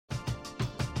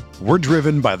We're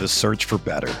driven by the search for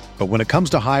better. But when it comes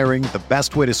to hiring, the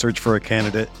best way to search for a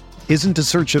candidate isn't to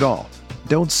search at all.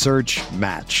 Don't search,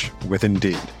 match with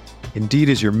Indeed. Indeed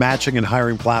is your matching and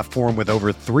hiring platform with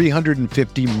over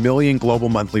 350 million global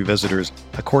monthly visitors,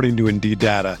 according to Indeed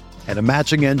data, and a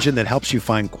matching engine that helps you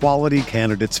find quality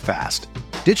candidates fast.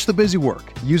 Ditch the busy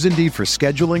work. Use Indeed for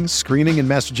scheduling, screening, and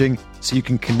messaging so you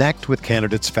can connect with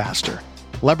candidates faster.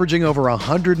 Leveraging over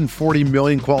 140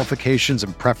 million qualifications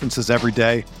and preferences every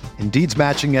day, Indeed's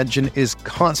matching engine is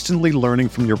constantly learning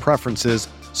from your preferences,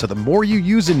 so the more you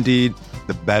use Indeed,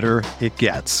 the better it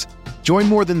gets. Join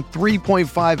more than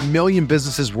 3.5 million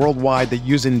businesses worldwide that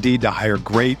use Indeed to hire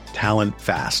great talent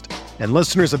fast. And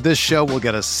listeners of this show will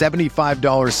get a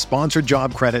 $75 sponsored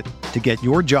job credit to get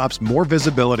your jobs more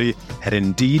visibility at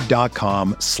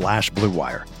Indeed.com/Blue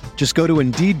Wire. Just go to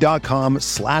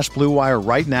Indeed.com/Blue Wire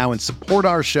right now and support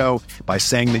our show by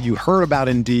saying that you heard about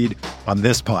Indeed on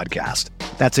this podcast.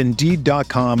 That's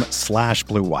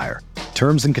Indeed.com/Blue Wire.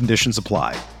 Terms and conditions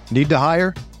apply. Need to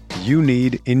hire? You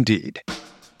need Indeed.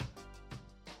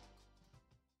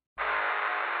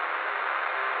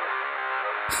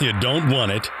 You don't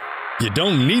want it, you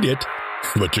don't need it,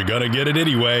 but you're going to get it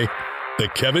anyway. The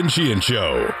Kevin Sheehan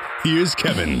Show. Here's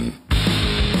Kevin.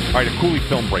 All right, a Cooley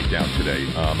film breakdown today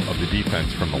of the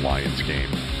defense from the Lions game.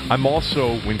 I'm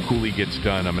also, when Cooley gets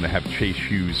done, I'm going to have Chase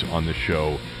Hughes on the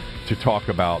show to talk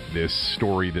about this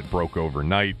story that broke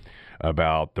overnight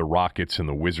about the Rockets and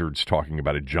the Wizards talking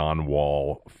about a John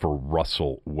Wall for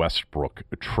Russell Westbrook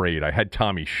trade. I had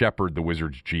Tommy Shepard, the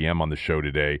Wizards GM, on the show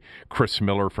today. Chris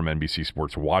Miller from NBC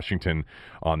Sports Washington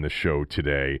on the show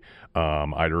today.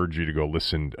 I'd urge you to go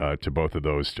listen to both of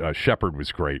those. Shepard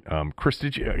was great. Chris,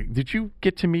 did you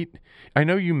get to meet? I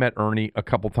know you met Ernie a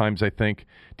couple times, I think.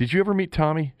 Did you ever meet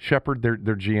Tommy Shepard, their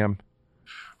GM?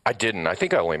 I didn't. I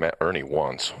think I only met Ernie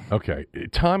once. Okay.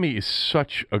 Tommy is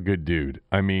such a good dude.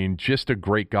 I mean, just a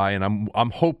great guy, and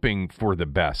I'm hoping for the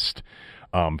best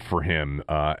for him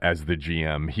as the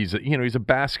GM. He's a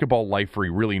basketball lifer.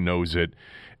 He really knows it.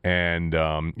 And,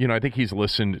 I think he's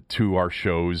listened to our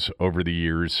shows over the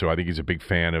years, so I think he's a big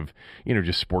fan of,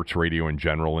 just sports radio in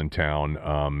general in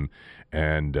town,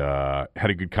 and had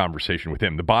a good conversation with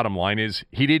him. The bottom line is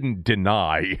he didn't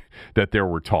deny that there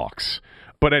were talks.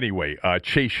 But anyway,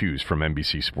 Chase Hughes from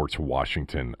NBC Sports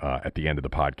Washington at the end of the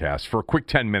podcast for a quick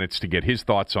 10 minutes to get his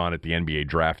thoughts on it, the NBA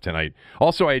draft tonight.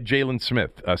 Also, I had Jalen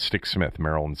Smith, Stick Smith,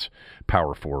 Maryland's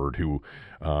power forward, who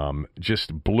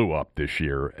just blew up this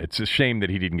year. It's a shame that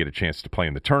he didn't get a chance to play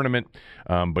in the tournament,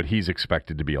 but he's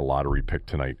expected to be a lottery pick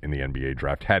tonight in the NBA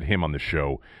draft. Had him on the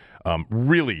show. I've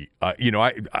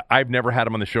never had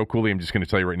him on the show, Cooley. I'm just going to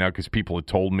tell you right now because people have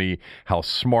told me how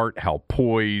smart, how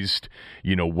poised,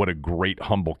 what a great,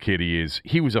 humble kid he is.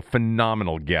 He was a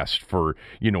phenomenal guest for,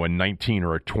 a 19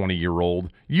 or a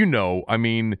 20-year-old.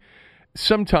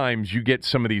 Sometimes you get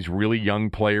some of these really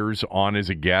young players on as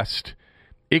a guest.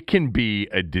 It can be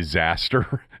a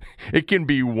disaster. It can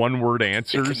be one-word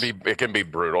answers. It can be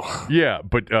brutal. Yeah,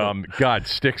 but God,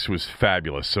 Sticks was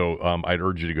fabulous. So I'd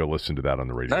urge you to go listen to that on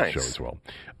the radio show as well.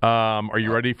 Are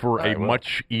you ready for a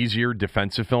much easier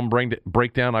defensive film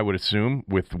breakdown, I would assume,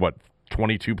 with,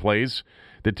 22 plays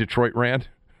that Detroit ran?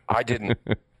 I didn't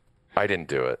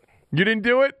do it. You didn't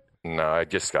do it? No, I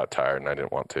just got tired and I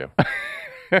didn't want to.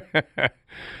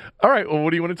 All right, well, what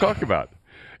do you want to talk about?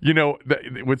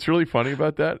 What's really funny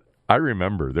about that? I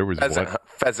remember there was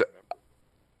pheasant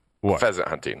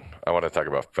hunting. I want to talk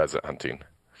about pheasant hunting.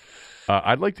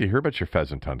 I'd like to hear about your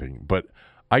pheasant hunting, but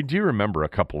I do remember a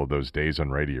couple of those days on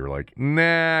radio. You're like,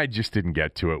 nah, I just didn't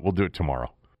get to it. We'll do it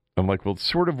tomorrow. I'm like, well, it's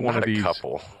sort of one of these.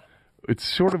 Couple. It's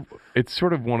sort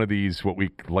of one of these what we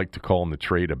like to call in the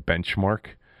trade a benchmark,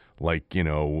 like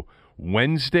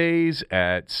Wednesdays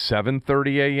at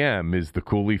 7:30 a.m. is the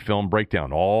Cooley Film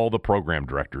Breakdown. All the program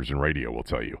directors in radio will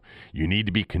tell you. You need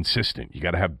to be consistent. You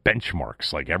got to have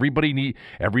benchmarks. Like everybody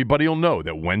will know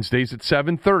that Wednesdays at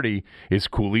 7:30 is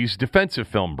Cooley's defensive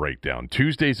film breakdown.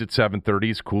 Tuesdays at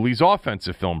 7:30 is Cooley's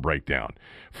offensive film breakdown.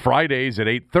 Fridays at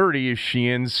 8:30 is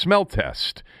Sheehan's smell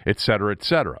test, et cetera, et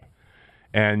cetera.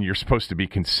 And you're supposed to be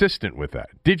consistent with that.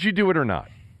 Did you do it or not?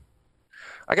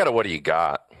 I got a what do you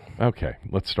got? Okay,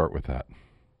 let's start with that.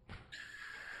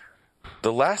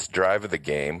 The last drive of the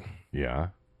game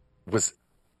was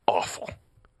awful.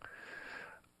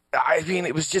 I mean,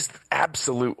 it was just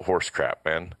absolute horse crap,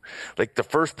 man. Like the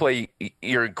first play,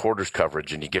 you're in quarters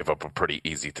coverage and you give up a pretty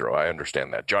easy throw. I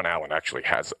understand that. John Allen actually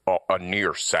has a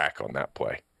near sack on that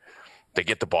play. They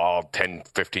get the ball 10,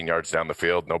 15 yards down the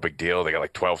field. No big deal. They got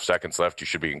like 12 seconds left. You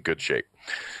should be in good shape.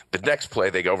 The next play,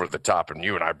 they go over the top, and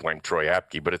you and I blame Troy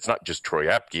Apke, but it's not just Troy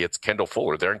Apke. It's Kendall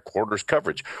Fuller. They're in quarters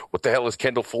coverage. What the hell is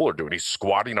Kendall Fuller doing? He's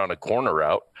squatting on a corner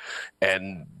route,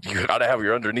 and you got to have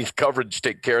your underneath coverage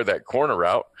take care of that corner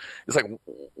route. It's like,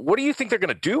 what do you think they're going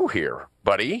to do here,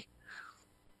 buddy?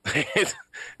 This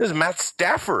is Matt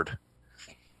Stafford.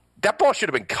 That ball should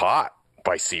have been caught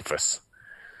by Cephas.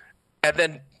 And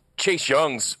then Chase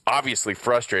Young's obviously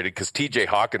frustrated because TJ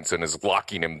Hawkinson is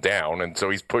locking him down, and so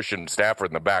he's pushing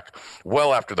Stafford in the back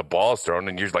well after the ball is thrown.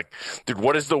 And you're like, dude,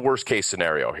 what is the worst case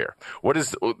scenario here? What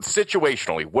is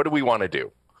situationally? What do we want to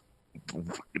do?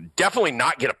 Definitely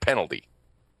not get a penalty.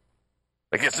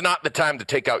 Like, it's not the time to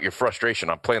take out your frustration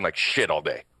on playing like shit all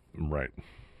day. Right.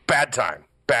 Bad time.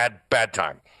 Bad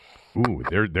time. Ooh,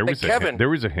 there was Kevin, there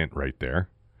was a hint right there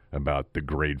about the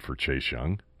grade for Chase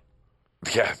Young.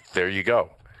 Yeah, there you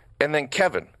go. And then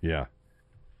Kevin. Yeah.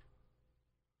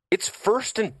 It's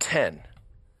 1st and 10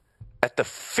 at the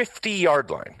 50-yard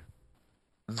line.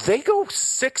 They go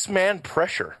 6-man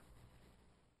pressure.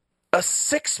 A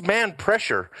 6-man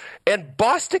pressure. And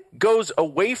Bostic goes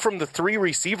away from the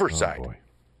 3-receiver side. Boy.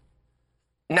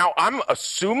 Now, I'm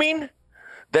assuming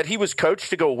that he was coached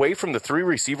to go away from the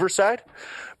 3-receiver side.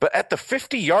 But at the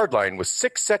 50-yard line with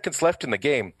 6 seconds left in the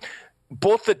game,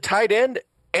 both the tight end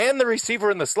and the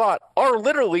receiver in the slot are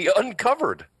literally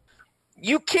uncovered.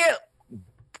 You can't,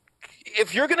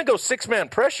 if you're going to go 6-man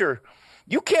pressure,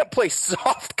 you can't play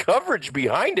soft coverage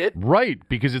behind it. Right,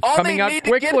 because it's All coming out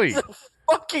quickly. To get is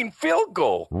a fucking field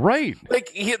goal. Right. Like,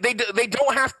 they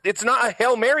don't have, it's not a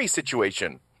Hail Mary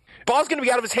situation. Ball's going to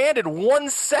be out of his hand in 1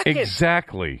 second.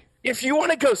 Exactly. If you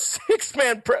want to go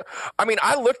 6-man I mean,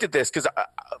 I looked at this because,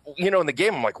 in the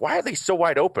game, I'm like, why are they so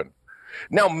wide open?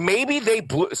 Now, maybe they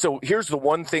blew. So here's the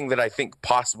one thing that I think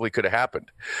possibly could have happened.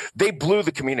 They blew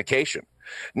the communication.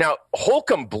 Now,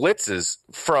 Holcomb blitzes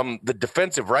from the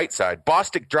defensive right side.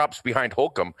 Bostic drops behind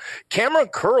Holcomb. Cameron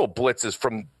Curl blitzes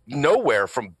from nowhere,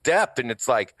 from depth. And it's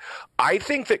like, I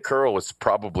think that Curl was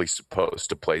probably supposed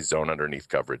to play zone underneath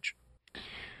coverage,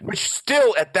 which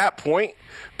still at that point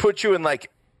puts you in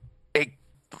like a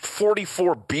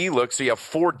 44B look, so you have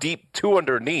 4 deep, 2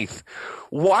 underneath.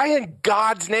 Why in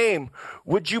God's name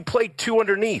would you play 2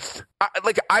 underneath?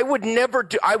 I would never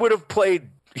do. I would have played.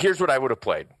 Here's what I would have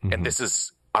played, and this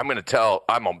is. I'm going to tell.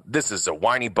 This is a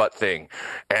whiny butt thing,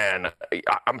 and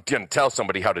I'm going to tell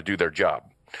somebody how to do their job.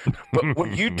 But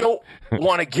when you don't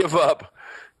want to give up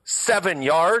 7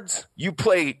 yards, you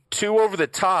play 2 over the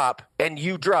top, and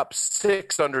you drop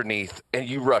 6 underneath, and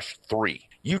you rush 3.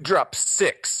 You drop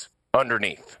 6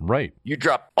 underneath. Right. You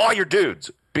drop all your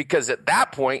dudes, because at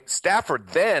that point, Stafford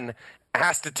then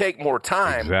has to take more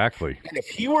time. Exactly. And if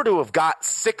he were to have got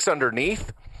 6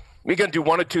 underneath, we're going to do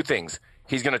one of 2 things.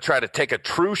 He's going to try to take a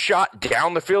true shot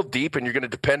down the field deep, and you're going to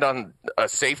depend on a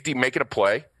safety making a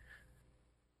play,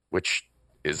 which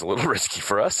is a little risky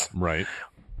for us. Right.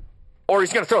 Or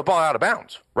he's going to throw the ball out of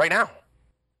bounds right now.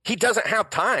 He doesn't have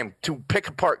time to pick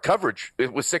apart coverage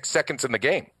with 6 seconds in the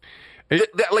game.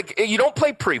 You don't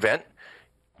play prevent.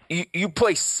 You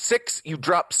play 6. You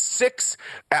drop 6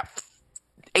 at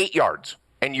 8 yards,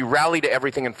 and you rally to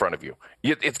everything in front of you.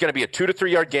 It's going to be a 2 to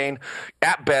 3 yard gain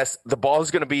at best. The ball is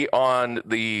going to be on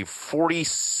the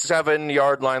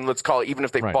 47-yard line. Let's call it, even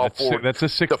if they ball forward. That's a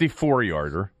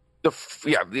 64-yarder.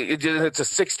 It's a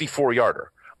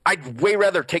 64-yarder. I'd way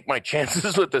rather take my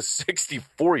chances with a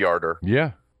 64-yarder.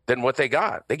 Yeah. Than what they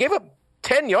got. They gave up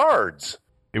 10 yards.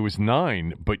 It was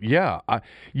 9, but yeah,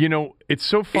 it's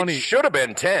so funny. It should have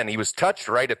been 10. He was touched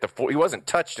right at the 4. He wasn't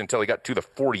touched until he got to the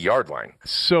 40-yard line.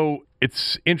 So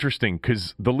it's interesting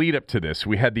because the lead up to this,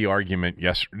 we had the argument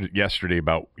yesterday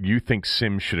about you think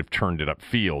Sims should have turned it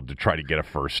upfield to try to get a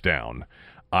first down.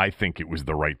 I think it was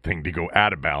the right thing to go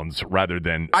out of bounds rather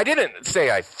than. I didn't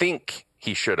say I think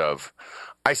he should have.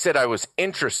 I said I was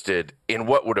interested in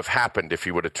what would have happened if he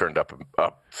would have turned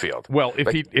upfield. Well, if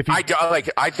he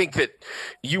I think that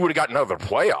you would have got another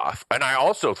playoff, and I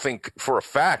also think for a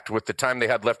fact with the time they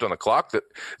had left on the clock that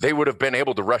they would have been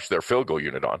able to rush their field goal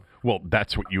unit on. Well,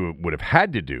 that's what you would have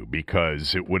had to do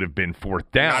because it would have been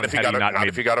 4th down. Not if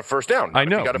you got a first down. I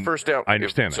know. If you got a first down. I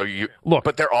understand. So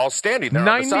but they're all standing there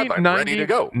on the sideline, ready to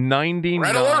go. 99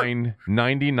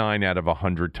 out of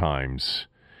 100 times.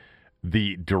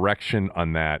 The direction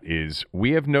on that is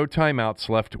we have no timeouts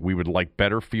left. We would like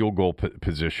better field goal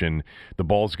position. The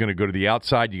ball's going to go to the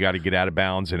outside. You got to get out of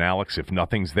bounds. And, Alex, if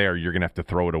nothing's there, you're going to have to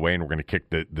throw it away, and we're going to kick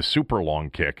the super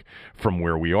long kick from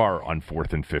where we are on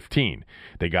 4th and 15.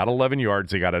 They got 11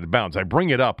 yards. They got out of bounds. I bring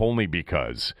it up only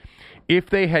because if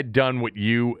they had done what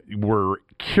you were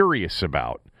curious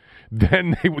about,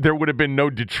 then there would have been no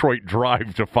Detroit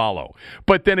drive to follow.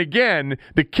 But then again,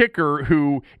 the kicker,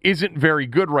 who isn't very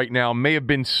good right now, may have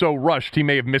been so rushed he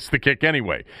may have missed the kick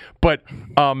anyway. But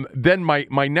then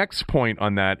my next point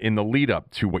on that in the lead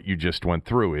up to what you just went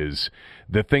through is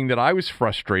the thing that I was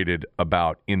frustrated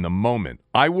about in the moment.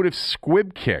 I would have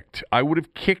squib kicked. I would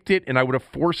have kicked it, and I would have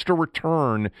forced a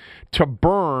return to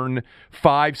burn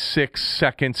 5-6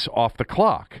 seconds off the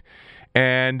clock.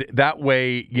 And that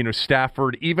way,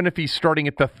 Stafford, even if he's starting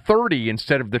at the 30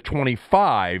 instead of the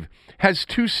 25, has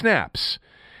 2 snaps.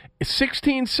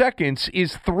 16 seconds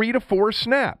is 3 to 4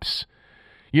 snaps,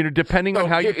 depending on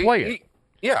how you play it.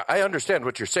 Yeah, I understand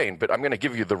what you're saying, but I'm going to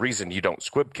give you the reason you don't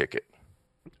squib kick it.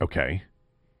 Okay.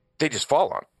 They just fall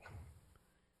on.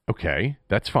 Okay,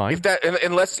 that's fine.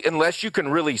 Unless you can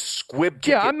really squib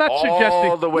kick I'm not suggesting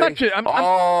all the way,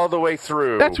 all the way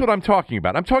through. That's what I'm talking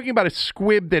about. I'm talking about a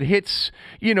squib that hits,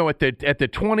 at the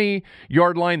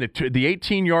 20-yard line, the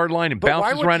 18-yard line, and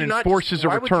bounces around and forces a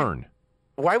return.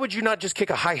 Why would you not just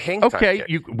kick a high hang time kick?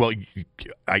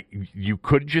 You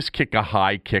could just kick a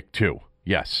high kick too.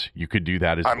 Yes, you could do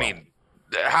that as well. I mean,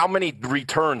 how many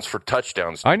returns for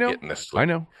touchdowns do you get in this league? I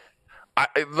know.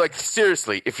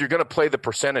 Seriously, if you're going to play the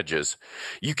percentages,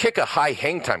 you kick a high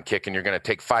hang time kick and you're going to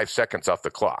take 5 seconds off the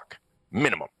clock,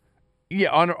 minimum. Yeah,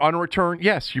 on a return,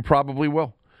 yes, you probably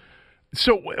will.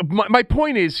 So my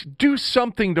point is, do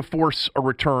something to force a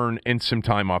return and some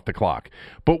time off the clock.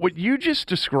 But what you just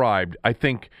described, I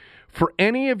think, for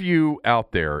any of you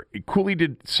out there, Cooley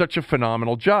did such a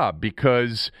phenomenal job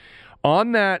because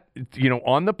on that,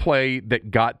 on the play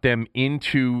that got them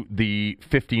into the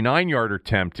 59-yard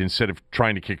attempt instead of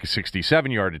trying to kick a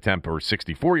 67-yard attempt or a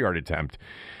 64-yard attempt,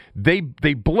 they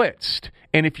blitzed.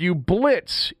 And if you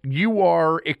blitz, you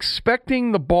are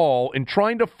expecting the ball and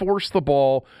trying to force the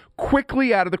ball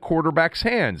quickly out of the quarterback's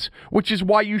hands, which is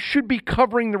why you should be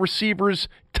covering the receivers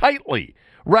tightly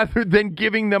rather than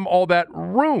giving them all that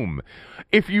room.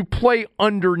 If you play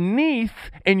underneath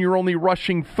and you're only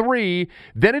rushing 3,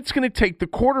 then it's going to take the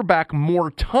quarterback more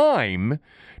time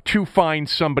to find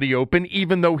somebody open,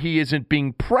 even though he isn't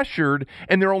being pressured,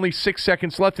 and there are only 6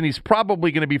 seconds left, and he's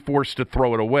probably going to be forced to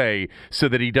throw it away so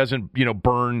that he doesn't,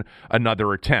 burn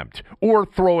another attempt. Or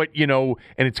throw it, and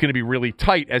it's going to be really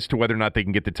tight as to whether or not they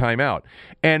can get the timeout.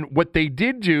 And what they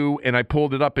did do, and I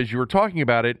pulled it up as you were talking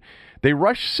about it, they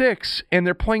rushed 6, and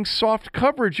they're playing soft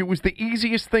coverage. It was the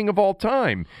easiest thing of all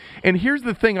time. And here's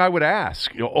the thing I would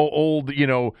ask, old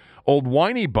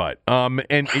whiny butt,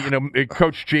 and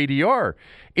Coach JDR,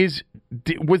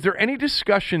 was there any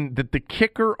discussion that the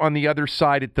kicker on the other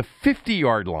side at the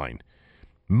 50-yard line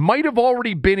might have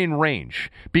already been in range?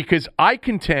 Because I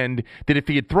contend that if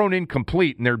he had thrown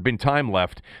incomplete and there had been time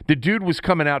left, the dude was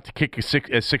coming out to kick a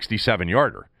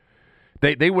 67-yarder.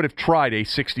 They would have tried a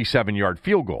 67-yard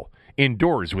field goal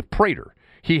indoors with Prater.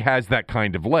 He has that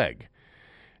kind of leg.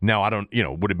 Now, I don't,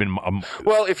 would have been.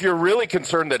 Well, if you're really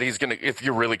concerned that he's going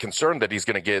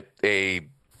to get a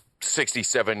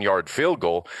 67-yard field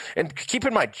goal, and keep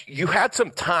in mind, you had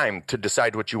some time to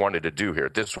decide what you wanted to do here.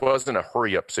 This wasn't a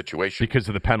hurry-up situation because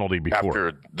of the penalty before.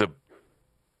 After the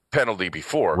penalty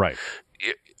before, right?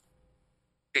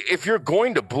 If you're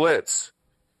going to blitz,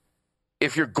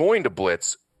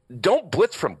 don't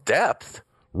blitz from depth,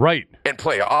 right? And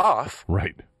play off,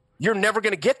 right? You're never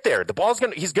going to get there.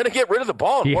 He's going to get rid of the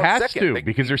ball in he 1 has second. to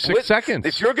because there's 6 seconds.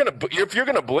 If you're going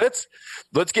to blitz,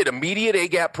 let's get immediate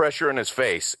A-gap pressure in his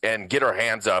face and get our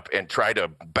hands up and try to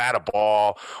bat a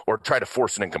ball or try to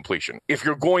force an incompletion. If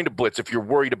you're going to blitz, if you're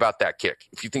worried about that kick,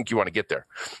 if you think you want to get there.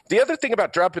 The other thing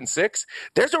about dropping 6,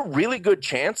 there's a really good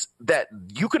chance that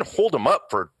you can hold him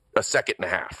up for a second and a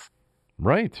half.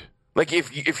 Right. Like if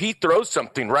he throws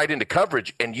something right into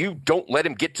coverage and you don't let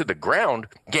him get to the ground,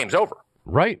 game's over.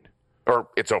 Right. Or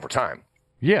it's overtime.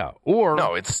 Yeah. Or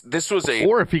no, this was a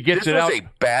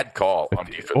bad call on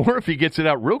defense. Or if he gets it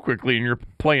out real quickly and you're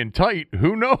playing tight,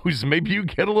 who knows? Maybe you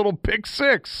get a little pick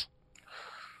 6.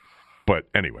 But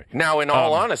anyway. Now, in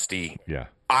all honesty, yeah,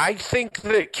 I think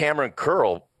that Cameron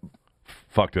Curl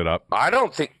fucked it up. I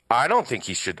don't think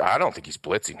he should. I don't think he's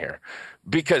blitzing here,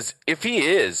 because if he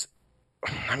is,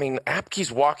 I mean,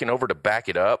 Apke's walking over to back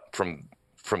it up from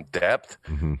depth.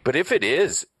 Mm-hmm. But if it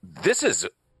is, this is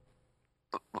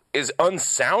as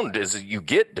unsound as you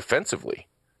get defensively.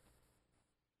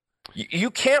 You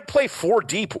can't play 4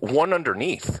 deep, 1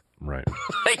 underneath. Right.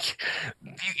 Like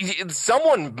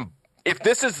someone, if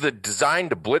this is the design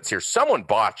to blitz here, someone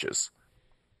botches.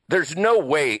 There's no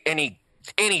way any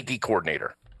D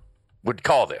coordinator would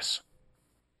call this.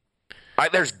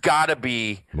 There's got to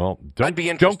be. Well, I'd be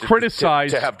interested don't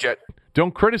criticize. to have Jet.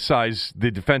 Don't criticize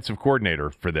the defensive coordinator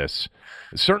for this.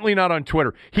 Certainly not on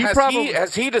Twitter.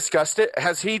 Has he discussed it?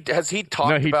 Has he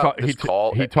talked about this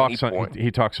call? He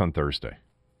talks on Thursday.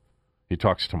 He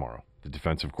talks tomorrow. The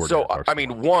defensive coordinator. So I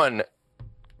mean, one,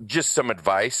 just some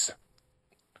advice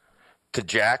to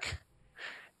Jack.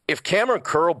 If Cameron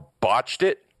Curl botched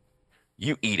it,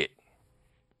 you eat it.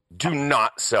 Do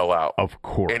not sell out. Of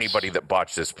course. Anybody that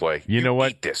botched this play. You know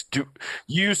what? Eat this.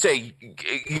 You say,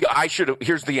 I should have.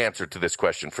 Here's the answer to this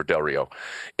question for Del Rio.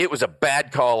 It was a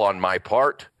bad call on my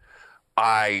part.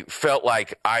 I felt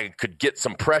like I could get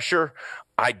some pressure.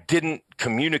 I didn't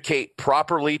communicate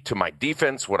properly to my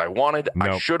defense what I wanted. Nope.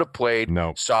 I should have played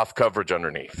soft coverage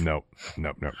underneath. No.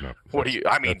 What do you?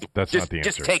 I mean, that's not the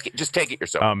answer. Just take it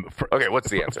yourself. Okay, what's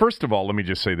the answer? First of all, let me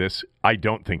just say this: I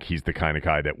don't think he's the kind of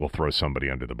guy that will throw somebody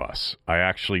under the bus. I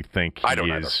actually think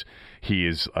he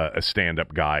is a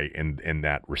stand-up guy in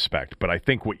that respect. But I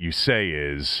think what you say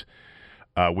is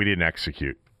we didn't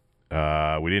execute.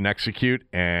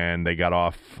 And they got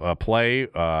off play.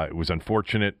 It was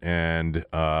unfortunate, and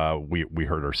we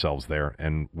hurt ourselves there,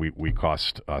 and we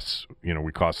cost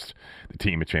the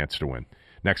team a chance to win.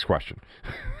 Next question.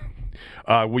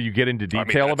 Will you get into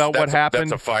detail about what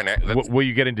happened? Will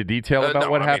you get into detail about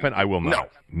what happened? I will not.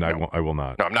 No, I will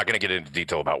not. No, I'm not going to get into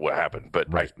detail about what happened, but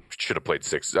right. I should have played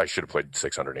six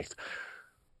underneath.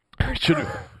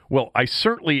 Well, I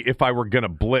certainly, if I were going to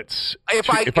blitz, if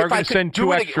I were going to send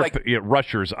two extra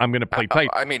rushers, I'm going to play tight.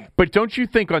 But don't you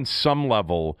think on some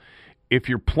level, if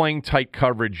you're playing tight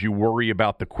coverage, you worry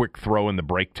about the quick throw and the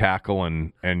break tackle,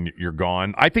 and you're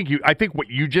gone? I think what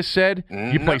you just said,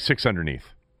 you play six underneath.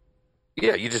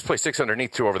 Yeah, you just play six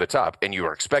underneath, two over the top, and you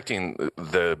are expecting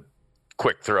the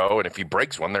quick throw, and if he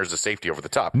breaks one, there's a safety over the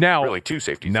top. Now, really, two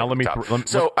safeties. Now, over the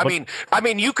top. I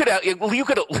mean, you could at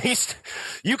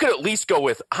least go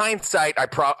with hindsight.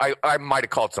 I might have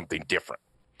called something different.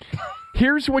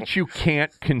 Here's what you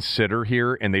can't consider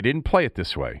here, and they didn't play it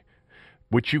this way.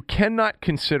 What you cannot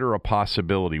consider a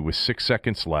possibility with 6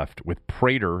 seconds left, with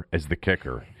Prater as the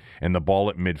kicker and the ball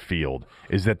at midfield,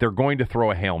 is that they're going to throw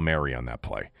a Hail Mary on that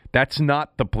play. That's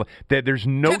not the plan. There's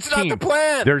no That's team. Not the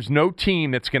plan. There's no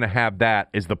team that's going to have that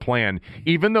as the plan,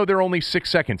 even though they're only 6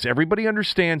 seconds. Everybody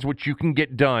understands what you can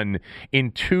get done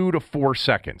in 2 to 4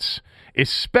 seconds,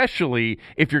 especially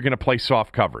if you're going to play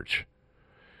soft coverage.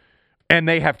 And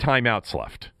they have timeouts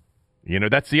left.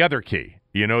 That's the other key.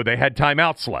 They had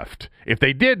timeouts left. If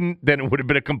they didn't, then it would have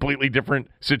been a completely different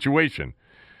situation.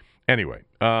 Anyway,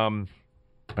 all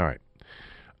right.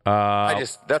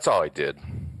 That's all I did.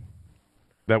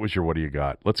 That was your what do you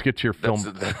got? Let's get to your film.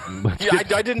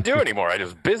 I didn't do anymore. I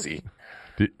was busy.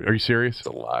 Are you serious? It's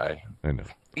a lie. I know.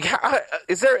 Yeah.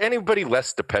 Is there anybody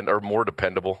less or more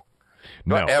dependable?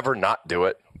 Do I ever not do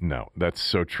it? No, that's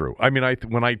so true. I mean,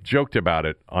 when I joked about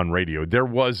it on radio, there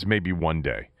was maybe one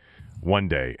day,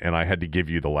 and I had to give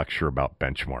you the lecture about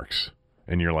benchmarks.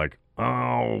 And you're like,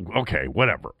 oh, okay,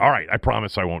 whatever. All right, I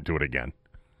promise I won't do it again.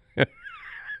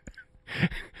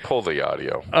 Pull the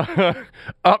audio.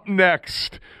 Up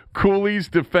next, Cooley's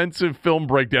defensive film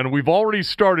breakdown. We've already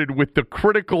started with the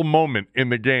critical moment in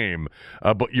the game,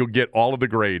 but you'll get all of the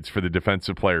grades for the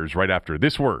defensive players right after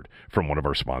this word from one of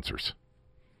our sponsors.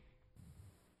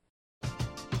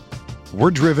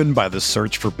 We're driven by the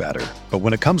search for better. But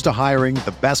when it comes to hiring,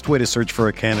 the best way to search for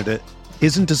a candidate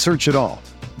isn't to search at all.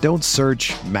 Don't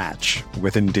search, match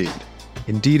with Indeed.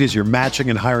 Indeed is your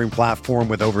matching and hiring platform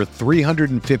with over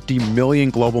 350 million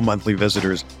global monthly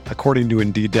visitors, according to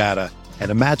Indeed data,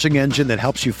 and a matching engine that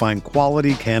helps you find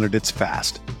quality candidates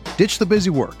fast. Ditch the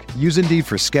busy work. Use Indeed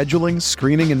for scheduling,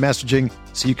 screening, and messaging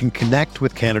so you can connect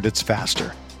with candidates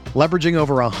faster. Leveraging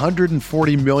over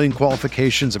 140 million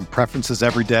qualifications and preferences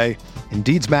every day,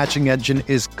 Indeed's matching engine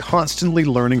is constantly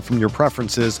learning from your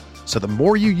preferences, so the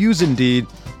more you use Indeed,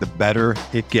 the better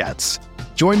it gets.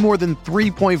 Join more than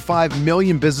 3.5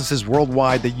 million businesses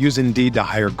worldwide that use Indeed to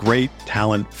hire great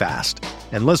talent fast.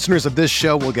 And listeners of this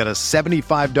show will get a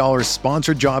 $75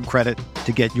 sponsored job credit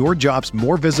to get your jobs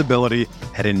more visibility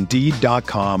at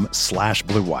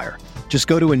Indeed.com/Blue Wire. Just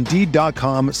go to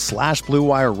Indeed.com/Blue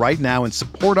Wire right now and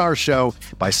support our show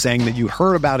by saying that you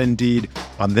heard about Indeed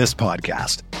on this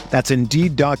podcast. That's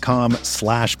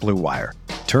Indeed.com/Blue Wire.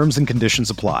 Terms and conditions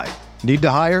apply. Need to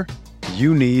hire?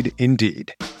 You need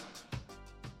Indeed.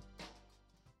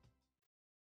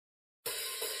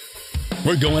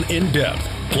 We're going in-depth,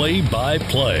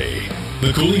 play-by-play.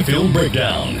 The Cooley Film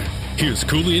Breakdown. Here's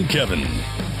Cooley and Kevin.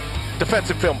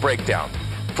 Defensive film breakdown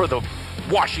for the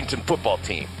Washington football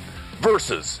team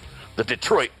versus the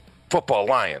Detroit Football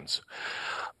Lions.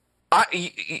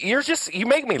 You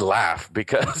make me laugh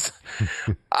because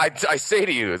I say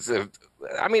to you,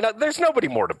 I mean, there's nobody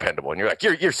more dependable. And you're like,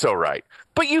 you're so right.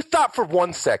 But you thought for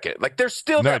 1 second, like there's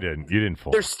still I didn't. You didn't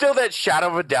fool. There's still that shadow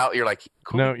of a doubt. You're like,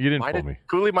 no, you didn't fool me.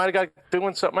 Cooley might have got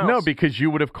doing something else. No, because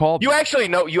you would have called. You actually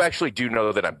do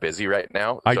know that I'm busy right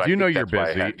now. I do know you're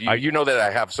busy. You know that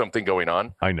I have something going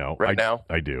on. I know right now.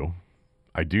 I do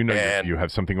know you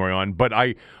have something going on. But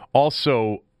I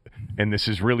also, and this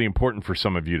is really important for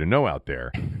some of you to know out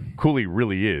there, Cooley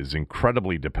really is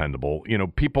incredibly dependable. You know,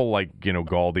 people like, you know,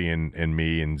 Galdi and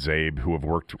me and Zabe, who have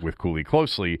worked with Cooley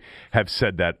closely, have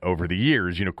said that over the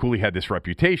years. You know, Cooley had this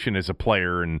reputation as a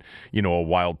player and, you know, a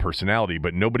wild personality,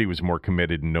 but nobody was more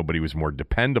committed and nobody was more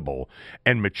dependable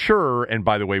and mature, and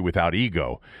by the way, without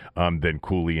ego, than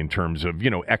Cooley in terms of,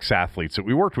 you know, ex-athletes that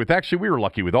we worked with. Actually, we were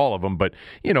lucky with all of them, but,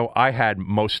 you know, I had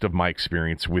most of my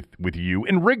experience with you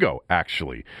and Riggo,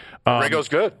 actually. Riggo's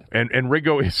good. And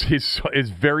Riggo is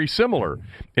very similar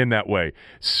in that way.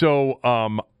 So,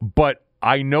 but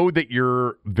I know that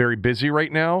you're very busy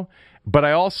right now, but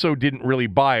I also didn't really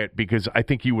buy it because I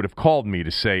think you would have called me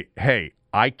to say, hey,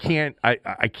 I can't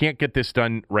get this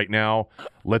done right now.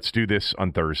 Let's do this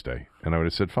on Thursday. And I would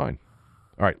have said, fine.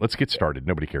 All right, let's get started.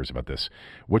 Nobody cares about this.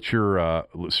 What's your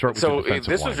start with the defensive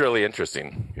this line. was really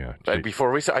interesting. Yeah.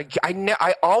 Before we start,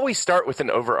 I always start with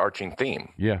an overarching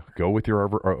theme. Yeah, go with your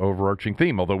overarching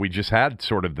theme. Although we just had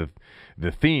sort of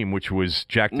the theme, which was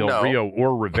Jack Del Rio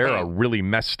or Rivera really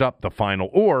messed up the final,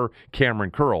 or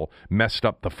Cameron Curl messed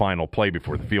up the final play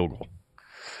before the field goal.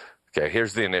 Okay,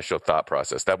 here's the initial thought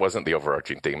process. That wasn't the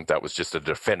overarching theme. That was just a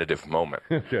definitive moment.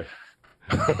 Okay.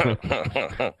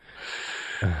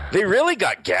 They really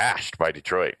got gashed by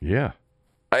Detroit. Yeah.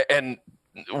 And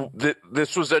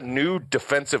this was a new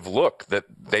defensive look that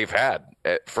they've had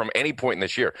from any point in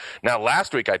this year. Now,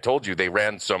 last week I told you they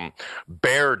ran some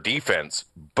bear defense,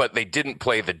 but they didn't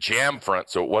play the jam front,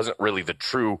 so it wasn't really the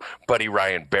true Buddy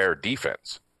Ryan bear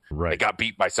defense. Right. They got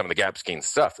beat by some of the gap scheme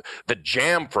stuff. The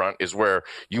jam front is where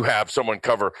you have someone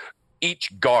cover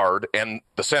each guard and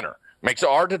the center. Makes it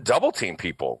hard to double team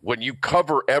people when you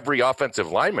cover every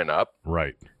offensive lineman up.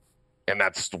 Right. And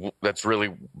that's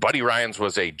really Buddy Ryan's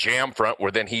was a jam front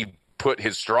where then he put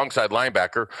his strong side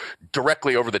linebacker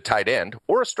directly over the tight end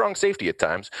or a strong safety at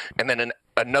times, and then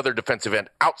another defensive end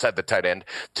outside the tight end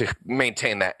to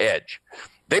maintain that edge.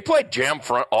 They played jam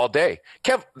front all day.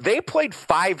 Kev, they played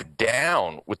 5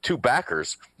 down with 2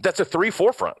 backers. That's a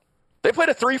 3-4 front. They played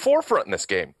a 3-4 front in this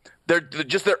game. Their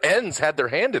ends had their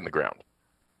hand in the ground.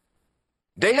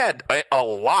 They had a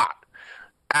lot.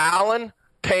 Allen,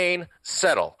 Payne,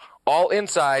 Settle, all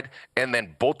inside, and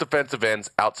then both defensive ends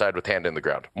outside with hand in the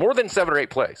ground. More than 7 or 8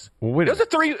 plays. Well, that's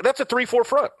a 3-4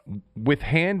 front. With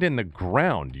hand in the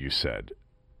ground, you said.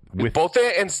 With both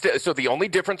ends. So the only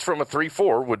difference from a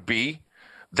 3-4 would be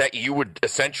that you would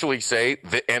essentially say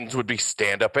the ends would be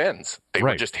stand-up ends. They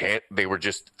were just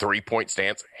 3-point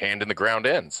stance, hand in the ground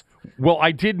ends. Well,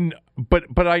 I didn't, but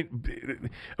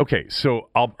okay, so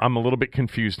I'm a little bit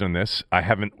confused on this. I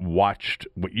haven't watched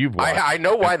what you've watched. I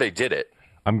know why they did it.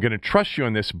 I'm going to trust you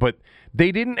on this, but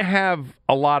they didn't have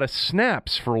a lot of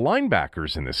snaps for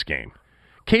linebackers in this game.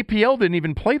 KPL didn't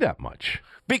even play that much.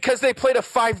 Because they played a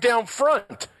 5-down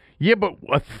front. Yeah, but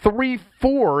a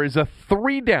 3-4 is a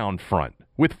 3-down front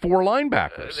with 4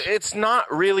 linebackers. It's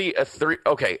not really a 3.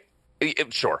 Okay.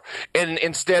 Sure. And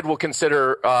instead, we'll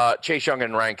consider Chase Young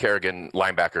and Ryan Kerrigan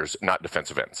linebackers, not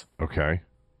defensive ends. Okay.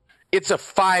 It's a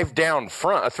 5-down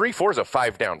front. A 3-4 is a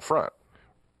 5-down front.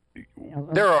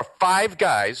 There are 5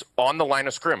 guys on the line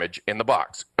of scrimmage in the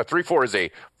box. A 3-4 is a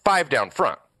 5-down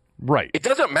front. Right. It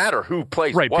doesn't matter who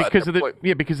plays right, what. because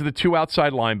of the 2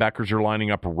 outside linebackers are lining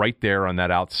up right there on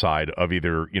that outside of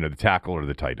either, you know, the tackle or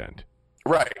the tight end.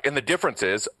 Right, and the difference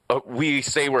is we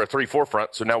say we're a 3-4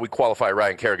 front, so now we qualify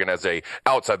Ryan Kerrigan as a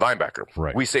outside linebacker.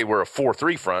 Right. We say we're a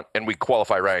 4-3 front, and we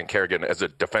qualify Ryan Kerrigan as a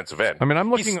defensive end. I mean, I'm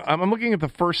looking at the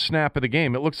first snap of the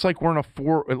game. It looks like we're in a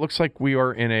 4. It looks like we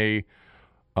are in a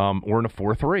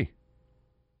 4-3.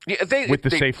 Yeah, with the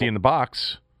safety in the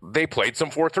box. They played some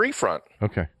 4-3 front.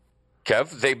 Okay.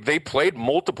 Kev, they played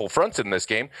multiple fronts in this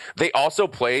game. They also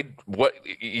played what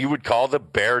you would call the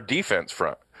bear defense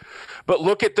front. But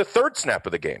look at the third snap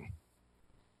of the game.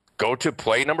 Go to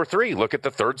play number 3. Look at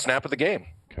the third snap of the game.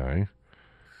 Okay.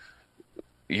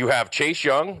 You have Chase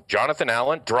Young, Jonathan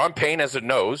Allen, Deron Payne as a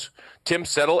nose, Tim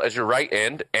Settle as your right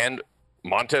end, and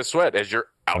Montez Sweat as your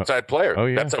outside player. Oh,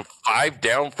 yeah. That's a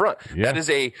 5-down front. Yeah. That is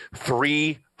a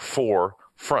 3-4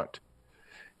 front.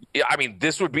 Yeah, I mean,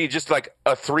 this would be just like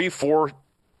a 3-4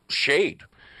 shade.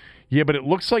 Yeah, but it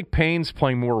looks like Payne's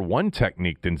playing more 1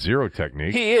 technique than 0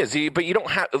 technique. He is, but you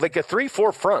don't have like a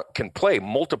 3-4 front can play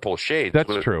multiple shades. That's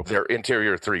with true. Their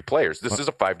interior 3 players. This is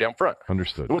a 5-down front.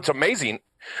 Understood. What's amazing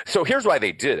So here's why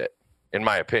they did it, in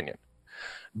my opinion.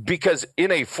 Because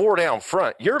in a 4-down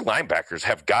front, your linebackers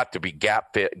have got to be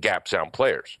gap sound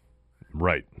players.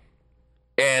 Right.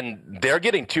 And they're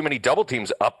getting too many double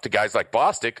teams up to guys like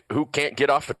Bostic who can't get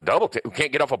off who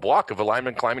can't get off a block of a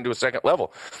lineman climbing to a second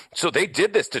level. So they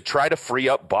did this to try to free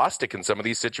up Bostic in some of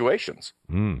these situations.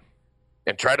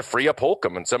 And try to free up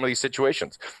Holcomb in some of these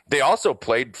situations. They also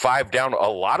played 5 down a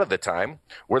lot of the time,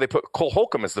 where they put Cole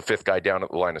Holcomb as the 5th guy down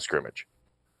at the line of scrimmage.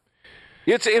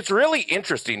 It's really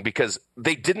interesting because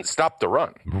they didn't stop the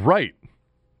run. Right.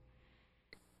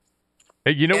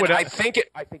 You know what? I think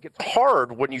it's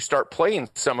hard when you start playing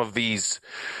some of these,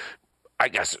 I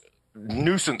guess,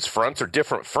 nuisance fronts or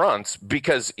different fronts,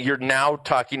 because you're now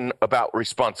talking about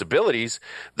responsibilities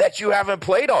that you haven't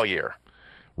played all year.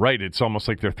 Right. It's almost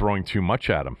like they're throwing too much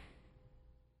at him.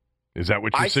 Is that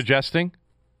what you're suggesting?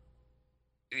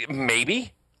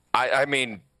 Maybe. I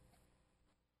mean,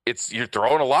 you're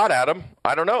throwing a lot at them.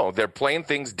 I don't know. They're playing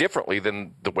things differently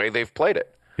than the way they've played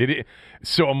it.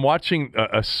 So I'm watching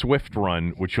a Swift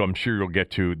run, which I'm sure you'll get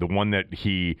to, the one that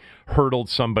he hurdled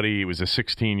somebody. It was a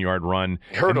 16-yard run.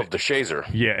 Hurdled the Shazer.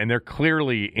 Yeah, and they're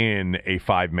clearly in a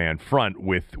 5-man front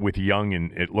with Young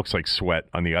and it looks like Sweat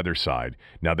on the other side.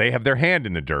 Now, they have their hand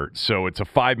in the dirt, so it's a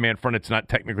 5-man front. It's not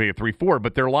technically a 3-4,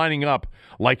 but they're lining up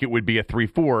like it would be a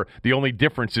 3-4. The only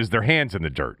difference is their hands in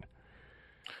the dirt.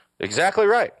 Exactly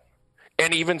right.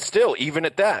 And even still, even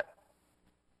at that,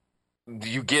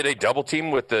 you get a double team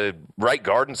with the right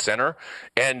guard and center,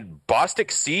 and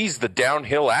Bostic sees the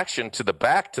downhill action to the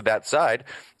back to that side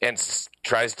and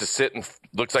tries to sit and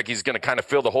looks like he's going to kind of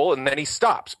fill the hole, and then he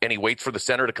stops and he waits for the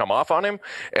center to come off on him,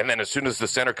 and then as soon as the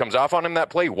center comes off on him that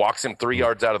play, walks him 3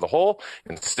 yards out of the hole,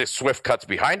 and Swift cuts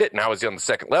behind it. Now he's on the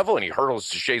second level, and he hurdles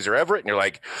to Shazer Everett, and you're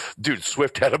like, dude,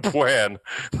 Swift had a plan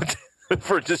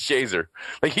for just Shazer.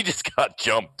 Like, he just got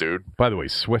jumped, dude. By the way,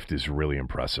 Swift is really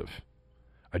impressive.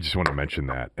 I just want to mention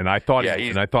that, and I thought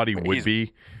he would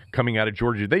be coming out of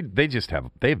Georgia. They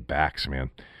have backs, man.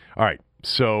 All right,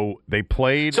 so they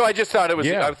played. So I just thought it was.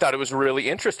 Yeah. I thought it was really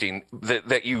interesting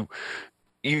that you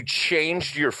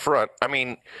changed your front. I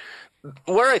mean,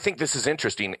 where I think this is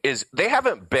interesting is they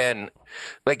haven't been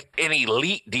like an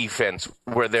elite defense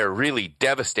where they're really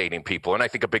devastating people, and I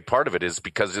think a big part of it is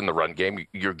because in the run game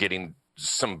you're getting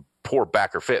some poor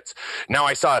backer fits. Now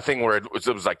I saw a thing where it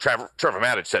was like Trevor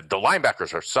Maddich said the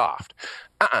linebackers are soft.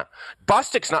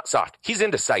 Bostic's not soft. He's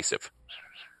indecisive.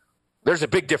 There's a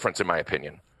big difference in my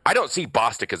opinion. I don't see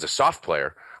Bostic as a soft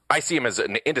player. I see him as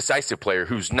an indecisive player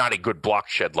who's not a good block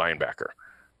shed linebacker.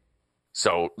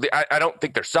 So I don't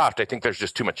think they're soft. I think there's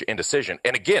just too much indecision.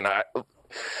 And again,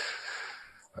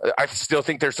 I still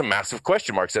think there's some massive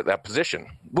question marks at that position.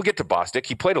 We'll get to Bostic.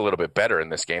 He played a little bit better in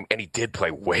this game, and he did play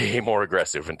way more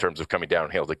aggressive in terms of coming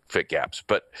downhill to fit gaps.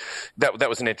 But that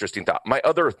was an interesting thought. My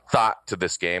other thought to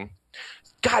this game,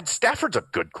 God, Stafford's a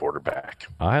good quarterback.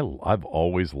 I've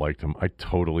always liked him. I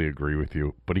totally agree with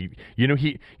you. But he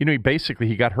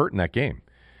basically got hurt in that game.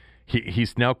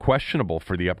 He's now questionable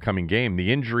for the upcoming game.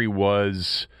 The injury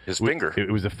was his finger.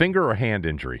 It was a finger or hand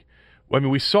injury. I mean,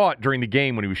 we saw it during the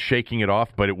game when he was shaking it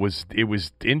off, but it was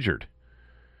injured.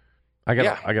 I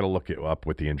gotta look it up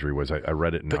what the injury was. I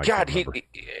read it. But God,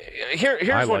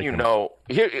 here's when you know.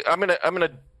 Here, I'm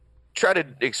gonna try to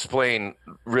explain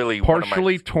really.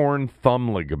 Partially torn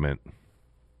thumb ligament.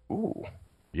 Ooh.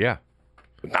 Yeah.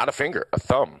 Not a finger, a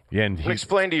thumb. Yeah, and I'll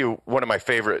explain to you one of my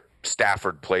favorite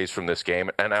Stafford plays from this game,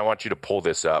 and I want you to pull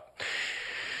this up.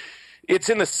 It's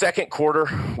in the second quarter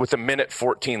with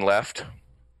 1:14 left.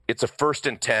 It's a 1st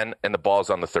and 10, and the ball's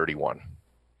on the 31.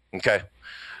 Okay?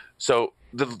 So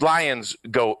the Lions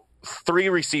go 3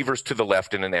 receivers to the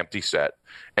left in an empty set,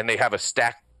 and they have a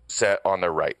stack set on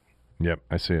their right. Yep,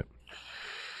 I see it.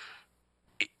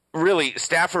 Really,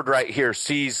 Stafford right here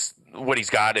sees what he's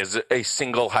got is a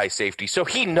single high safety. So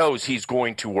he knows he's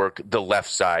going to work the left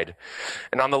side.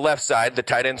 And on the left side, the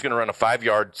tight end's going to run a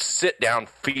 5-yard sit-down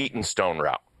feet and stone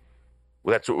route.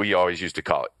 Well, that's what we always used to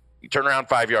call it. You turn around,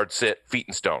 5-yard sit, feet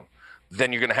and stone.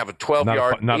 Then you're going to have a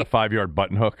 12-yard. Not a 5-yard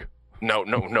button hook. No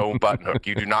button hook.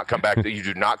 You do not come back. You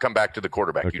do not come back to the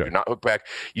quarterback. Okay. You do not hook back.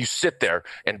 You sit there,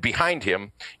 and behind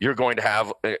him, you're going to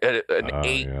have an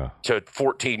 8 to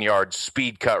 14-yard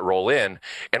speed cut roll in.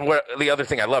 And what the other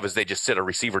thing I love is they just sit a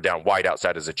receiver down wide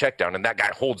outside as a check down, and that guy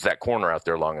holds that corner out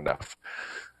there long enough.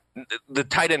 The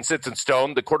tight end sits in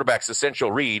stone. The quarterback's essential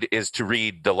read is to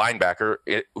read the linebacker,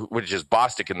 which is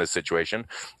Bostic in this situation.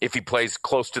 If he plays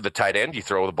close to the tight end, you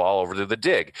throw the ball over to the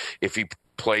dig. If he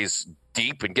plays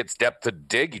deep and gets depth to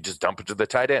dig, you just dump it to the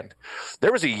tight end.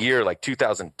 There was a year like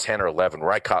 2010 or 11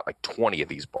 where I caught like 20 of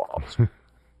these balls.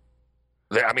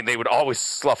 They would always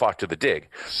slough off to the dig.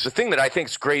 The thing that I think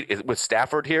is great with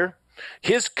Stafford here,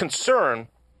 his concern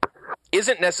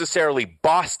isn't necessarily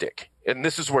Bostic. And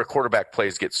this is where quarterback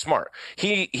plays get smart.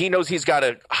 He knows he's got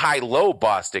a high-low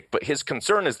Bostic, but his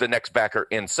concern is the next backer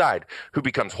inside, who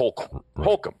becomes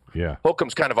Holcomb. Yeah.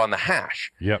 Holcomb's kind of on the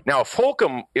hash. Yep. Now,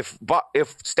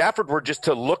 if Stafford were just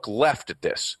to look left at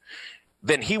this,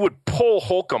 then he would pull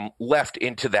Holcomb left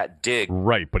into that dig.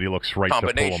 Right, but he looks right to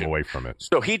pull him away from it.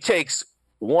 So he takes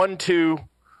 1, 2,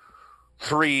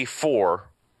 3, 4,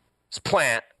 it's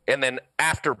plant, and then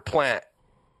after plant,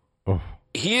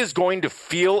 he is going to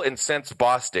feel and sense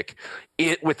Bostic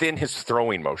within his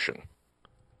throwing motion.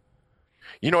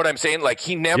 You know what I'm saying? Like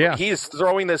he is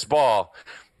throwing this ball.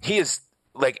 He is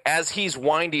like, as he's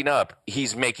winding up,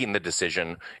 he's making the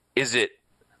decision. Is it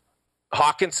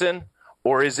Hawkinson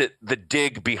or is it the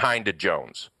dig behind a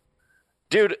Jones?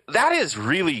 Dude, that is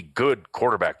really good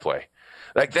quarterback play.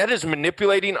 Like that is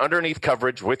manipulating underneath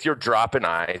coverage with your drop and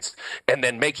eyes and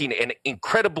then making an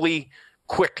incredibly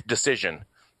quick decision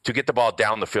to get the ball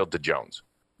down the field to Jones.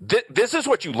 This is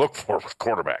what you look for with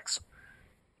quarterbacks.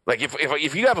 Like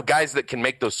if you have guys that can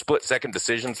make those split-second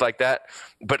decisions like that,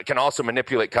 but can also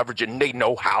manipulate coverage and they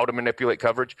know how to manipulate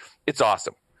coverage, it's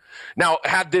awesome. Now,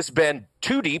 had this been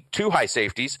too deep, too high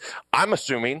safeties, I'm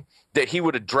assuming that he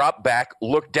would have dropped back,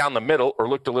 looked down the middle, or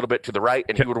looked a little bit to the right,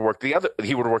 and he would have worked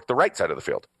the right side of the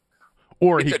field.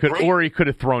 Or he could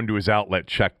have thrown to his outlet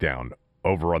check down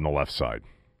over on the left side.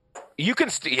 You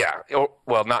can,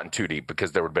 well, not in too deep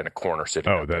because there would have been a corner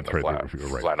sitting. Oh, that's right.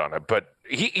 Flat on it. But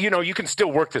you can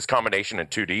still work this combination in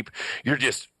too deep. You're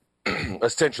just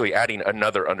essentially adding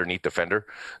another underneath defender.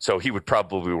 So he would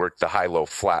probably work the high-low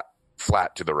flat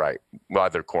to the right,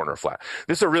 either corner flat.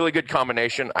 This is a really good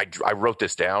combination. I wrote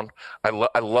this down.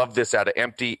 I love this out of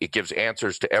empty. It gives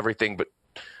answers to everything, but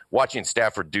watching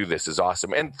Stafford do this is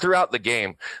awesome. And throughout the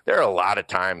game, there are a lot of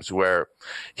times where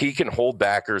he can hold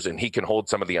backers and he can hold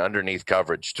some of the underneath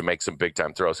coverage to make some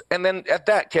big-time throws. And then at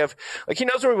that, Kev, like he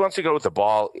knows where he wants to go with the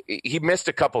ball. He missed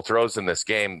a couple throws in this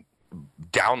game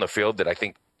down the field that I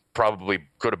think probably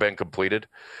could have been completed.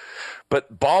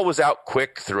 But ball was out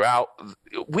quick throughout.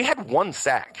 We had one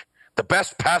sack. The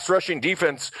best pass rushing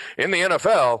defense in the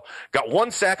NFL got one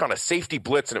sack on a safety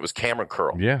blitz, and it was Cameron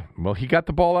Curl. Yeah, well, he got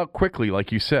the ball out quickly,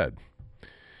 like you said.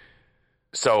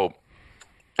 So,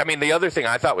 the other thing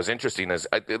I thought was interesting is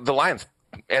the Lions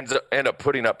end up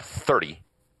putting up 30.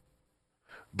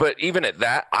 But even at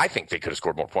that, I think they could have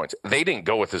scored more points. They didn't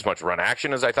go with as much run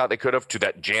action as I thought they could have to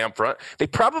that jam front. They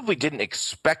probably didn't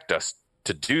expect us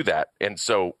to do that, and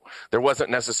so there wasn't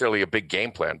necessarily a big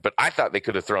game plan. But I thought they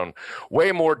could have thrown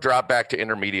way more drop back to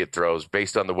intermediate throws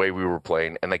based on the way we were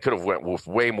playing, and they could have went with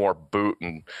way more boot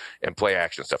and play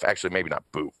action stuff. Actually, maybe not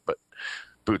boot, but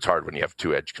boot's hard when you have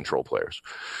two edge control players.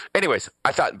 Anyways,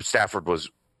 I thought Stafford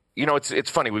was, it's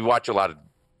funny. I watch a lot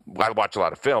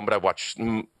of film, but I watch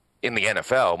in the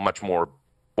NFL much more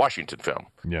Washington film.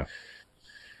 Yeah.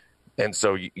 And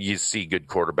so you see good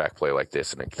quarterback play like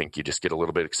this, and I think you just get a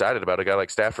little bit excited about a guy like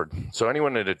Stafford. So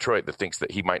anyone in Detroit that thinks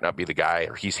that he might not be the guy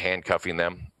or he's handcuffing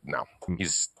them, no,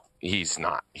 he's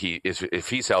not. If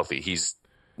he's healthy, he's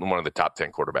one of the top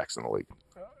 10 quarterbacks in the league.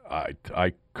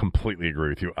 I completely agree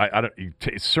with you.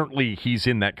 Certainly he's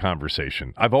in that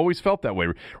conversation. I've always felt that way.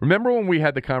 Remember when we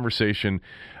had the conversation,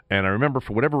 and I remember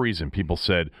for whatever reason people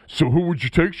said, "So who would you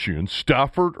take, Sheehan,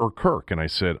 Stafford or Kirk?" And I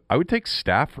said, I would take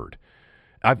Stafford.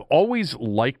 I've always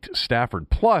liked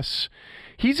Stafford. Plus,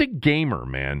 he's a gamer,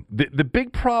 man. The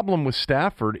big problem with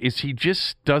Stafford is he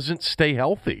just doesn't stay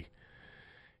healthy.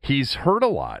 He's hurt a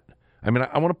lot. I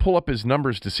want to pull up his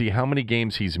numbers to see how many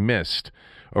games he's missed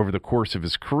over the course of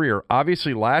his career.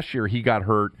 Obviously, last year he got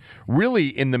hurt really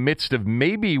in the midst of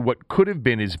maybe what could have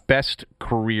been his best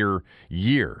career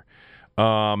year.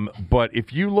 But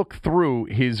if you look through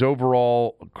his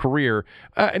overall career,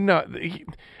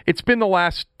 it's been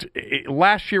last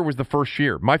year was the first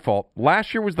year. My fault.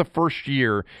 Last year was the first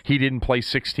year he didn't play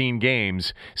 16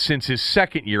 games since his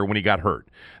second year when he got hurt.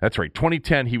 That's right.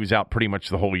 2010, he was out pretty much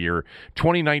the whole year.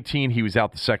 2019, he was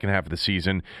out the second half of the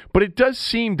season. But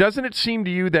doesn't it seem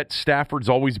to you that Stafford's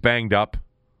always banged up?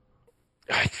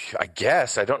 I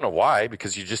guess. I don't know why,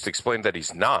 because you just explained that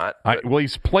he's not.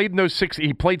 He's played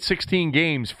he played 16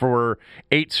 games for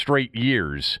 8 straight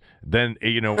years. Then,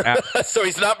 so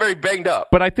he's not very banged up.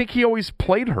 But I think he always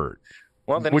played hurt.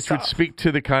 Well, then which would speak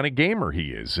to the kind of gamer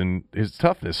he is and his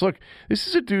toughness. Look, this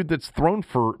is a dude that's thrown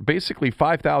for basically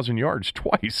 5,000 yards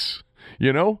twice,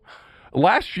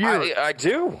 Last year, I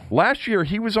do. Last year,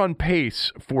 he was on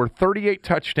pace for 38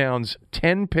 touchdowns,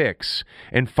 10 picks,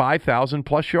 and 5,000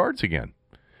 plus yards again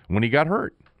when he got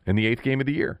hurt in the 8th game of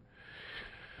the year.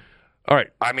 All right.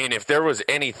 I mean, if there was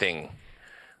anything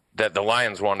that the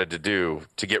Lions wanted to do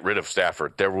to get rid of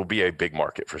Stafford, there will be a big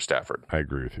market for Stafford. I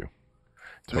agree with you.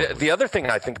 Totally. The other thing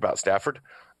I think about Stafford,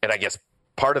 and I guess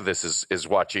part of this is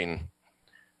watching,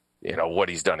 what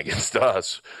he's done against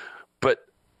us. But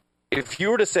if you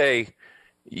were to say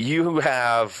you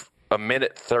have a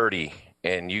minute 30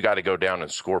 and you got to go down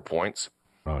and score points.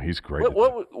 Oh, he's great.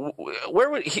 Where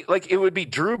would he, it would be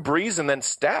Drew Brees and then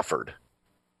Stafford.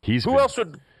 Who else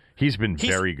would? He's been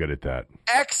very good at that.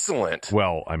 Excellent.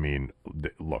 Well, I mean,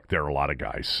 look, there are a lot of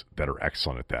guys that are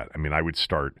excellent at that. I mean, I would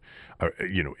start,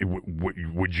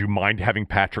 would you mind having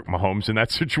Patrick Mahomes in that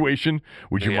situation?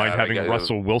 Would you mind having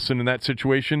Russell Wilson in that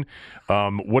situation?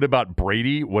 What about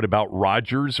Brady? What about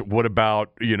Rodgers? What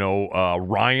about,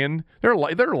 Ryan? There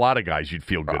are a lot of guys you'd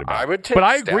feel good about. I would take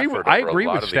but Stafford I agree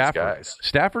with these Stafford. guys.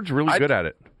 Stafford's really good at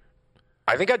it.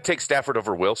 I think I'd take Stafford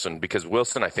over Wilson because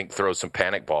Wilson, I think, throws some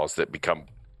panic balls that become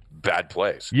bad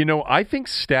plays. I think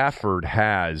Stafford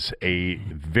has a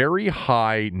very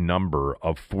high number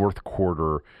of fourth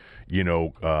quarter,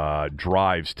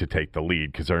 drives to take the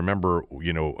lead. Because I remember,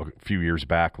 a few years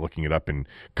back looking it up, and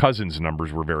Cousins'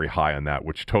 numbers were very high on that,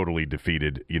 which totally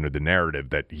defeated, the narrative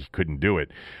that he couldn't do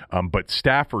it. But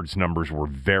Stafford's numbers were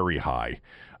very high.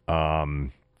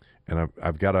 And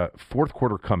I've got a fourth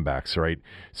quarter comebacks, right?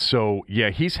 So, yeah,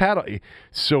 he's had he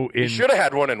should have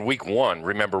had one in week 1.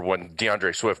 Remember when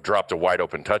DeAndre Swift dropped a wide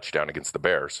open touchdown against the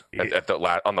Bears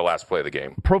on the last play of the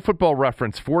game? Pro Football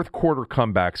Reference, fourth quarter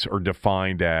comebacks are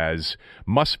defined as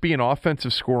must be an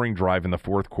offensive scoring drive in the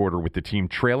fourth quarter with the team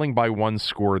trailing by 1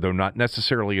 score, though not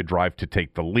necessarily a drive to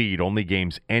take the lead. Only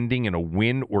games ending in a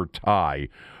win or tie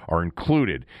are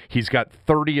included. He's got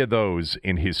 30 of those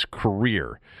in his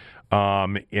career.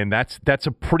 And that's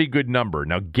a pretty good number.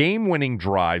 Now, game-winning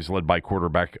drives led by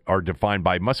quarterback are defined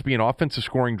by must be an offensive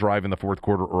scoring drive in the fourth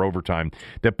quarter or overtime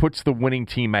that puts the winning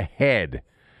team ahead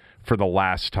for the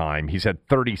last time. He's had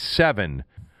 37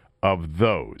 of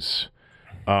those.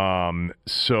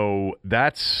 So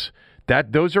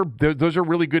those are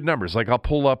really good numbers. Like I'll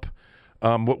pull up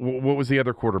what was the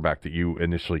other quarterback that you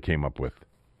initially came up with?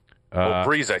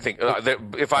 Brees, I think.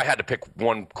 If I had to pick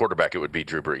one quarterback, it would be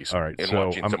Drew Brees. All right,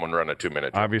 watching someone run a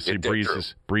 2-minute drive. Obviously,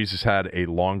 Brees has had a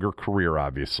longer career,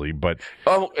 obviously, but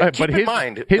keep in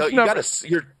mind,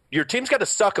 your team's got to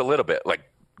suck a little bit. Like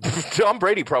Tom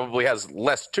Brady probably has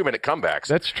less 2-minute comebacks.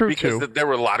 That's true, because there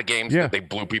were a lot of games that they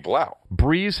blew people out.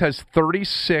 Brees has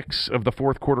 36 of the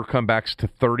fourth quarter comebacks to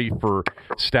 30 for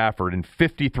Stafford and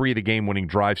 53 of the game-winning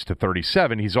drives to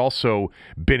 37. He's also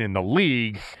been in the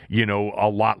league, a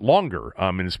lot longer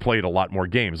and has played a lot more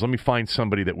games. Let me find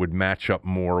somebody that would match up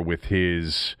more with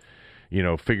his,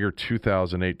 figure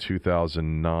 2008,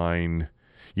 2009.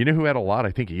 You know who had a lot?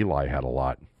 I think Eli had a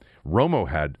lot. Romo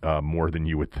had more than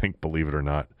you would think, believe it or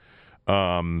not.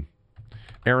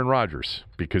 Aaron Rodgers,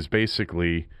 because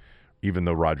basically, even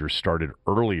though Rodgers started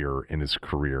earlier in his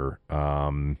career,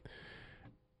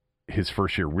 his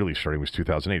first year really starting was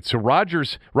 2008. So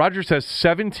Rodgers has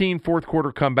 17 fourth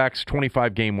quarter comebacks,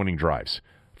 25 game-winning drives.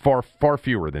 Far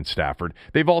fewer than Stafford.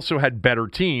 They've also had better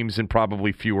teams and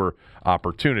probably fewer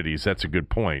opportunities. That's a good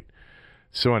point.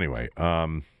 So anyway,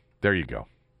 there you go.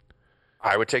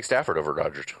 I would take Stafford over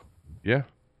Rodgers. Yeah.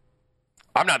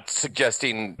 I'm not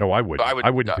suggesting. No, I wouldn't. I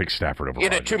wouldn't pick Stafford over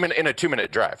Rodgers. In a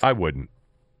 2-minute drive. I wouldn't.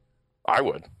 I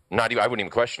would. I wouldn't even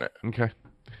question it. Okay.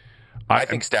 I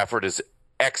think Stafford is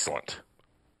excellent.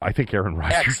 I think Aaron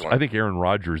Rodgers. Excellent. I think Aaron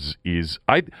Rodgers is.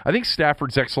 I think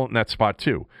Stafford's excellent in that spot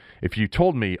too. If you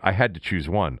told me I had to choose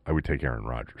one, I would take Aaron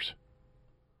Rodgers.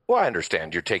 Well, I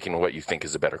understand you're taking what you think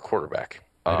is a better quarterback.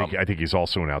 I think he's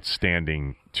also an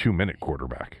outstanding 2-minute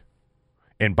quarterback.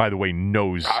 And by the way,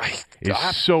 is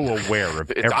so aware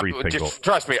of everything.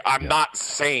 Trust me, I'm not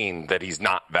saying that he's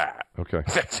not that. Okay.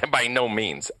 By no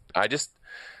means. I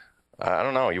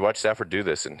don't know. You watch Stafford do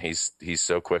this, and he's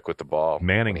so quick with the ball.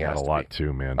 Manning had a lot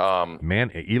too, man.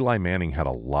 Eli Manning had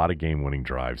a lot of game-winning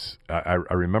drives. I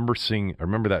remember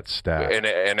that stat. And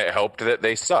it helped that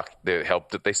they sucked. It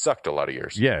helped that they sucked a lot of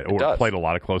years. Yeah, or played a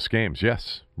lot of close games.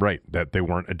 Yes, right. That they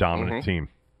weren't a dominant team.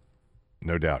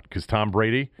 No doubt. Because Tom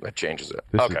Brady. That changes it.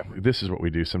 This is what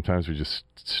we do. Sometimes we just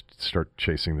start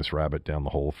chasing this rabbit down the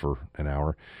hole for an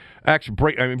hour.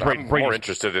 Actually, I'm more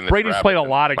interested in this. Brady's played a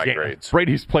lot of games.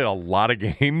 Brady's played a lot of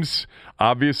games,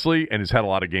 obviously, and has had a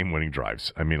lot of game-winning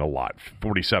drives. I mean, a lot.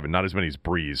 47, not as many as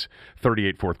Breeze.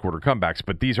 38 fourth-quarter comebacks,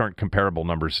 but these aren't comparable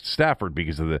numbers to Stafford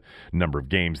because of the number of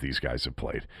games these guys have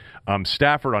played.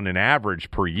 Stafford, on an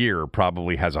average per year,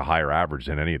 probably has a higher average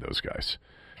than any of those guys.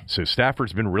 So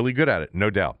Stafford's been really good at it, no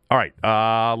doubt. All right,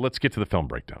 let's get to the film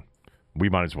breakdown. We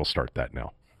might as well start that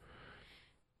now.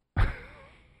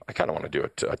 I kind of want to do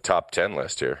a top 10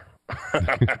 list here.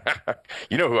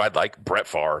 You know who I'd like? Brett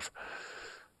Favre.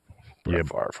 Brett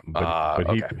Favre. But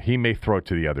okay. he may throw it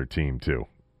to the other team too.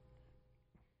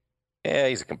 Yeah,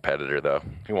 he's a competitor though.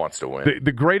 He wants to win.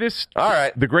 The greatest. All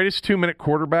right. The greatest 2-minute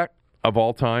quarterback of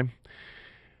all time,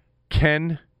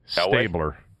 Ken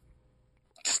Stabler.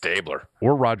 Stabler.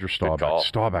 Or Roger Staubach.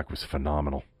 Staubach was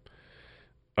phenomenal.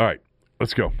 All right,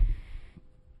 let's go.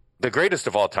 The greatest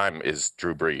of all time is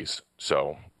Drew Brees,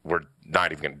 so we're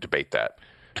not even going to debate that.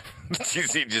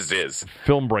 He just is.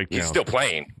 Film breakdown. He's still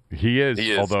playing. He is,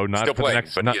 although not for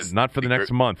the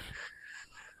next month.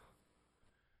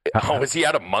 Oh, is he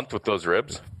out a month with those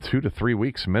ribs? 2 to 3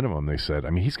 weeks minimum, they said. I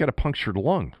mean, he's got a punctured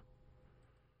lung.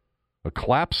 A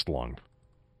collapsed lung,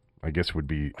 I guess, would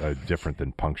be different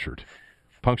than punctured.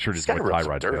 Punctured is what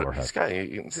Tyrod Taylor has.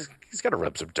 He's got to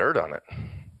rub some dirt on it.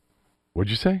 What'd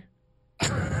you say?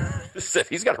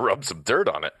 He's got to rub some dirt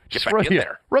on it. Get back in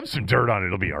there. Rub some dirt on it.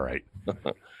 It'll be all right.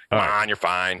 Come on, you're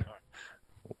fine.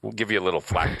 We'll give you a little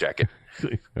flak jacket.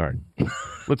 All right.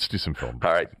 Let's do some film.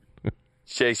 All right.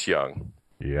 Chase Young.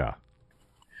 Yeah.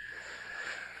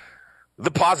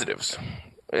 The positives.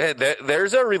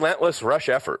 There's a relentless rush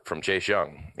effort from Chase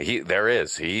Young. There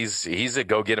is. He's a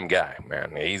go-get-him guy,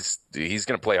 man. He's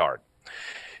going to play hard.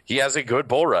 He has a good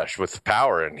bull rush with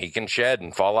power, and he can shed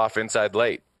and fall off inside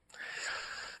late.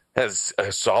 Has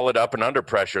a solid up and under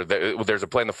pressure. There's a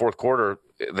play in the fourth quarter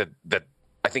that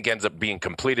I think ends up being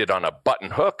completed on a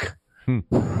button hook. I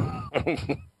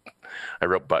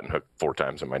wrote button hook 4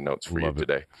 times in my notes for you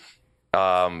today.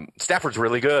 Stafford's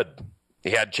really good.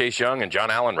 He had Chase Young and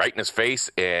John Allen right in his face,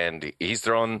 and he's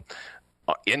throwing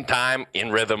in time,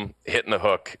 in rhythm, hitting the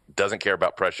hook, doesn't care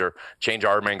about pressure, change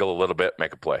arm angle a little bit,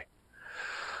 make a play.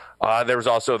 There was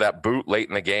also that boot late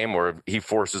in the game where he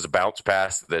forces a bounce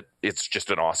pass that it's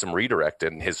just an awesome redirect,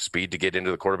 and his speed to get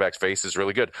into the quarterback's face is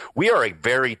really good. We are a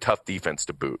very tough defense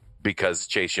to boot because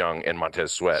Chase Young and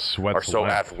Montez Sweat are so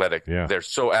athletic. Yeah. They're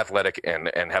so athletic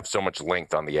and have so much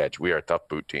length on the edge. We are a tough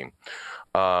boot team.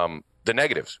 The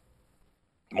negatives.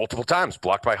 Multiple times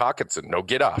blocked by Hawkinson, no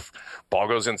get off. Ball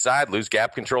goes inside, lose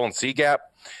gap control and C gap.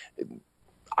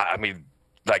 I mean,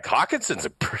 like Hawkinson's a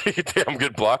pretty damn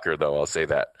good blocker, though. I'll say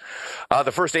that.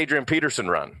 The first Adrian Peterson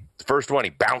run, the first one, he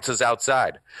bounces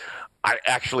outside. I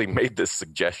actually made this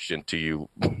suggestion to you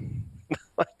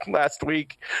last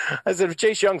week. I said, if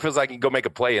Chase Young feels like he can go make a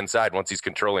play inside once he's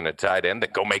controlling a tight end, then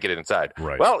go make it inside.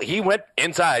 Right. Well, he went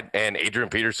inside, and Adrian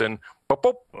Peterson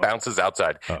bounces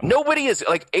outside. Nobody is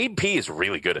like AP is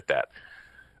really good at that.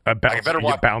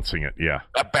 Bouncing it, yeah.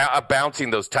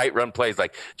 Bouncing those tight run plays,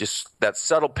 like just that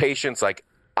subtle patience. Like,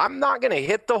 I'm not going to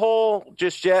hit the hole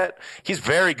just yet. He's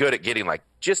very good at getting like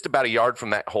just about a yard from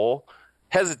that hole,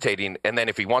 hesitating, and then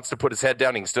if he wants to put his head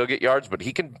down, he can still get yards. But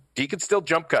he can still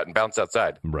jump cut and bounce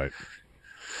outside. Right.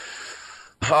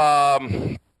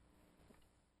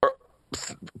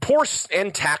 Poor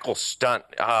end tackle stunt.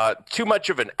 Too much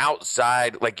of an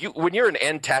outside. Like when you're an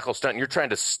end tackle stunt, and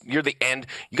you're the end.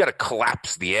 You got to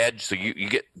collapse the edge, so you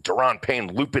get Daron Payne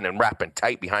looping and wrapping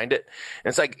tight behind it. And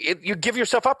it's like you give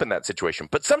yourself up in that situation.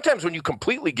 But sometimes when you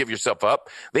completely give yourself up,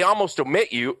 they almost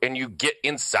omit you, and you get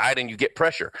inside and you get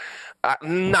pressure.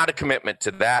 Not a commitment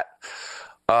to that.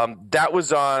 That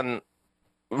was on.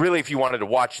 Really, if you wanted to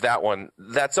watch that one,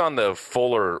 that's on the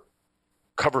Fuller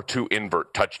cover 2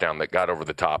 invert touchdown that got over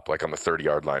the top, like on the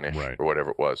 30-yard line or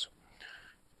whatever it was.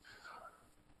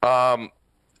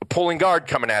 Pulling guard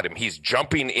coming at him. He's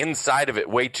jumping inside of it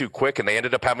way too quick, and they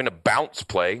ended up having a bounce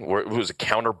play where it was a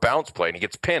counter bounce play, and he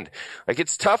gets pinned. Like,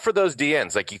 it's tough for those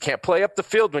DNs. Like, you can't play up the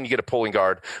field when you get a pulling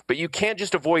guard, but you can't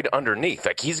just avoid underneath.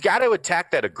 Like, he's got to attack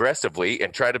that aggressively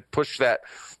and try to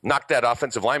knock that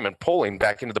offensive lineman pulling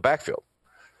back into the backfield.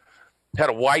 Had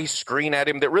a Weiss screen at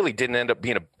him that really didn't end up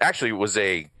being actually it was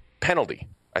a penalty.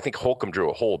 I think Holcomb drew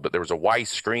a hold, but there was a Weiss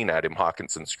screen at him,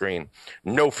 Hawkinson screen.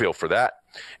 No feel for that.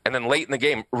 And then late in the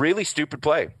game, really stupid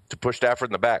play to push Stafford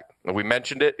in the back. We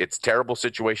mentioned it. It's terrible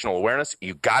situational awareness.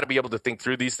 You got to be able to think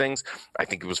through these things. I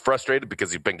think he was frustrated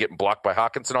because he'd been getting blocked by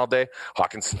Hawkinson all day.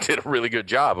 Hawkinson did a really good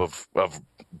job of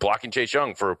blocking Chase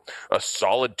Young for a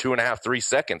solid 2.5, 3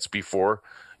 seconds before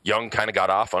Young kind of got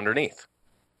off underneath.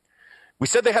 We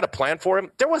said they had a plan for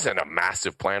him. There wasn't a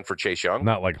massive plan for Chase Young.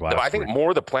 Not like last week. I think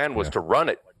more the plan was to run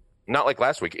it. Not like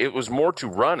last week. It was more to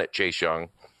run at Chase Young,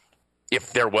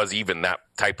 if there was even that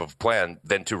type of plan,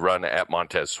 than to run at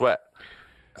Montez Sweat.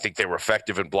 I think they were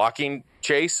effective in blocking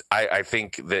Chase. I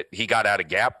think that he got out of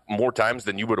gap more times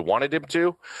than you would have wanted him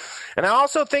to. And I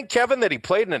also think, Kevin, that he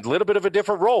played in a little bit of a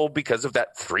different role because of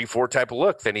that 3-4 type of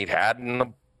look than he'd had in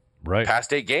the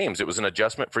past 8 games. It was an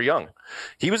adjustment for Young.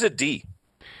 He was a D.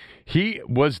 He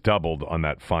was doubled on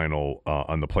that final,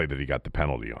 on the play that he got the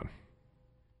penalty on.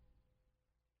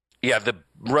 Yeah, the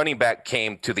running back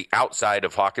came to the outside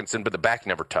of Hawkinson, but the back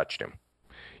never touched him.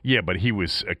 Yeah, but he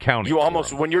was accounting. You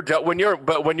almost when you're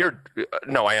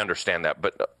no, I understand that,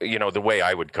 but the way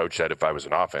I would coach that if I was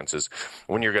an offense is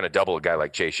when you're going to double a guy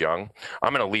like Chase Young,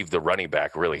 I'm going to leave the running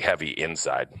back really heavy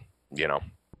inside,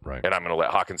 right, and I'm going to let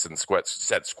Hawkinson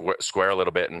set square a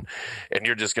little bit, and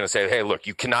you're just going to say, hey, look,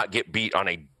 you cannot get beat on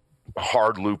a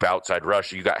hard loop outside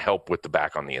rush. You got help with the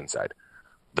back on the inside.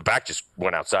 The back just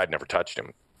went outside, never touched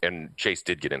him, and Chase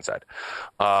did get inside.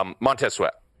 Montez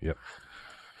Sweat. Yep.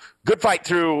 Good fight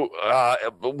through,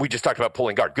 we just talked about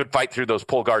pulling guard. Good fight through those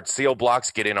pull guard seal blocks,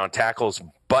 get in on tackles,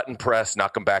 button press,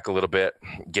 knock them back a little bit,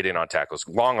 get in on tackles.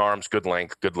 Long arms, good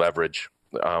length, good leverage,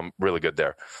 really good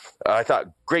there. I thought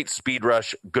great speed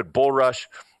rush, good bull rush.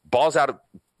 Balls out a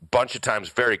bunch of times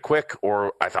very quick,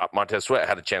 or I thought Montez Sweat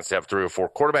had a chance to have 3 or 4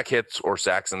 quarterback hits or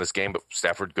sacks in this game, but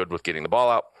Stafford good with getting the ball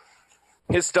out.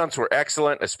 His stunts were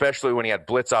excellent, especially when he had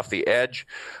blitz off the edge.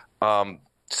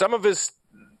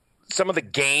 Some of the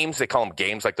games, they call them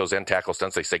games, like those end tackle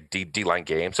stunts, they say D-line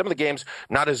games. Some of the games,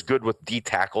 not as good with D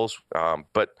tackles,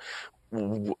 but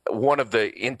one of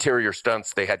the interior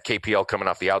stunts, they had KPL coming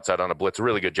off the outside on a blitz. A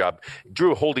really good job.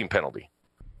 Drew a holding penalty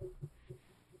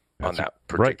on that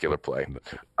particular play.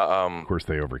 Of course,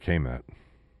 they overcame that.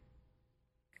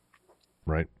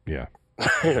 Right? Yeah.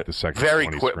 The second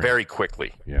very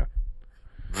quickly. Yeah.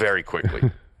 Very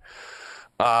quickly.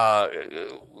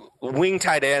 Wing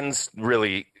tight ends,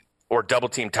 really, or double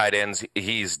team tight ends,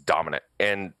 he's dominant.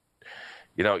 And,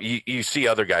 you see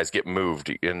other guys get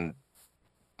moved, and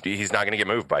he's not going to get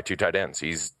moved by 2 tight ends.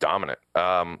 He's dominant.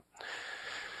 The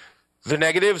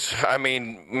negatives, I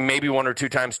mean, maybe 1 or 2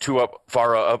 times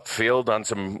far upfield on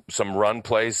some run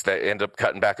plays that end up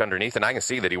cutting back underneath. And I can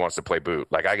see that he wants to play boot.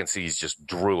 Like, I can see he's just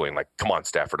drooling. Like, come on,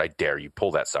 Stafford, I dare you.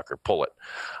 Pull that sucker. Pull it.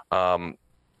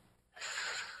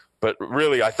 But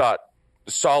really, I thought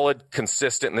solid,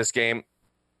 consistent in this game.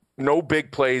 No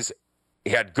big plays.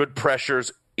 He had good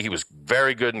pressures. He was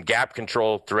very good in gap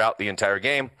control throughout the entire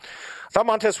game. I thought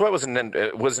Montez Sweat was an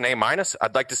A-.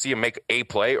 I'd like to see him make a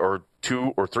play or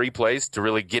 2 or 3 plays to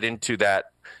really get into that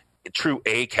true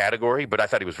A category, but I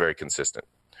thought he was very consistent.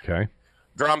 Okay.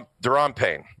 Daron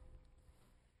Payne.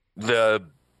 The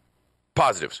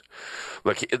positives.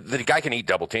 Look, the guy can eat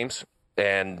double teams,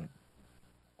 and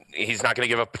he's not going to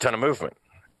give up a ton of movement.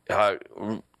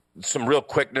 Some real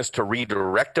quickness to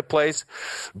redirect the plays.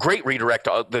 Great redirect,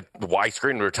 the Y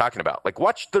screen we were talking about. Like,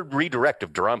 watch the redirect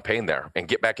of Daron Payne there and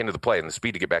get back into the play and the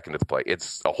speed to get back into the play.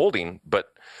 It's a holding,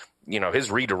 but,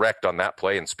 his redirect on that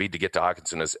play and speed to get to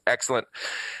Hawkinson is excellent.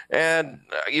 And,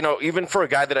 even for a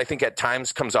guy that I think at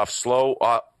times comes off slow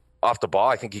off the ball,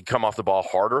 I think he'd come off the ball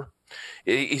harder.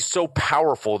 He's so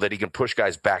powerful that he can push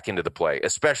guys back into the play,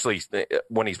 especially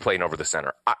when he's playing over the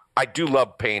center. I do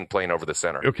love Payne playing over the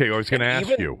center. Okay, I was going to ask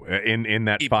you in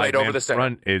that 5-man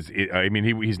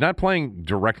front he's not playing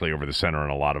directly over the center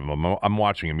in a lot of them. I'm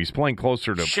watching him. He's playing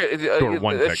closer to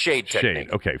shade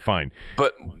technique. Okay, fine.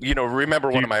 But remember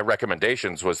one of my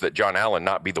recommendations was that John Allen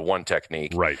not be the one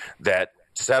technique, right? That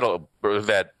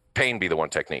Payne be the one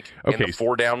technique. Okay. In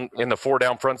the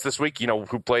 4-down fronts this week,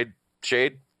 who played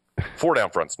shade? 4-down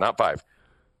fronts, not 5.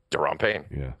 Daron Payne.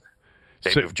 Yeah.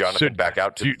 They moved Jonathan back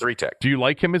out to 3-tech. Do you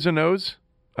like him as a nose?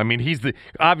 I mean, he's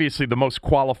obviously the most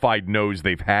qualified nose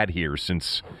they've had here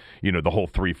since, the whole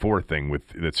 3-4 thing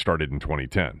that started in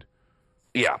 2010.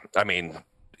 Yeah. I mean,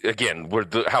 again,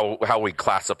 how we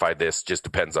classify this just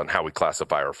depends on how we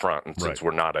classify our front. And since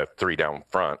we're not a 3-down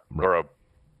front or a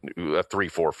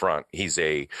 3-4 front,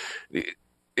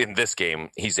 in this game,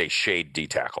 he's a shade D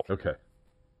tackle. Okay.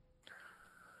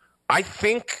 I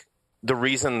think the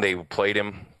reason they played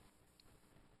him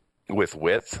with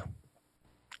width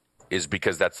is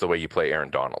because that's the way you play Aaron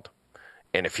Donald.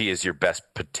 And if he is your best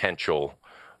potential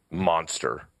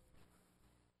monster,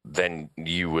 then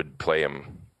you would play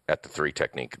him at the 3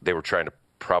 technique. They were trying to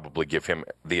probably give him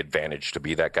the advantage to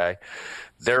be that guy.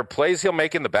 There are plays he'll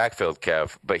make in the backfield,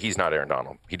 Kev, but he's not Aaron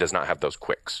Donald. He does not have those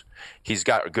quicks. He's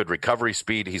got good recovery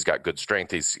speed. He's got good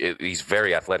strength. He's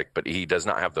very athletic, but he does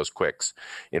not have those quicks,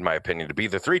 in my opinion, to be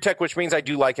the 3-tech, which means I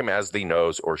do like him as the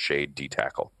nose or shade D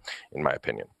tackle, in my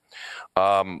opinion.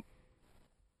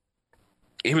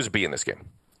 He was a B in this game.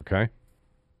 Okay.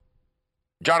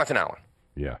 Jonathan Allen.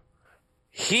 Yeah.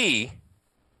 He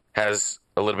has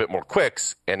a little bit more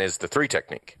quicks and is the 3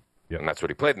 technique. Yep. And that's what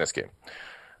he played in this game.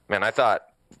 Man, I thought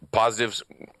positives: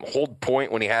 hold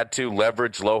point when he had to,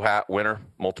 leverage, low hat winner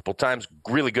multiple times,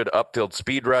 really good upfield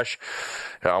speed rush,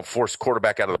 force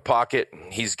quarterback out of the pocket.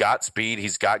 He's got speed.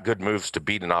 He's got good moves to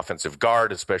beat an offensive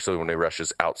guard, especially when he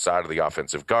rushes outside of the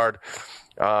offensive guard.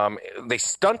 They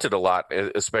stunted a lot,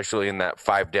 especially in that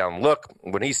 5-down look.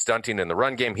 When he's stunting in the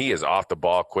run game, he is off the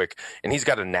ball quick, and he's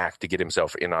got a knack to get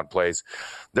himself in on plays.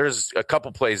 There's a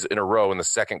couple plays in a row in the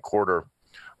second quarter,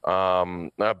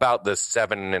 about the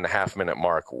 7.5 minute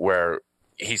mark, where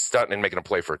he's stunting and making a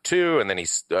play for 2, and then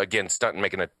he's again stunting,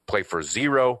 making a play for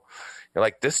 0. You're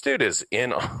like, this dude is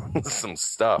in on some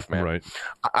stuff, man. Right.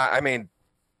 I mean,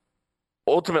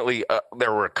 ultimately,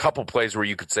 there were a couple plays where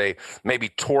you could say maybe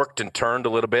torqued and turned a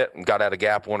little bit and got out of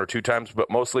gap 1 or 2 times, but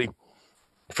mostly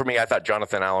for me, I thought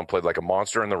Jonathan Allen played like a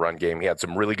monster in the run game. He had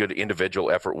some really good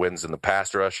individual effort wins in the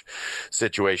pass rush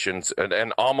situations,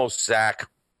 and almost sack.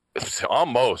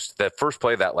 Almost that first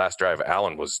play of that last drive,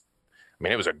 Allen was, I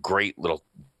mean, it was a great little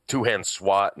 2-hand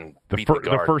swat and beat the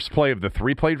guard. The first play of the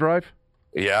 3-play drive?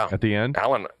 Yeah. At the end?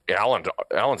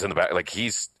 Allen's in the back. Like,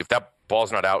 if that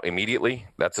ball's not out immediately,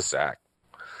 that's a sack.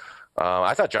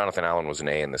 I thought Jonathan Allen was an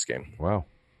A in this game. Wow.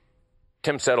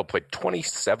 Tim Settle played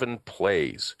 27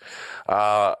 plays.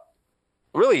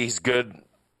 Really, he's good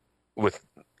with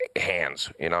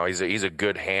hands. He's a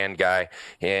good hand guy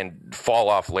and fall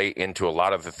off late into a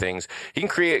lot of the things. He can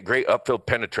create great upfield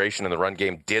penetration in the run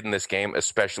game, did in this game,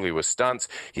 especially with stunts.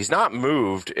 He's not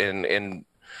moved and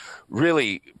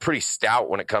really pretty stout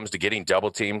when it comes to getting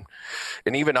double teamed.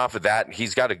 And even off of that,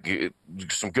 he's got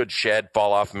some good shed,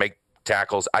 fall off, make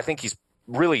tackles. I think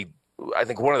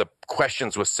one of the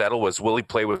questions with Settle was, will he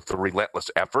play with the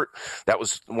relentless effort? That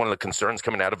was one of the concerns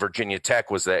coming out of Virginia Tech,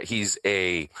 was that he's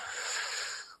a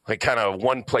kind of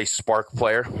one-play spark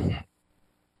player.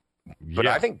 But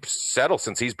yeah. I think Settle,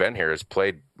 since he's been here, has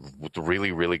played with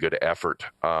really, really good effort.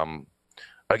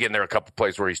 Again, there are a couple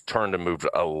plays where he's turned and moved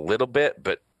a little bit,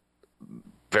 but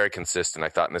very consistent, I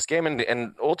thought, in this game.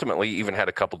 And ultimately even had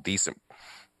a couple decent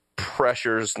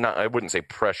pressures. I wouldn't say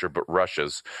pressure, but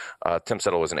rushes. Tim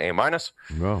Settle was an A-.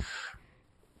 Wow.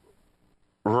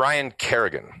 Ryan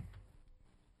Kerrigan.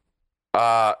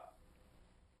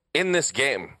 In this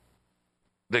game,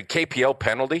 the KPL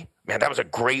penalty, man, that was a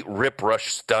great rip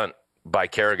rush stunt by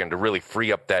Kerrigan to really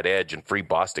free up that edge and free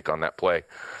Bostic on that play.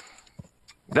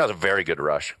 That was a very good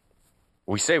rush.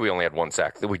 We say we only had 1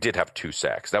 sack. We did have 2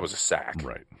 sacks. That was a sack.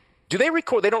 Right. Do they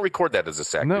record? They don't record that as a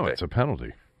sack, No, do they? It's a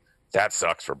penalty. That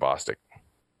sucks for Bostic.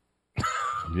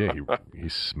 Yeah, he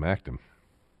smacked him.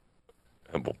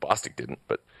 Well, Bostic didn't,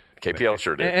 but KPL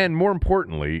sure did. And more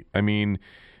importantly, I mean,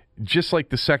 just like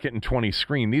the 2nd and 20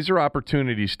 screen, these are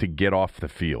opportunities to get off the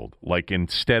field. Like,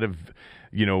 instead of,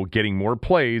 getting more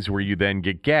plays where you then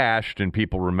get gashed and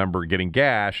people remember getting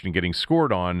gashed and getting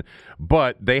scored on,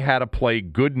 but they had a play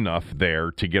good enough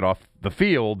there to get off the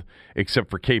field, except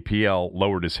for KPL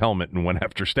lowered his helmet and went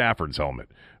after Stafford's helmet,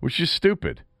 which is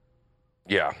stupid.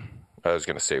 Yeah, I was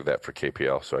going to save that for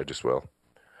KPL, so I just will.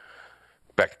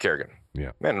 Back to Kerrigan.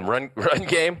 Yeah. Man, run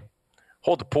game,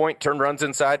 hold the point, turn runs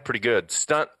inside, pretty good.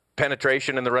 Stunt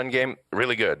penetration in the run game,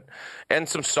 really good. And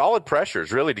some solid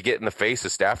pressures, really, to get in the face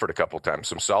of Stafford a couple times.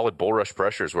 Some solid bull rush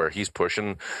pressures where he's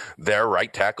pushing their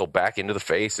right tackle back into the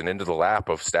face and into the lap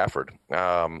of Stafford.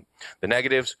 The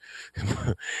negatives,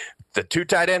 the 2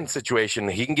 tight end situation,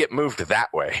 he can get moved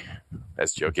that way,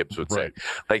 as Joe Gibbs would say.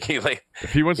 Right.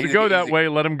 If he wants to go that way,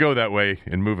 let him go that way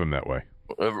and move him that way.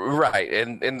 Right.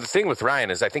 And the thing with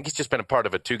Ryan is I think he's just been a part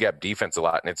of a 2-gap defense a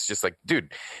lot. And it's just like,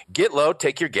 dude, get low,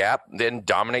 take your gap, then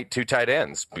dominate 2 tight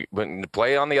ends. When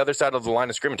play on the other side of the line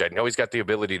of scrimmage. I know he's got the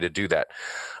ability to do that.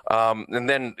 And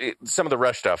then some of the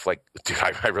rush stuff, like, dude,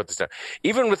 I wrote this down.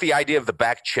 Even with the idea of the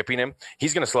back chipping him,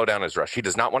 he's going to slow down his rush. He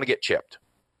does not want to get chipped.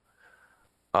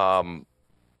 I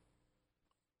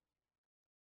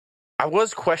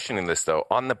was questioning this, though,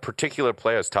 on the particular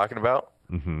play I was talking about.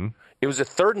 Mm-hmm. It was a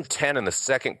 3rd and 10 in the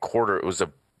second quarter. It was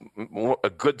a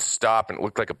good stop, and it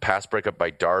looked like a pass breakup by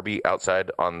Darby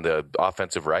outside on the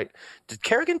offensive right. Did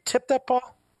Kerrigan tip that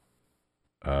ball?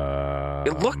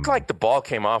 It looked like the ball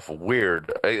came off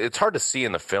weird. It's hard to see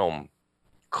in the film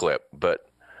clip, but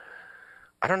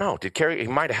I don't know. Did Kerrigan?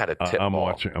 He might have had a tip I'm ball.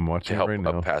 I'm watching to help it right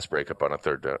now. A pass breakup on a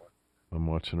 3rd down. I'm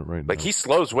watching it right now. Like, he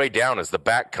slows way down as the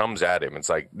back comes at him. It's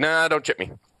like, nah, don't chip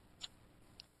me.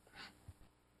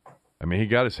 I mean, he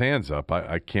got his hands up.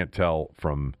 I can't tell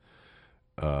from.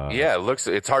 Yeah,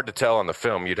 it's hard to tell on the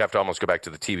film. You'd have to almost go back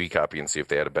to the TV copy and see if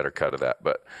they had a better cut of that.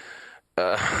 But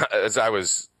as I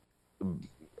was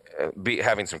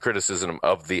having some criticism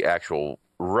of the actual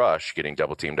rush getting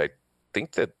double teamed, I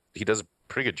think that he does a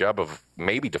pretty good job of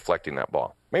maybe deflecting that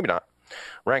ball. Maybe not.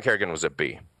 Ryan Kerrigan was a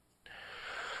B.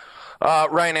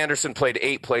 Ryan Anderson played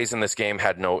 8 plays in this game,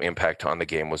 had no impact on the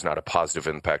game, was not a positive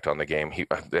impact on the game.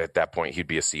 At that point, he'd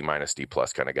be a C- D+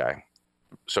 kind of guy.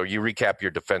 So you recap your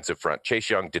defensive front. Chase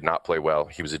Young did not play well.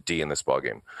 He was a D in this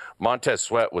ballgame. Montez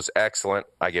Sweat was excellent.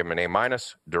 I gave him an A-.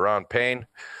 Deron Payne.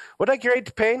 What did I grade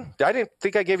to Payne? I didn't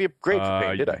think I gave you a grade for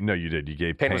Payne, did I? No, you did. You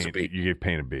gave Payne was a B. You gave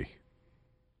Payne a B.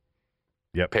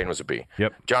 Yep. Payne was a B.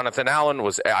 Yep. Jonathan Allen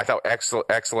was, I thought,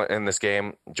 excellent in this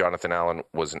game. Jonathan Allen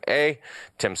was an A.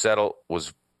 Tim Settle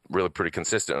was really pretty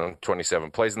consistent on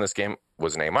 27 plays in this game,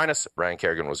 was an A-. Ryan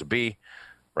Kerrigan was a B.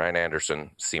 Ryan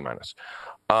Anderson, C-.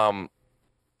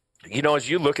 As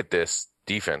you look at this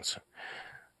defense,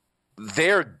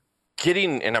 they're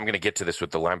getting, and I'm going to get to this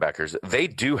with the linebackers, they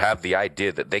do have the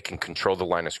idea that they can control the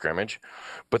line of scrimmage,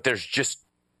 but there's just,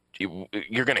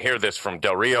 you're going to hear this from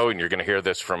Del Rio, and you're going to hear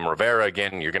this from Rivera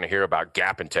again, and you're going to hear about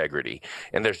gap integrity.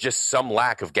 And there's just some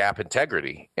lack of gap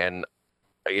integrity. And,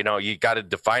 you got to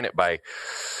define it by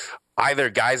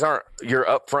either your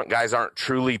up front guys aren't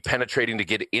truly penetrating to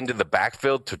get into the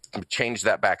backfield to change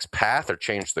that back's path or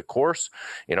change the course.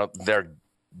 They're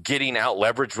getting out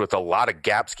leveraged with a lot of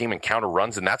gap scheme and counter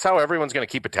runs, and that's how everyone's going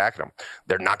to keep attacking them.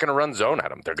 They're not going to run zone at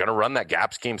them. They're going to run that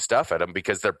gap scheme stuff at them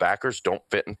because their backers don't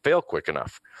fit and fail quick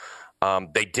enough.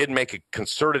 They did make a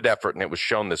concerted effort, and it was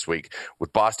shown this week,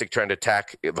 with Bostic trying to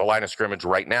attack the line of scrimmage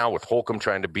right now, with Holcomb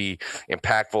trying to be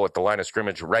impactful at the line of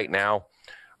scrimmage right now.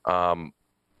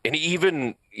 And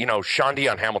even, Sean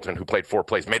Dion Hamilton, who played 4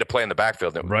 plays, made a play in the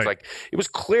backfield. And it was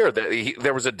clear that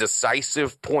there was a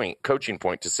decisive coaching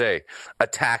point to say,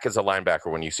 attack as a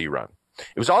linebacker when you see run.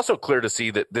 It was also clear to see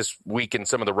that this week in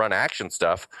some of the run action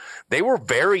stuff, they were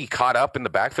very caught up in the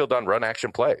backfield on run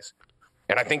action plays.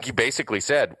 And I think you basically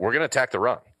said, we're going to attack the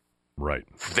run. Right.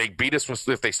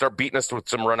 If they start beating us with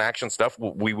some run action stuff,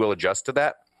 we will adjust to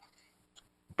that.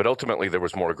 But ultimately, there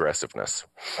was more aggressiveness.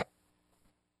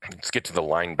 Let's get to the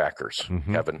linebackers,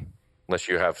 Kevin, unless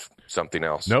you have something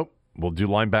else. Nope. We'll do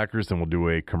linebackers, then we'll do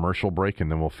a commercial break,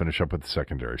 and then we'll finish up with the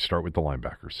secondary. Start with the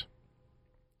linebackers.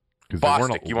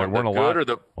 Bostic, you want the good or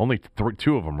the... Only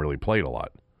 2 of them really played a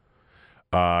lot.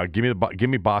 Give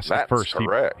me Bostic first.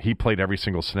 Correct. He played every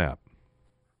single snap.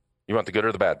 You want the good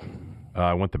or the bad?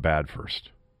 I want the bad first.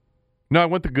 No, I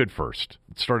want the good first.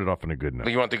 It started off in a good note.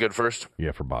 You want the good first?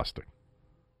 Yeah, for Bostic.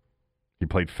 He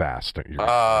played fast. You're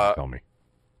gonna tell me.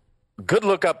 Good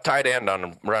look up tight end on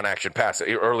a run action pass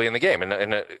early in the game, and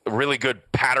a really good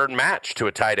pattern match to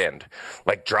a tight end.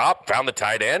 Like drop, found the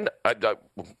tight end.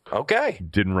 Okay.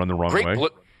 Didn't run the wrong way.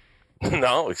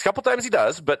 No, a couple times he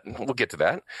does, but we'll get to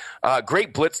that.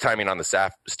 Great blitz timing on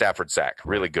the Stafford sack.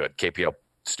 Really good. KPL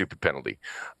stupid penalty.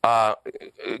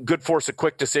 Good force a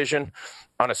quick decision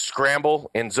on a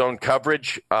scramble in zone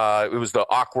coverage. It was the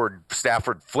awkward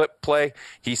Stafford flip play.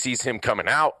 He sees him coming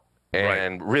out.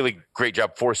 And really great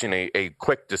job forcing a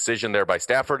quick decision there by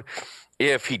Stafford.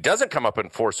 If he doesn't come up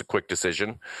and force a quick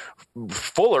decision,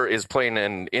 Fuller is playing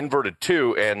an inverted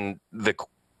 2, and the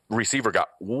receiver got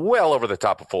well over the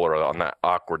top of Fuller on that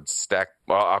awkward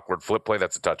flip play.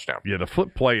 That's a touchdown. Yeah, the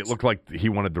flip play, it looked like he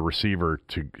wanted the receiver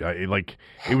to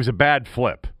it was a bad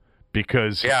flip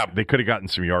because they could have gotten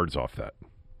some yards off that.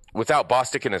 Without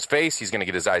Bostic in his face, he's going to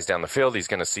get his eyes down the field. He's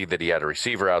going to see that he had a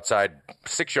receiver outside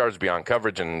 6 yards beyond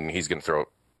coverage, and he's going to throw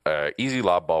an easy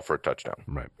lob ball for a touchdown.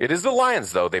 Right. It is the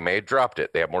Lions, though. They may have dropped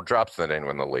it. They have more drops than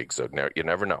anyone in the league, so you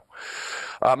never know.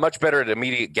 Much better at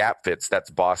immediate gap fits.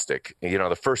 That's Bostic.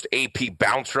 The first AP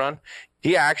bounce run,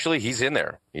 he's in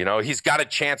there. He's got a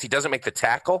chance. He doesn't make the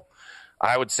tackle.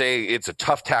 I would say it's a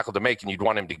tough tackle to make, and you'd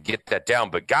want him to get that down.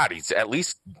 But, God, he's at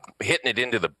least hitting it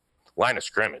into the line of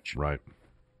scrimmage. Right.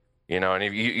 And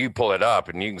if you pull it up,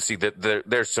 and you can see that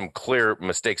there's some clear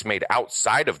mistakes made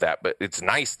outside of that, but it's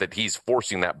nice that he's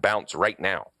forcing that bounce right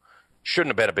now. Shouldn't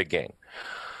have been a big gain.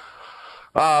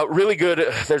 Really good.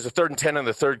 There's a 3rd and 10 in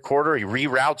the third quarter. He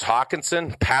reroutes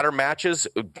Hawkinson, pattern matches,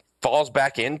 falls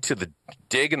back into the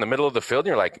dig in the middle of the field, and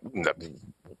you're like,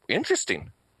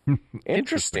 interesting.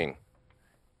 Interesting.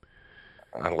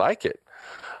 I like it.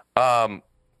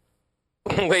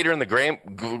 Later in the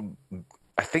game,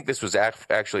 I think this was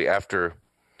actually after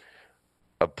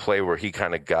a play where he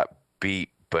kind of got beat,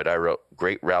 but I wrote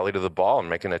great rally to the ball and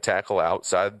making a tackle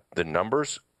outside the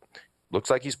numbers.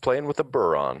 Looks like he's playing with a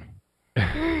burr on.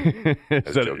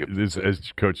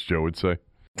 As Coach Joe would say.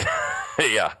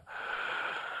 Yeah.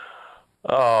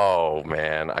 Oh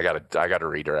man, I gotta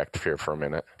redirect here for a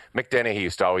minute. Mick Denny, he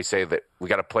used to always say that we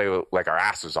got to play like our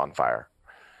ass is on fire.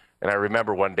 And I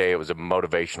remember one day it was a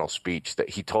motivational speech that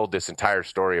he told this entire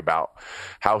story about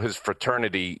how his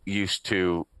fraternity used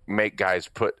to make guys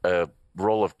put a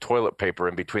roll of toilet paper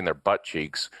in between their butt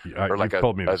cheeks, or like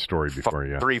told me the story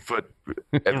before, 3 foot,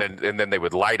 and then they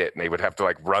would light it, and they would have to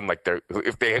like run like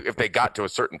if they got to a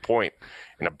certain point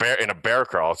in a bear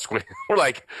crawl. We're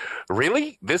like,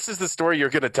 really? This is the story you're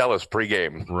going to tell us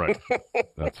pregame? Right.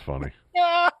 That's funny.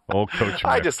 Old Coach.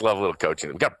 I just love little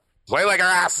coaching. We got to play like our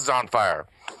ass is on fire.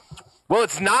 Well,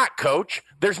 it's not, Coach.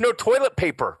 There's no toilet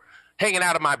paper hanging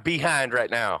out of my behind right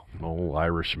now. Old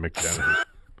Irish McDonough.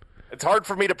 It's hard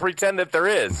for me to pretend that there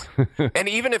is. And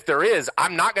even if there is,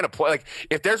 I'm not going to play. Like,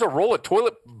 if there's a roll of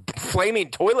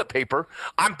flaming toilet paper,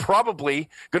 I'm probably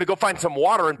going to go find some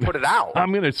water and put it out.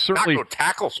 I'm going to certainly not go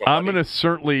tackle somebody. I'm going to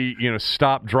certainly,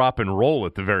 stop, drop, and roll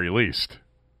at the very least.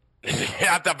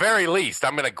 At the very least,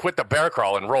 I'm going to quit the bear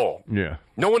crawl and roll. Yeah.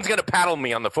 No one's going to paddle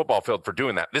me on the football field for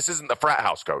doing that. This isn't the frat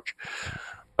house, Coach.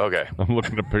 Okay. I'm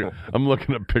looking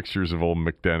at pictures of old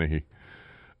McDonough.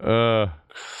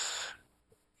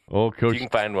 Old Coach. You can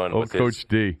find one. Old Coach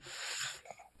D.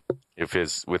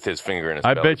 With his finger in his.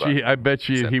 I bet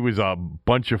you he was a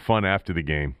bunch of fun after the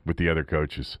game with the other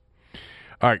coaches.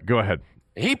 All right, go ahead.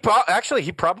 He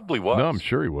probably was. No, I'm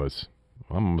sure he was.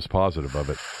 I'm almost positive of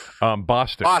it.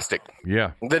 Bostic.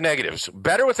 Yeah. The negatives.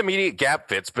 Better with immediate gap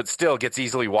fits, but still gets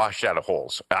easily washed out of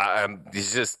holes.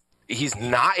 He's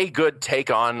not a good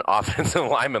take on offensive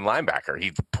lineman linebacker.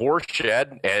 He's poor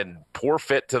shed and poor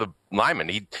fit to the lineman.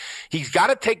 He's got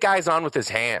to take guys on with his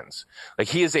hands. Like,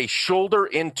 he is a shoulder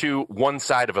into one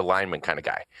side of a lineman kind of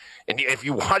guy. And if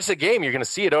you watch the game, you're going to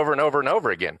see it over and over and over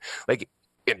again. Like,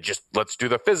 and just let's do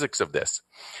the physics of this.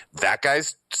 That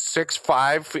guy's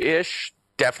 6'5"-ish,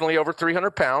 definitely over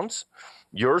 300 pounds.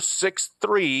 You're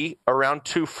 6'3", around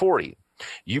 240.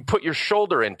 You put your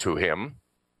shoulder into him,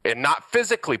 and not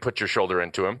physically put your shoulder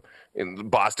into him,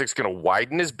 and Bostic's going to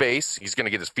widen his base. He's going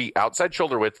to get his feet outside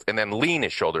shoulder width and then lean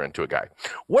his shoulder into a guy.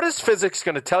 What is physics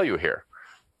going to tell you here?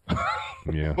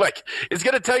 Yeah. Like, it's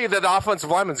going to tell you that the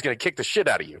offensive lineman's going to kick the shit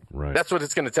out of you. Right. That's what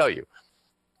it's going to tell you.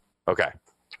 Okay.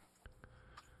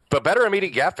 But better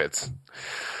immediate gap fits.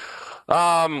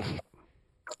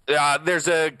 There's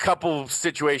a couple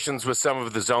situations with some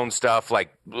of the zone stuff,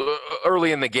 like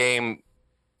early in the game,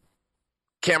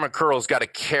 Cameron Curl's got to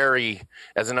carry,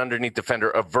 as an underneath defender,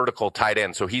 a vertical tight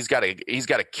end. So he's got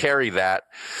to carry that.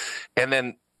 And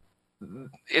then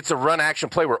it's a run action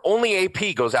play where only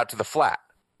AP goes out to the flat.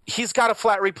 He's got a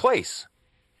flat replace.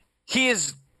 He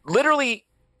is literally,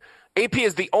 AP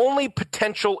is the only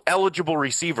potential eligible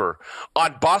receiver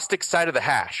on Bostic's side of the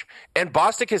hash. And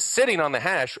Bostic is sitting on the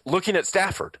hash looking at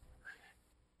Stafford.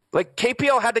 Like,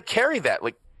 KPL had to carry that.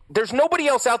 Like, there's nobody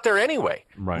else out there anyway.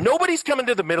 Right. Nobody's coming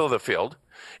to the middle of the field.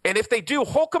 And if they do,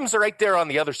 Holcomb's right there on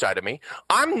the other side of me.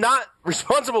 I'm not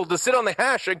responsible to sit on the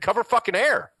hash and cover fucking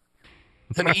air.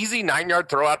 It's an easy 9-yard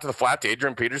throw out to the flat to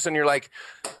Adrian Peterson. You're like,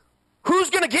 who's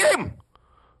going to get him?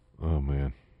 Oh,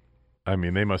 man. I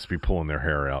mean, they must be pulling their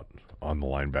hair out on the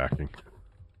linebacking.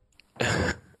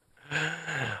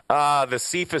 The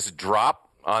Cephas drop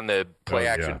on the play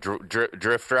action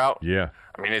drift route. Yeah.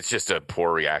 I mean, it's just a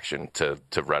poor reaction to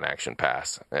run action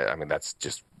pass. I mean, that's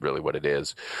just really what it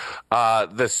is.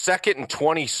 The 2nd and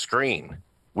 20 screen.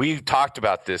 We talked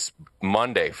about this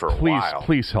Monday for a while.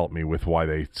 Please help me with why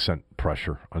they sent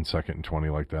pressure on 2nd and 20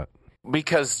 like that.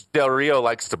 Because Del Rio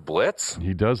likes to blitz.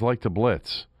 He does like to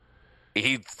blitz.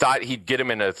 He thought he'd get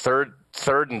him in a third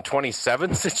and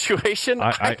 27 situation.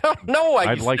 I don't know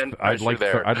why he's sending pressure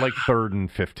there. I'd like 3rd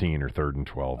and 15 or 3rd and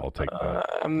 12. I'll take that.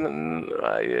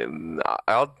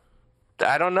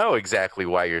 I don't know exactly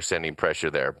why you're sending pressure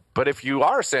there. But if you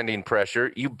are sending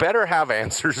pressure, you better have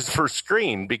answers for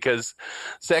screen, because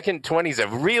 2nd 20 is a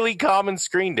really common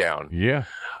screen down. Yeah.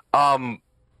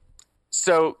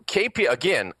 So KPL,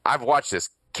 again, I've watched this.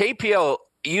 KPL,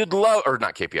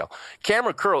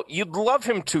 Cameron Curl, you'd love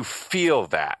him to feel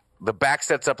that. The back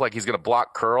sets up like he's going to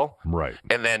block Curl. Right.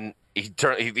 And then he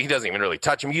doesn't even really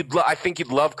touch him. I think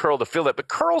you'd love Curl to feel that. But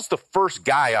Curl's the first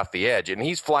guy off the edge, and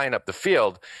he's flying up the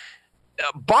field.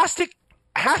 Bostic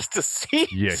has to see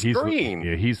screen.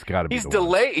 He's got to be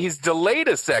delayed. He's delayed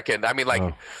a second. I mean,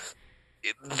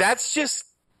 that's just.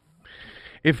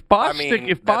 If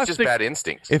Bostic, that's just bad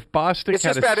instincts. If Bostic, it's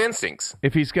just bad instincts.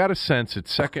 If he's got a sense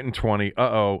it's 2nd and 20,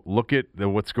 look at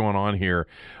what's going on here.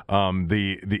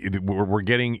 We're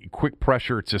getting quick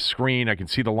pressure. It's a screen. I can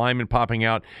see the lineman popping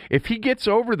out. If he gets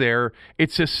over there,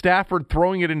 it's a Stafford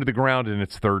throwing it into the ground, and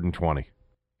it's 3rd and 20.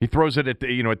 He throws it at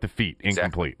the feet,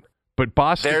 incomplete. Exactly. But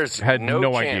Bostic had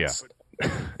no idea.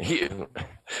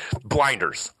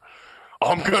 Blinders.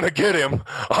 I'm gonna get him.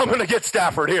 I'm gonna get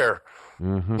Stafford here.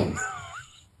 Mm-hmm.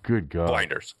 Good God.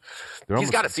 Blinders. He's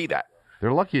got to see that.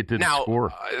 They're lucky it didn't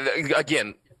score.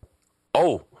 Again,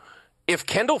 if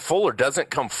Kendall Fuller doesn't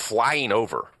come flying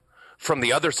over from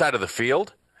the other side of the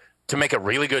field to make a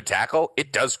really good tackle,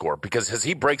 it does score, because as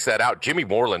he breaks that out, Jimmy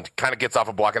Moreland kind of gets off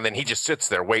a block, and then he just sits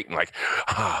there waiting like,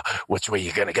 which way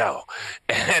you going to go?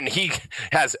 And he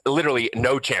has literally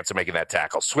no chance of making that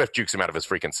tackle. Swift jukes him out of his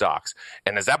freaking socks.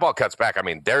 And as that ball cuts back, I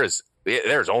mean, there's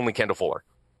only Kendall Fuller.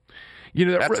 You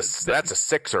know, that's a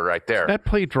sixer right there. That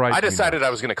play drives. I decided I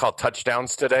was going to call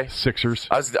touchdowns today. Sixers.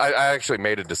 I actually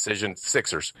made a decision.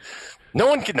 Sixers. No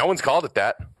one's called it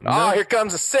that. No. Oh, here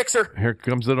comes a sixer. Here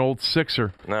comes an old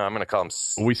sixer. No, I'm going to call him.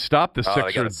 We stopped the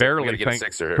sixer barely,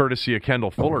 courtesy of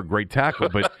Kendall Fuller. Great tackle,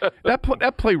 but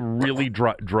that play really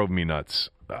drove me nuts.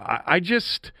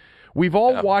 We've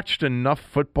all watched enough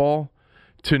football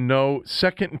to know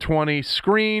 2nd and 20,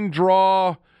 screen,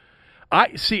 draw.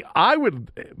 I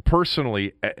would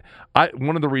personally,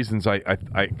 one of the reasons I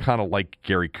kind of like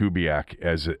Gary Kubiak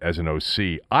as an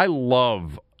OC, I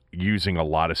love using a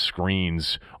lot of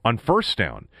screens on first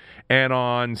down and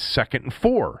on 2nd and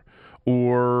 4,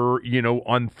 or,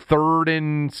 on 3rd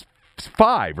and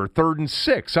 5 or 3rd and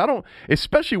 6.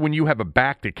 Especially when you have a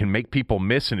back that can make people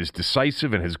miss and is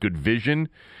decisive and has good vision.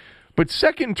 But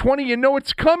 2nd and 20,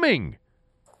 it's coming.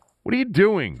 What are you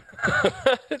doing?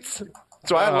 That's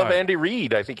why I love Andy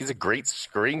Reid. I think he's a great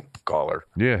screen caller.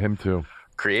 Yeah, him too.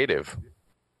 Creative.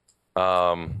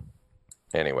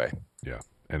 Anyway. Yeah,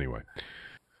 anyway.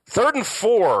 3rd and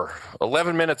 4,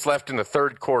 11 minutes left in the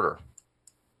third quarter.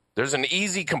 There's an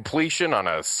easy completion on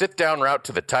a sit-down route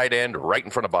to the tight end right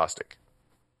in front of Bostic.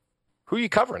 Who are you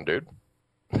covering, dude?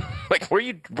 Like, where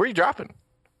you dropping?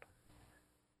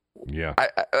 Yeah.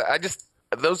 I just...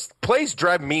 Those plays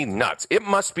drive me nuts. It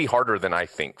must be harder than I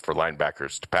think for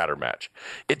linebackers to pattern match.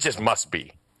 It just must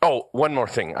be. Oh, one more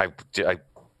thing.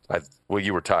 While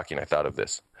you were talking, I thought of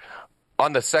this.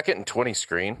 On the 2nd and 20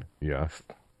 screen, yeah,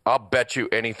 I'll bet you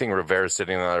anything Rivera's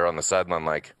sitting there on the sideline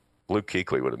like, Luke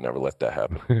Kuechly would have never let that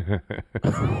happen.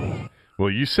 Well,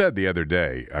 you said the other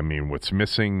day, what's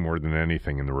missing more than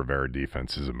anything in the Rivera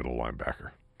defense is a middle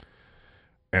linebacker.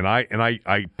 And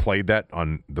I played that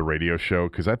on the radio show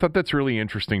because I thought that's really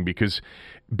interesting because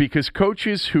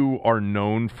coaches who are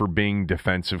known for being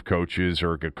defensive coaches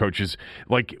or coaches,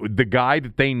 like the guy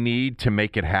that they need to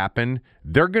make it happen,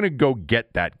 they're going to go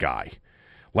get that guy.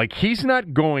 Like, he's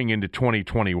not going into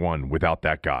 2021 without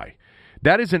that guy.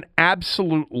 That is an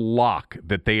absolute lock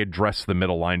that they address the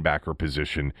middle linebacker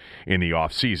position in the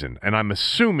offseason. And I'm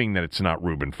assuming that it's not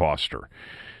Reuben Foster.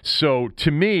 So,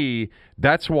 to me,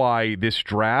 that's why this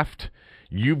draft,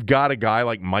 you've got a guy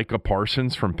like Micah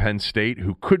Parsons from Penn State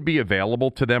who could be available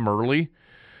to them early,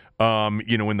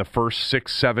 in the first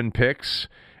 6, 7 picks.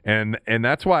 And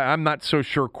that's why I'm not so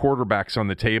sure quarterback's on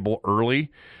the table early,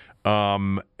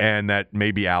 and that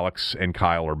maybe Alex and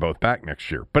Kyle are both back next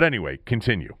year. But anyway,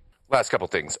 continue. Last couple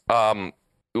things.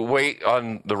 Wait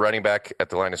on the running back at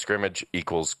the line of scrimmage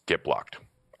equals get blocked.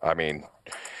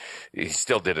 He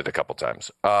still did it a couple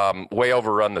times. Way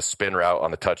overrun the spin route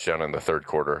on the touchdown in the third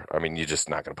quarter. You're just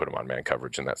not going to put him on man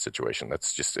coverage in that situation.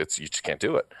 That's just you just can't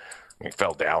do it. He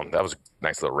fell down. That was a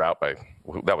nice little route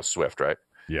that was Swift, right?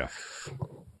 Yeah.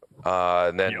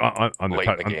 And then on late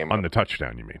in the game, on the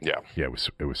touchdown, you mean? Yeah. Yeah,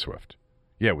 it was Swift.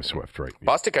 Yeah, it was Swift, right? Yeah.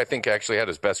 Bostic, I think, actually had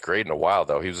his best grade in a while,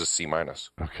 though. He was a C-.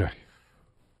 Okay.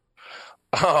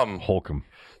 Holcomb.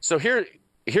 So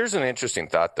here's an interesting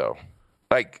thought, though.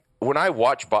 Like, when I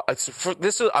watch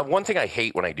this is one thing I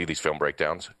hate when I do these film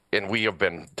breakdowns, and we have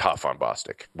been tough on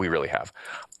Bostic. We really have.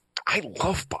 I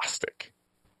love Bostic.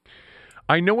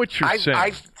 I know what you're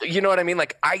saying. You know what I mean?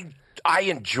 Like, I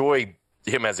enjoy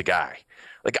him as a guy.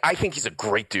 Like, I think he's a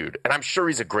great dude, and I'm sure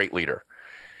he's a great leader.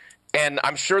 And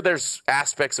I'm sure there's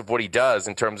aspects of what he does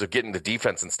in terms of getting the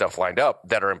defense and stuff lined up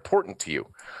that are important to you.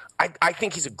 I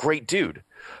think he's a great dude.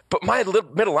 But my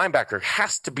middle linebacker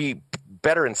has to be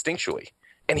better instinctually,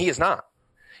 and he is not.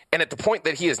 And at the point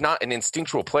that he is not an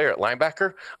instinctual player at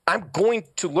linebacker, I'm going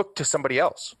to look to somebody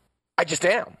else. I just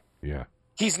am. Yeah.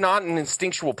 He's not an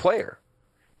instinctual player.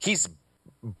 He's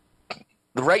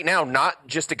right now not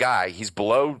just a guy. He's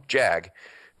below Jag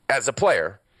as a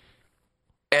player.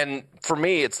 And for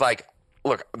me, it's like,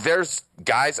 look, there's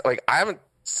guys, like, I haven't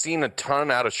seen a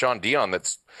ton out of Sean Dion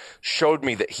that's showed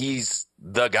me that he's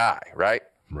the guy, right?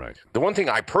 Right. The one thing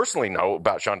I personally know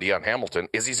about Sean Dion Hamilton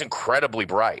is he's incredibly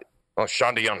bright. Well,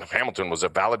 Sean Dion Hamilton was a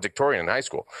valedictorian in high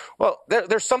school. Well,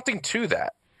 there's something to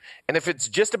that. And if it's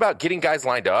just about getting guys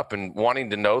lined up and wanting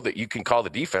to know that you can call the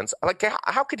defense, like,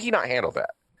 how could he not handle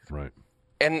that? Right.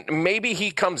 And maybe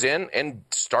he comes in and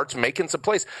starts making some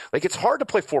plays. Like, it's hard to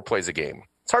play 4 plays a game.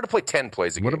 It's hard to play 10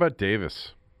 plays a game. What about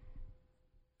Davis?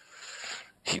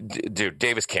 Dude,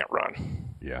 Davis can't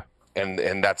run. Yeah.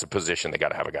 And that's a position they got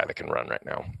to have a guy that can run right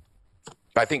now.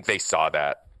 I think they saw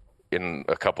that in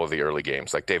a couple of the early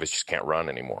games. Like, Davis just can't run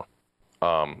anymore.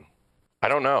 I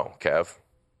don't know, Kev.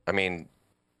 I mean,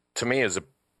 to me,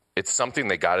 it's something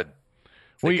they got to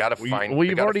find. Well,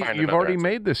 you've already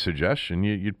made this suggestion.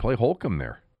 You'd play Holcomb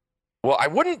there. Well, I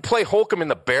wouldn't play Holcomb in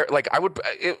the Bear. Like, I would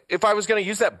if I was going to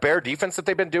use that Bear defense that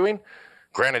they've been doing.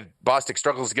 Granted, Bostic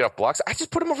struggles to get off blocks. I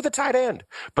just put him over the tight end.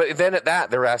 But then at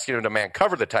that, they're asking him to man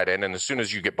cover the tight end. And as soon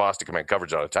as you get Bostic man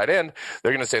coverage on a tight end,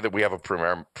 they're going to say that we have a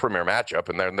premier matchup,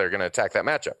 and then they're going to attack that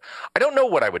matchup. I don't know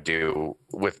what I would do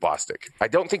with Bostic. I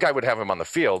don't think I would have him on the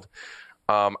field.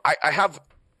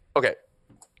 Okay,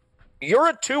 you're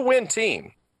a 2-win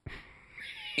team.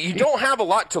 You don't have a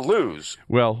lot to lose.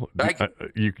 Well,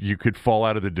 you could fall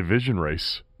out of the division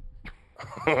race.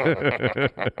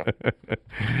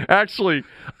 Actually,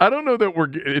 I don't know that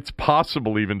it's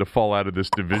possible even to fall out of this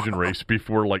division race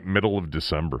before like middle of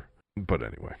December. But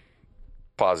anyway.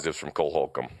 Positives from Cole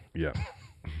Holcomb. Yeah.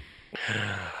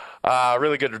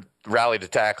 Really good rally to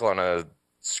tackle on a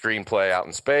screenplay out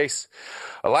in space.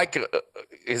 I like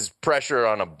his pressure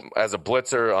as a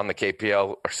blitzer on the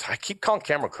KPL. I keep calling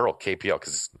Cameron Curl KPL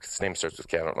because his name starts with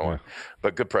K. I don't know why.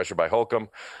 But good pressure by Holcomb.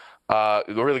 A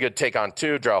really good take on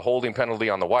 2, draw a holding penalty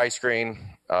on the Y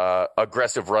screen.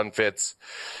 Aggressive run fits.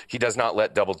 He does not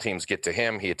let double teams get to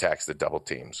him. He attacks the double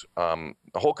teams.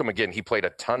 Holcomb, again, he played a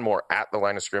ton more at the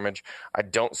line of scrimmage. I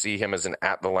don't see him as an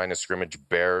at the line of scrimmage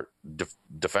Bear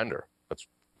defender. That's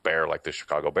Bear like the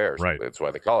Chicago Bears. Right. That's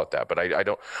why they call it that. But I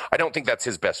don't think that's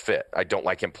his best fit. I don't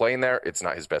like him playing there. It's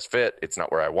not his best fit. It's not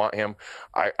where I want him.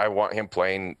 I want him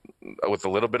playing with a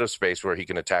little bit of space where he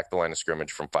can attack the line of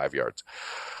scrimmage from 5 yards.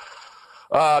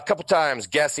 A couple times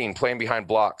guessing, playing behind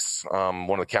blocks. One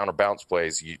of the counter bounce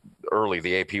plays early,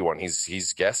 the AP one.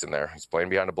 He's guessing there. He's playing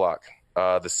behind a block.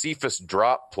 The Cephas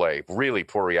drop play, really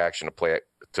poor reaction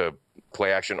to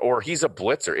play action, or he's a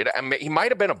blitzer. He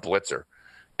might have been a blitzer.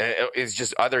 It's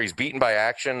just either he's beaten by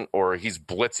action or he's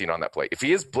blitzing on that play. If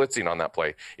he is blitzing on that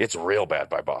play, it's real bad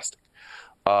by Bostic.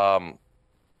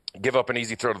 Give up an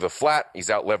easy throw to the flat. He's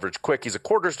out leveraged quick. He's a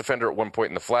quarters defender at one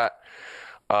point in the flat.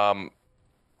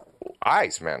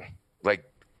 Eyes, man.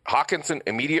 Like Hawkinson,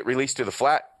 immediate release to the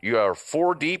flat. You are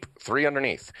 4 deep, 3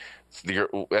 underneath.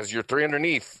 As you're 3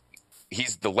 underneath,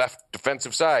 he's the left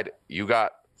defensive side. You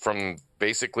got from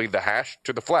basically the hash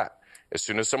to the flat. As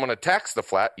soon as someone attacks the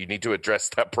flat, you need to address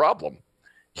that problem.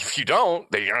 If you don't,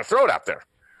 they're going to throw it out there.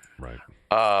 Right.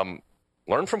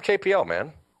 Learn from KPL,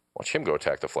 man. Watch him go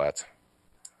attack the flats.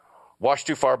 Washed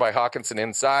too far by Hawkinson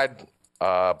inside.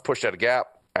 Pushed out a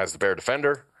gap as the Bear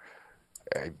defender.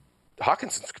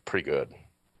 Hawkinson's pretty good.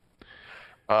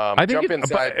 I think jump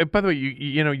inside. By the way,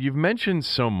 you've mentioned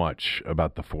so much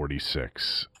about the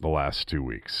 46 the last 2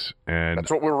 weeks, and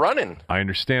that's what we're running. I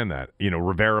understand that.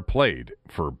 Rivera played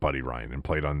for Buddy Ryan and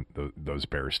played on those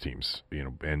Bears teams.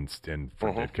 And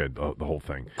for Ditka, the whole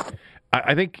thing.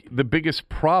 I think the biggest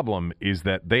problem is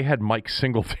that they had Mike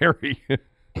Singletary.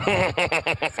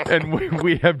 And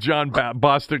we have John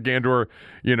Bostic and/or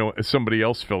somebody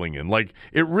else filling in. Like,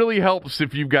 it really helps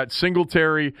if you've got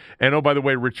Singletary and, oh, by the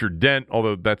way, Richard Dent,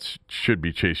 although that should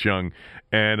be Chase Young,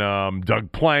 and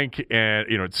Doug Plank, and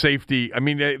at safety. I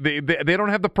mean, they don't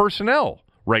have the personnel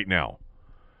right now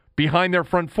behind their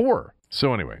front four.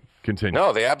 So anyway, continue.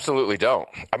 No, they absolutely don't.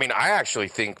 I mean, I actually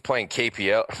think playing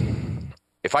KPL.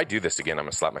 If I do this again, I'm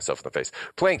going to slap myself in the face.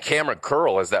 Playing Cameron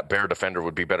Curl as that Bear defender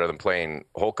would be better than playing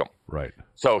Holcomb. Right.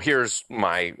 So here's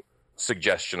my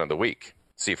suggestion of the week.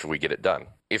 See if we get it done.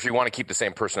 If you want to keep the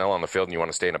same personnel on the field and you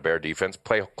want to stay in a Bear defense,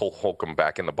 play Holcomb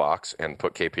back in the box and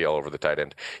put KPL over the tight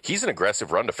end. He's an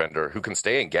aggressive run defender who can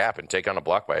stay in gap and take on a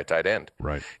block by a tight end.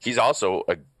 Right. He's also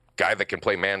a guy that can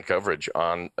play man coverage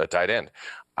on a tight end.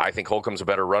 I think Holcomb's a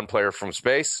better run player from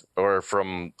space or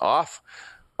from off.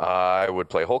 I would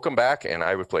play Holcomb back, and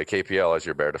I would play KPL as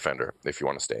your Bear defender if you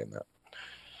want to stay in that.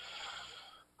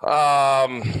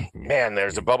 Man,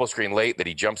 there's a bubble screen late that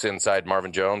he jumps inside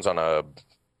Marvin Jones on a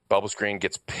bubble screen,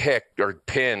 gets picked or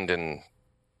pinned, and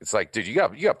it's like, dude, you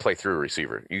got to play through a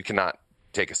receiver. You cannot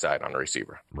take a side on a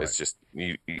receiver. Right. It's just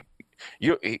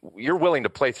you're willing to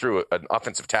play through an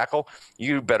offensive tackle.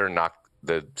 You better knock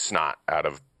the snot out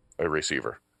of a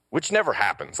receiver, which never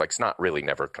happens. Like, snot really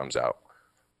never comes out.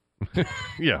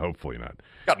 Yeah, hopefully not.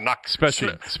 Got to knock,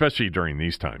 especially during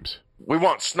these times. We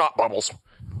want snot bubbles.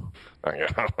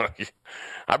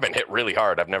 I've been hit really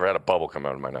hard. I've never had a bubble come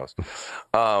out of my nose.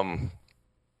 And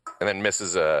then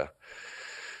misses a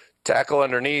tackle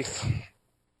underneath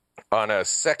on a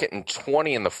 2nd and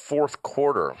 20 in the fourth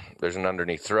quarter. There's an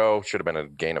underneath throw. Should have been a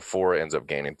gain of 4. Ends up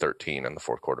gaining 13 in the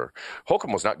fourth quarter.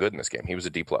 Holcomb was not good in this game. He was a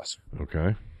D+.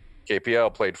 Okay.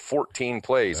 KPL played 14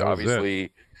 plays.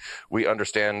 Obviously, we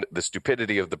understand the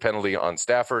stupidity of the penalty on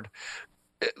Stafford.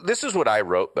 This is what I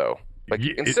wrote, though. Like,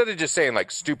 instead of just saying,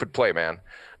 like, stupid play, man,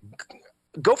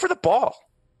 go for the ball.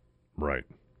 Right.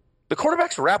 The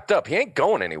quarterback's wrapped up. He ain't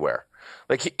going anywhere.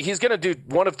 Like, he's going to do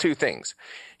one of two things.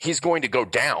 He's going to go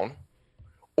down,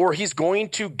 or he's going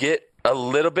to get a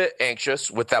little bit anxious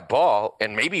with that ball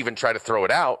and maybe even try to throw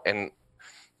it out. And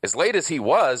as late as he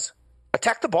was,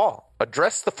 attack the ball.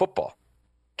 Address the football.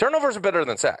 Turnovers are better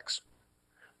than sacks.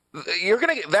 You're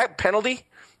going to get that penalty.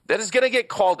 That is going to get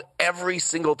called every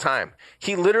single time.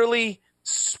 He literally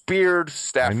speared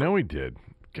Stafford. I know he did.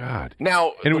 God.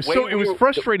 Now, and it was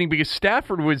frustrating because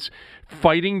Stafford was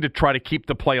fighting to try to keep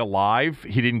the play alive.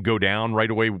 He didn't go down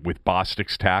right away with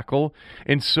Bostic's tackle.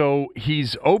 And so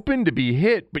he's open to be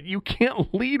hit, but you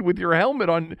can't lead with your helmet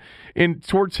on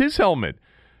towards his helmet.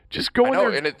 Just go in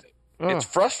there. And it's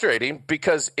frustrating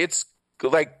because it's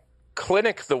like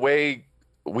clinic the way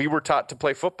we were taught to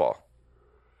play football.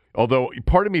 Although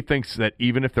part of me thinks that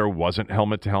even if there wasn't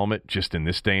helmet to helmet, just in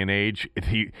this day and age,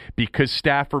 because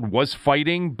Stafford was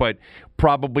fighting but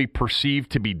probably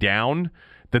perceived to be down,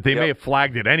 that they may have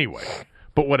flagged it anyway.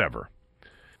 But whatever.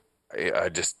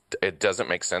 It doesn't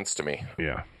make sense to me.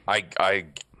 Yeah. I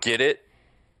get it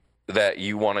that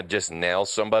you want to just nail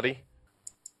somebody,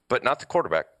 but not the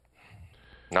quarterback.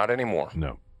 Not anymore.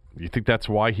 No. You think that's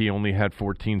why he only had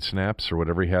 14 snaps or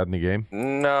whatever he had in the game?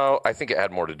 No, I think it had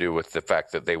more to do with the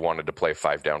fact that they wanted to play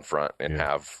 5 down front and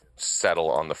have settle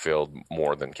on the field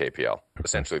more than KPL. Okay.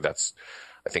 Essentially, that's,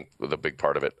 I think, the big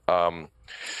part of it.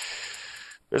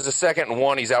 There's a 2nd and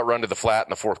 1. He's outrun to the flat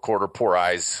in the fourth quarter. Poor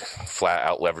eyes. Flat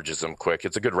out leverages him quick.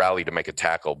 It's a good rally to make a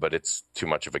tackle, but it's too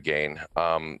much of a gain.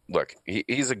 Look,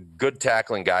 he's a good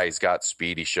tackling guy. He's got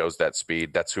speed. He shows that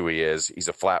speed. That's who he is. He's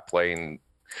a flat playing.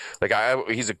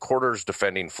 He's a quarters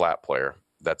defending flat player.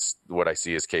 That's what I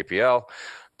see as KPL.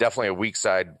 Definitely a weak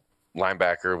side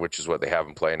linebacker, which is what they have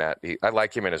him playing at. I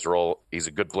like him in his role. He's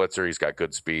a good blitzer. He's got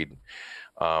good speed.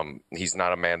 He's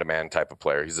not a man-to-man type of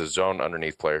player. He's a zone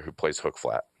underneath player who plays hook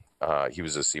flat. He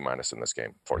was a C- in this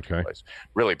game, 14 plays.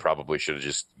 Really probably should have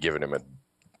just given him an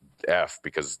F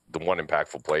because the one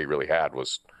impactful play he really had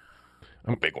was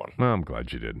a big one. Well, I'm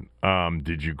glad you didn't.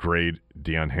 Did you grade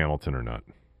Deion Hamilton or not?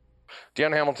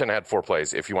 Deion Hamilton had 4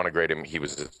 plays. If you want to grade him, he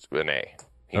was an A.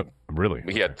 Really?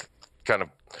 He had kind of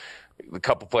a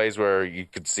couple plays where you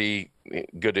could see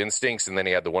good instincts, and then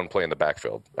he had the one play in the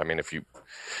backfield. I mean,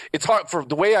 it's hard for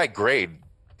the way I grade.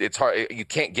 It's hard. You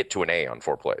can't get to an A on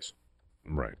 4 plays.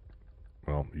 Right.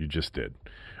 Well, you just did.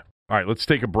 All right, let's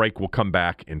take a break. We'll come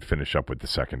back and finish up with the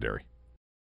secondary.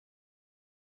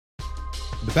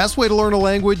 The best way to learn a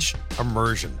language?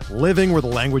 Immersion. Living where the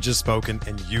language is spoken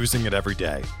and using it every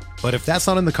day. But if that's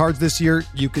not in the cards this year,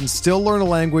 you can still learn a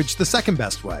language the second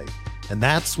best way, and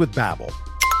that's with Babbel.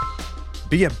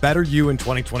 Be a better you in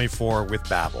 2024 with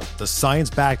Babbel, the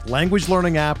science-backed language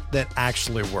learning app that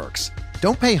actually works.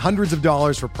 Don't pay hundreds of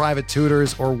dollars for private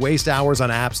tutors or waste hours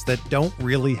on apps that don't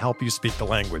really help you speak the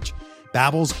language.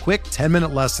 Babbel's quick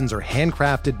 10-minute lessons are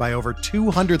handcrafted by over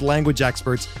 200 language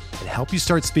experts and help you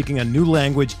start speaking a new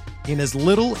language in as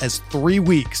little as 3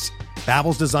 weeks.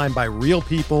 Babbel's designed by real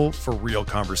people for real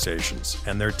conversations,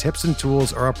 and their tips and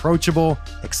tools are approachable,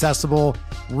 accessible,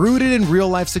 rooted in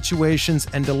real-life situations,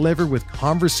 and delivered with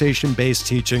conversation-based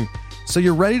teaching, so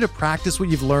you're ready to practice what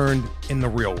you've learned in the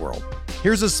real world.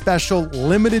 Here's a special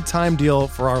limited-time deal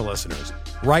for our listeners.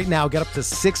 Right now, get up to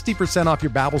 60% off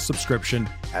your Babbel subscription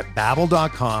at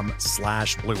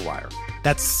babbel.com/BlueWire.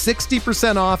 That's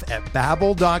 60% off at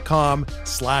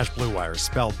babbel.com/BlueWire,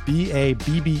 spelled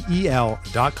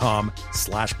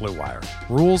BABBEL.com/BlueWire.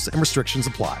 Rules and restrictions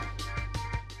apply.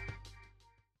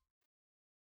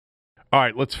 All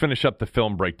right, let's finish up the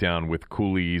film breakdown with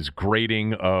Cooley's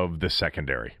grading of the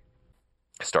secondary.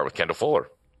 Start with Kendall Fuller.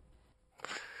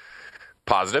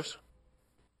 Positives.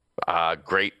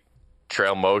 Great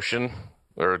trail motion,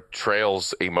 or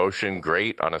trails emotion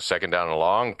great on a 2nd down and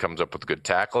long, comes up with a good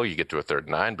tackle. You get to a 3rd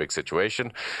and 9, big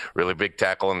situation. Really big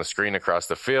tackle on the screen across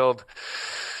the field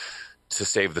to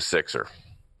save the Sixer.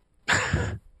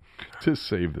 To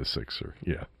save the Sixer,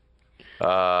 yeah.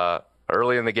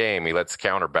 Early in the game, he lets the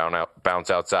counter bounce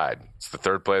outside. It's the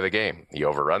 3rd play of the game. He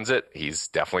overruns it. He's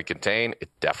definitely contained. It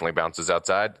definitely bounces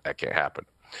outside. That can't happen.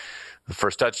 The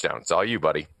first touchdown, it's all you,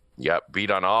 buddy. You got beat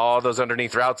on all those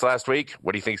underneath routes last week.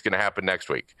 What do you think is going to happen next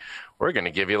week? We're going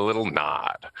to give you a little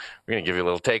nod. We're going to give you a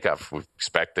little takeoff. We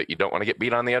expect that you don't want to get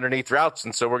beat on the underneath routes,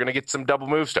 and so we're going to get some double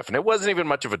move stuff. And it wasn't even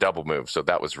much of a double move, so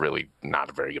that was really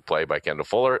not a very good play by Kendall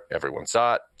Fuller. Everyone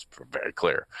saw it. It's very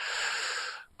clear.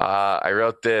 I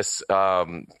wrote this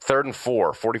 3rd and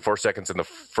 4, 44 seconds in the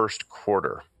first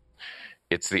quarter.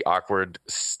 It's the awkward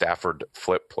Stafford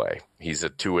flip play. He's a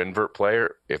 2 invert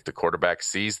player. If the quarterback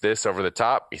sees this over the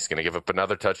top, he's going to give up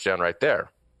another touchdown right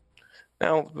there.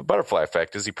 Now, the butterfly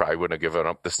effect is he probably wouldn't have given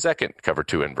up the second cover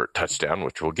 2 invert touchdown,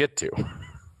 which we'll get to.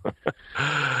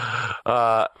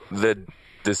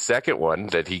 The second one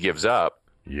that he gives up,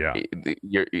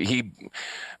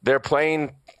 they're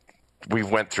playing. We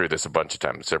went through this a bunch of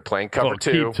times. They're playing cover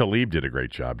 2. Keith Talib did a great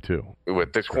job too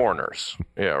with the corners.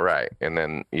 Yeah, right. And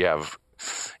then you have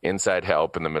inside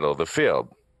help in the middle of the field.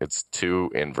 It's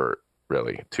 2 invert,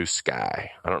 really, 2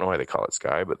 sky. I don't know why they call it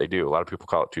sky, but they do. A lot of people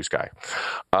call it 2 sky.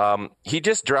 He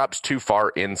just drops too far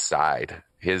inside.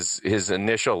 His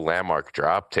initial landmark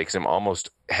drop takes him almost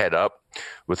head up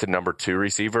with the number 2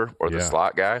 receiver or the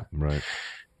slot guy. Right.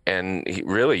 And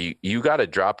you got to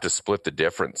drop to split the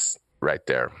difference right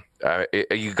there.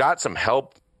 You got some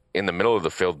help in the middle of the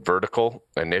field vertical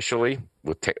initially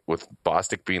with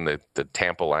Bostic being the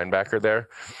Tampa linebacker there.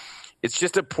 It's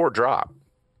just a poor drop.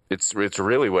 It's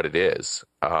really what it is.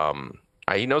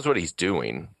 He knows what he's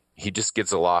doing. He just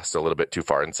gets lost a little bit too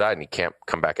far inside, and he can't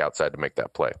come back outside to make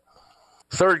that play.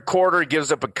 Third quarter, he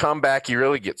gives up a comeback. He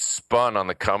really gets spun on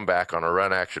the comeback on a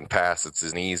run action pass. It's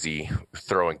an easy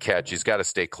throw and catch. He's got to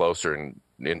stay closer and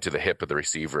into the hip of the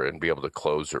receiver and be able to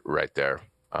close right there.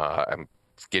 I'm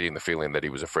getting the feeling that he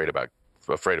was afraid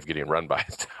of getting run by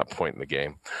at that point in the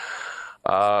game.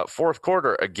 Fourth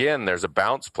quarter, again, there's a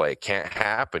bounce play. Can't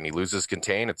happen. He loses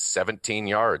contain. It's 17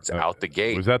 yards out the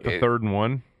gate. Was that the 3rd and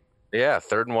 1? Yeah,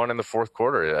 3rd and 1 in the fourth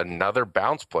quarter. Another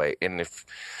bounce play. And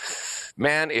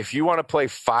if you want to play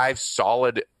 5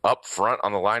 solid up front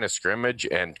on the line of scrimmage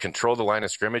and control the line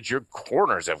of scrimmage, your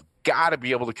corners have got to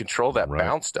be able to control that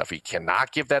bounce stuff. He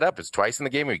cannot give that up. It's twice in the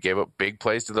game he gave up big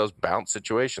plays to those bounce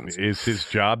situations. Is his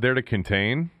job there to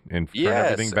contain and turn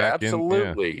everything back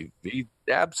absolutely. in?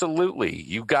 Absolutely.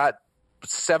 You got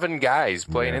 7 guys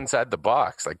playing inside the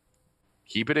box. Like,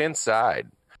 keep it inside.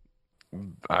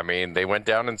 I mean, they went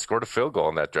down and scored a field goal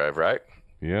on that drive, right?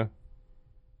 Yeah,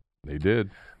 they did.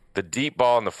 The deep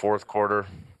ball in the fourth quarter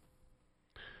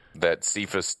that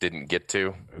Cephas didn't get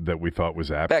to. That we thought was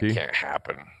Apke? That can't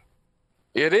happen.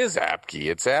 It is Apke.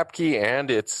 It's Apke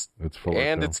and it's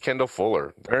Kendall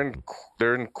Fuller.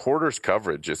 They're in quarters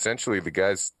coverage. Essentially, the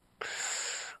guys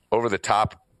over the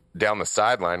top down the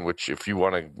sideline, which if you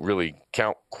want to really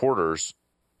count quarters,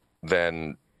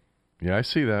 then I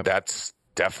see that. That's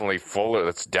definitely Fuller.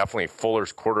 That's definitely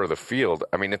Fuller's quarter of the field.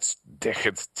 I mean, it's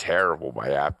terrible by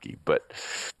Apke, but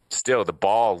still, the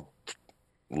ball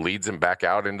leads him back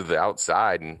out into the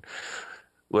outside. And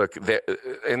look,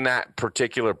 in that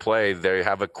particular play, they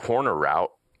have a corner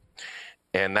route,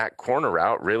 and that corner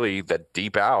route, really, that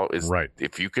deep out is right.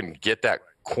 If you can get the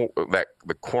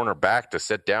corner back to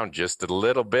sit down just a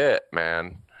little bit,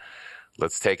 man,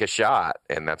 let's take a shot,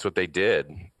 and that's what they did.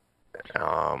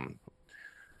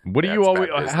 What do you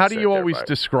always? How do you always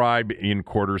describe in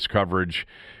quarters coverage?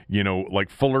 You know, like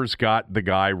Fuller's got the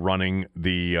guy running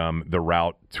the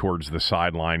route towards the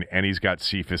sideline, and he's got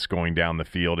Cephas going down the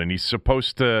field, and he's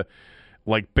supposed to,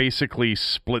 like, basically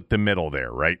split the middle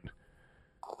there, right?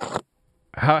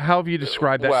 How have you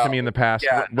described that to me in the past?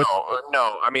 Yeah, no.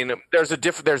 I mean, there's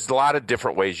a lot of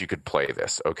different ways you could play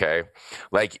this. Okay,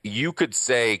 like you could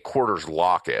say quarters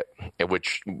lock it,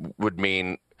 which would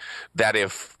mean that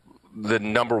if the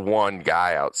number 1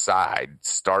 guy outside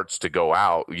starts to go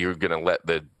out, you're going to let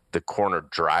the corner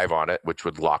drive on it, which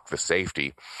would lock the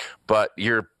safety. But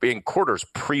you're in quarters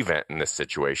prevent in this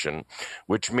situation,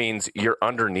 which means your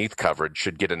underneath coverage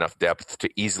should get enough depth to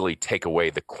easily take away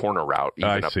the corner route,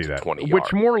 even up to 20 yards.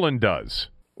 Which Moreland does.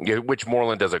 Which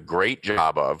Moreland does a great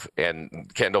job of,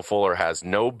 and Kendall Fuller has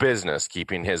no business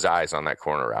keeping his eyes on that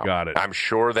corner route. Got it. I'm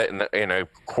sure that in a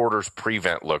quarters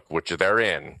prevent look, which they're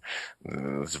in,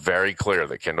 it's very clear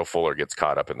that Kendall Fuller gets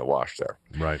caught up in the wash there.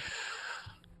 Right.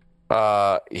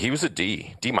 He was a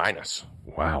D minus.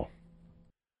 Wow.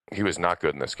 He was not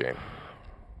good in this game.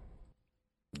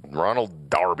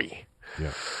 Ronald Darby.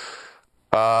 Yeah.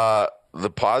 The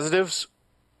positives.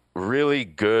 Really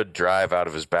good drive out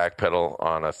of his back pedal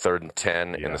on a 3rd and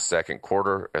 10 in the second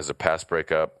quarter as a pass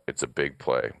breakup. It's a big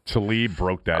play. Talib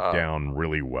broke that down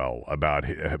really well about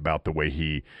the way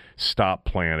he stopped,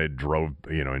 planted, drove.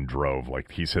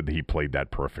 Like he said that he played that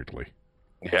perfectly.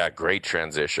 Yeah, great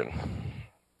transition.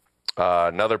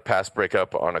 Another pass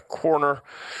breakup on a corner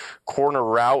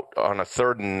route on a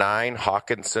 3rd and 9.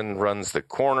 Hawkinson runs the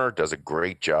corner, does a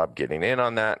great job getting in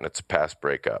on that, and it's a pass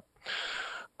breakup.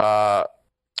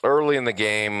 Early in the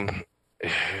game,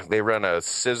 they run a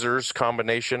scissors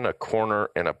combination, a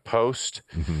corner and a post.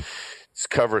 Mm-hmm. It's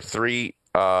cover 3.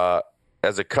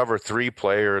 As a cover 3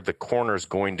 player, the corner's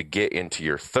going to get into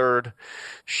your third.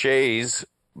 Shays,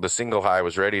 the single high,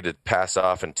 was ready to pass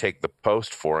off and take the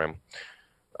post for him.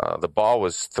 The ball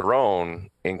was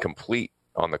thrown incomplete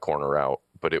on the corner route,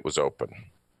 but it was open.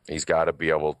 He's got to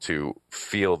be able to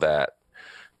feel that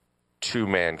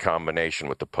two-man combination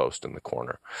with the post in the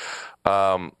corner.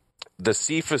 The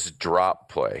Cephas drop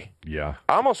play. Yeah.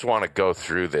 I almost want to go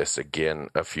through this again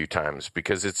a few times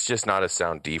because it's just not a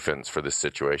sound defense for this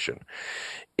situation.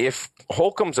 If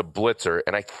Holcomb's a blitzer,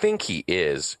 and I think he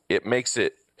is, it makes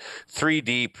it 3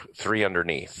 deep, 3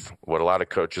 underneath, what a lot of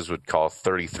coaches would call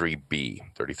 33B,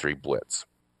 33 blitz,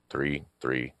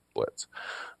 3-3 blitz.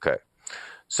 Okay.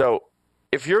 So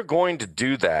if you're going to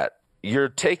do that, you're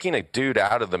taking a dude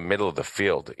out of the middle of the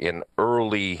field in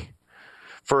early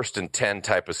 1st and 10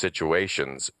 type of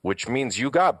situations, which means you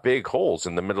got big holes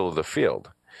in the middle of the field.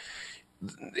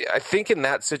 I think in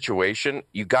that situation,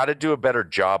 you got to do a better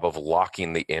job of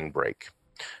locking the in break.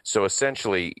 So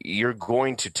essentially, you're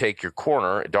going to take your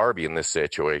corner, Darby, in this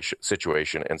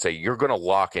situation, and say you're going to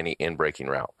lock any in-breaking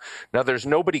route. Now, there's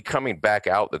nobody coming back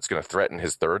out that's going to threaten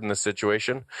his third in this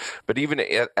situation. But even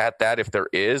at that, if there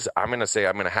is, I'm going to say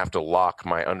I'm going to have to lock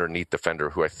my underneath defender,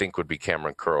 who I think would be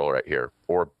Cameron Curl right here,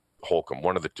 or Holcomb,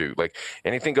 one of the two. Like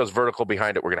anything goes vertical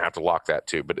behind it, we're going to have to lock that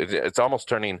too. But it's almost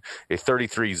turning a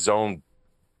 33 zone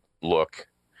look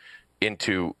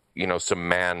into, some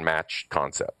man match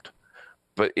concept.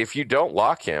 But if you don't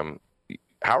lock him,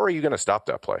 how are you going to stop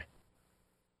that play?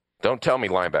 Don't tell me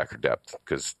linebacker depth,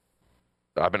 because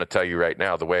I'm going to tell you right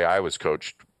now, the way I was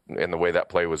coached and the way that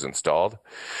play was installed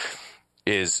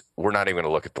is we're not even going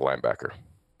to look at the linebacker.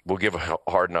 We'll give a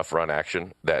hard enough run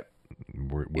action that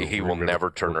he will never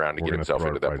turn around to get himself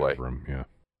into that play.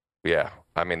 Yeah.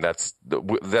 I mean, that's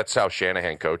how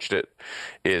Shanahan coached it,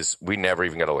 is we never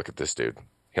even got to look at this dude.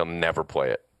 He'll never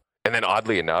play it. And then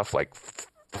oddly enough, like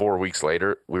 4 weeks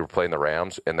later, we were playing the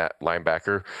Rams, and that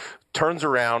linebacker turns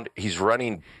around. He's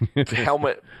running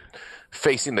helmet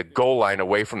facing the goal line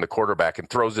away from the quarterback and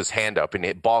throws his hand up, and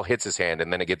the ball hits his hand,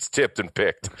 and then it gets tipped and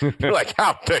picked. You're like,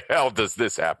 how the hell does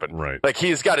this happen? Right. Like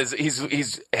he's got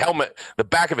his helmet, the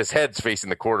back of his head's facing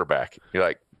the quarterback. You're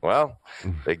like, well,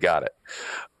 they got it.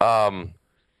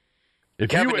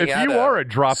 If you are a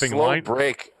dropping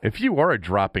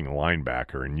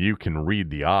linebacker and you can read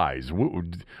the eyes,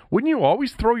 wouldn't you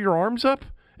always throw your arms up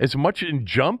as much and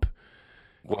jump?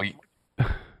 Well,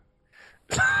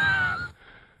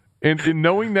 and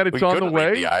knowing that it's on the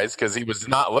way, read the eyes, because he was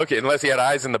not looking, unless he had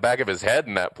eyes in the back of his head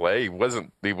in that play. He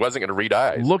wasn't going to read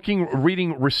eyes.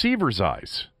 Reading receivers'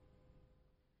 eyes.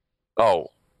 Oh,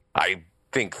 I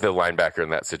think the linebacker in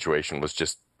that situation was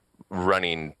just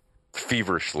running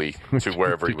feverishly to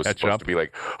wherever he was supposed to be,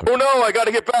 like, oh no, I got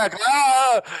to get back.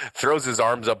 Throws his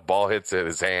arms up, ball hits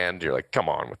his hand. You're like, come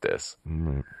on with this.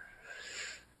 Mm-hmm.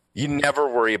 You never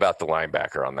worry about the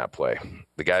linebacker on that play.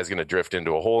 The guy's going to drift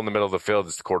into a hole in the middle of the field.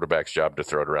 It's the quarterback's job to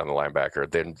throw it around the linebacker.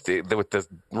 Then with the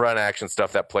run action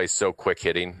stuff, that play's so quick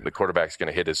hitting, the quarterback's going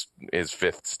to hit his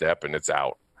fifth step and it's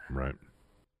out. Right.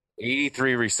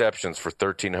 83 receptions for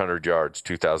 1,300 yards,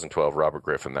 2012 Robert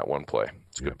Griffin, that one play.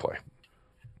 It's a good play.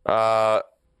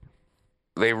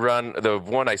 They run the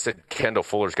one I said Kendall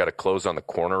Fuller's got to close on the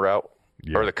corner route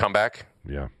or the comeback.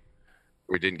 Yeah.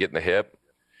 We didn't get in the hip.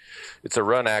 It's a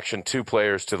run action, 2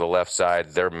 players to the left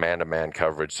side. They're man-to-man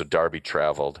coverage, so Darby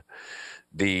traveled.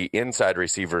 The inside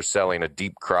receiver selling a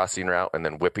deep crossing route and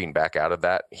then whipping back out of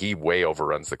that. He way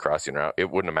overruns the crossing route. It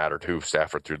wouldn't have mattered who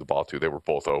Stafford threw the ball to. They were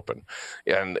both open.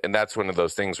 And that's one of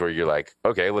those things where you're like,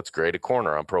 okay, let's grade a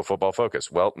corner on Pro Football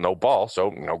Focus. Well, no ball, so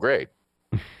no grade.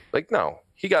 Like, no,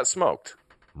 he got smoked.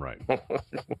 Right.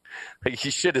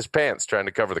 He shit his pants trying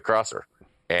to cover the crosser,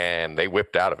 and they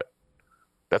whipped out of it.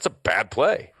 That's a bad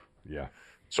play. Yeah.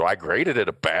 So I graded it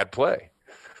a bad play.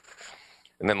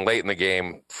 And then late in the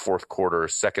game, fourth quarter,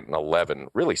 2nd and 11,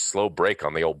 really slow break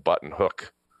on the old button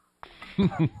hook.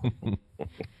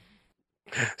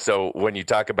 So when you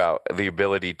talk about the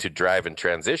ability to drive and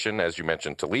transition, as you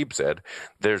mentioned, Talib said,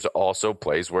 there's also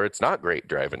plays where it's not great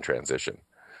drive and transition,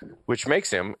 which makes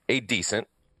him a decent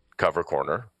cover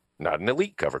corner, not an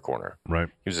elite cover corner. Right.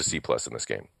 He was a C+ in this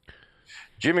game.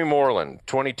 Jimmy Moreland,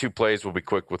 22 plays. We'll be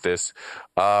quick with this.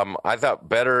 I thought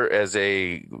better as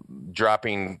a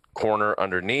dropping corner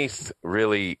underneath.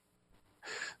 Really,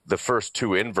 the first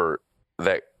 2 invert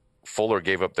that Fuller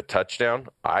gave up the touchdown,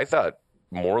 I thought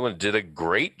Moreland did a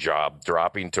great job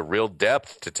dropping to real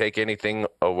depth to take anything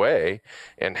away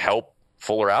and help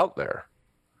Fuller out there.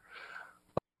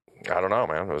 I don't know,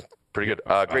 man. It was pretty good.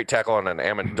 Great tackle on an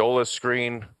Amendola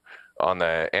screen. On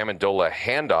the Amendola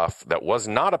handoff, that was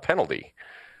not a penalty.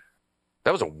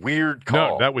 That was a weird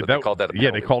call. No, that was they called that a penalty.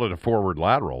 Yeah, they called it a forward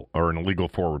lateral or an illegal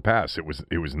forward pass. It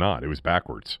was not. It was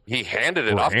backwards. He handed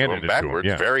it off to him backwards,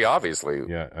 very obviously.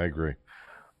 Yeah, I agree.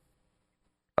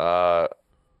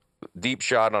 Deep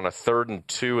shot on a 3rd and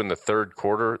 2 in the third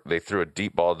quarter. They threw a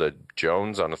deep ball to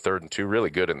Jones on a 3rd and 2.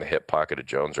 Really good in the hip pocket of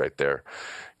Jones right there.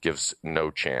 Gives no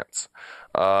chance.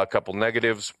 A couple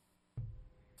negatives.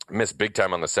 Missed big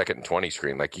time on the 2nd and 20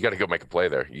 screen. Like, you got to go make a play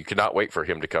there. You cannot wait for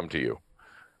him to come to you.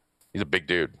 He's a big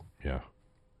dude. Yeah.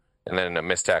 And then a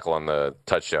missed tackle on the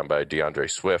touchdown by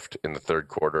DeAndre Swift in the third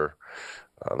quarter,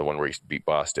 the one where he beat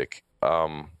Bostic.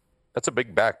 That's a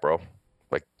big back, bro.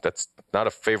 Like, that's not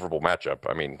a favorable matchup.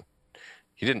 I mean,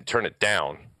 he didn't turn it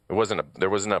down. There wasn't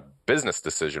a business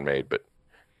decision made, but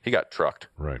he got trucked.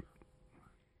 Right.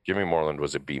 Jimmy Moreland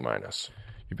was a B-.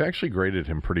 You've actually graded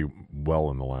him pretty well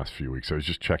in the last few weeks. I was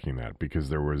just checking that because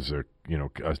there was a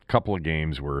couple of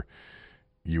games where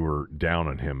you were down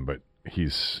on him, but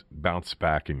he's bounced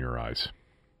back in your eyes.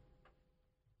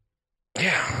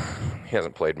 Yeah, he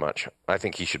hasn't played much. I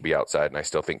think he should be outside, and I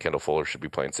still think Kendall Fuller should be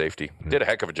playing safety. Did a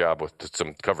heck of a job with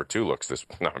some cover 2 looks.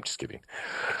 No, I'm just kidding.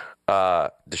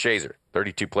 DeShazer,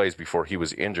 32 plays before he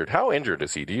was injured. How injured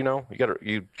is he? Do you know?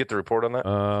 You get the report on that?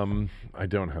 I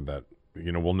don't have that.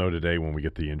 We'll know today when we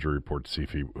get the injury report to see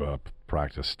if he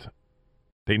practiced.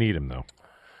 They need him though.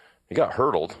 He got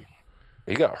hurdled.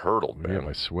 Man. Yeah,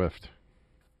 by Swift.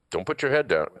 Don't put your head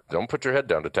down. Don't put your head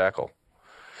down to tackle.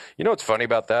 You know what's funny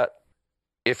about that?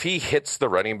 If he hits the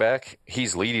running back,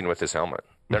 he's leading with his helmet.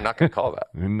 They're not going to call that.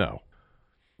 No.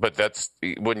 But that's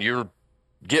when you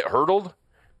get hurdled,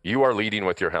 you are leading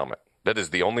with your helmet. That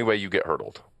is the only way you get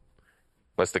hurdled.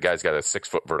 Unless the guy's got a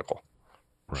 6-foot vertical.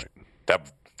 Right.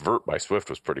 That vert by Swift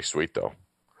was pretty sweet, though.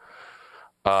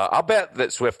 I'll bet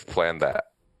that Swift planned that.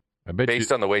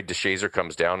 Based on the way DeShazer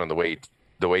comes down and the way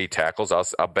he tackles,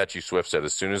 I'll bet you Swift said,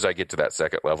 as soon as I get to that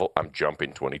second level, I'm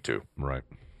jumping 22. Right.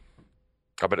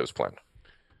 I bet it was planned.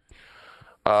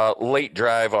 Late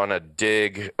drive on a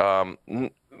dig. In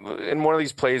one of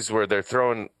these plays where they're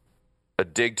throwing a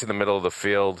dig to the middle of the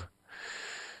field,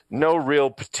 no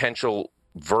real potential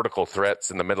vertical threats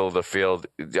in the middle of the field.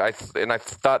 I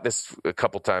thought this a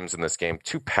couple times in this game,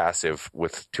 too passive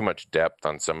with too much depth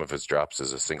on some of his drops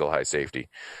as a single high safety.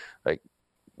 Like,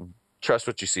 trust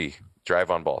what you see.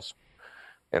 Drive on balls.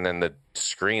 And then the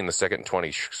screen, the 2nd and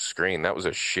 20 screen, that was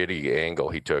a shitty angle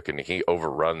he took, and he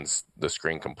overruns the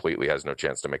screen completely, has no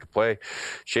chance to make a play.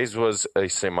 Shays was a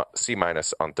C-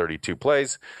 on 32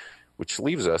 plays, which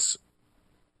leaves us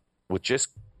with just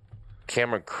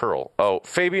Cameron Curl. Oh,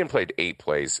 Fabian played 8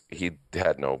 plays. He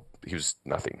was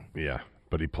nothing. Yeah,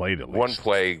 but he played at least. One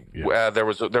play. Yeah. There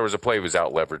was a play he was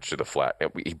out leveraged to the flat.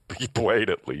 He played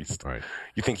at least. Right.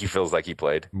 You think he feels like he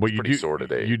played? Well, He's pretty sore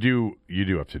today. You do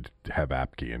have to have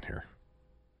Apke in here.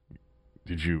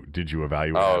 Did you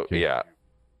evaluate? Oh, Apke?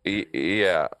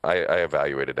 yeah. I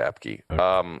evaluated Apke.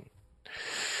 Okay.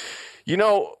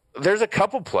 There's a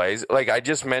couple plays like I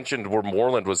just mentioned where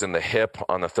Moreland was in the hip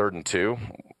on the 3rd and 2,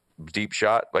 deep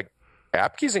shot. Like,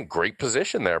 Apke's in great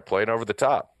position there, playing over the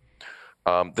top.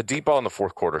 The deep ball in the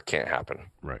fourth quarter can't happen.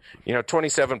 Right.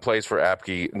 27 plays for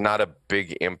Apke, not a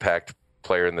big impact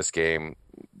player in this game,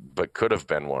 but could have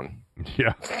been one.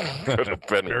 Yeah. Could have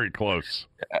been very close.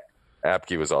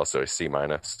 Apke was also a C-. All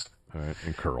right,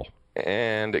 and Curl.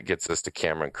 And it gets us to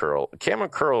Cameron Curl. Cameron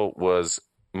Curl was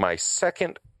my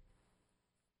second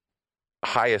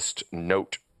highest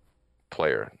note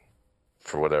player,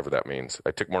 for whatever that means. I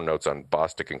took more notes on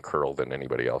Bostic and Curl than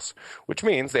anybody else, which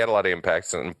means they had a lot of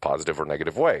impacts in a positive or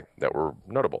negative way that were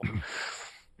notable.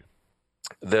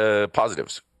 The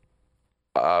positives.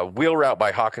 Wheel route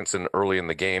by Hawkinson early in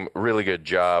the game. Really good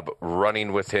job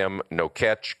running with him. No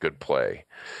catch. Good play.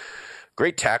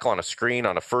 Great tackle on a screen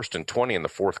on a 1st and 20 in the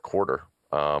fourth quarter.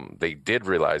 They did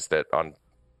realize that on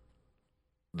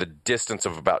the distance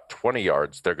of about 20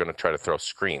 yards, they're going to try to throw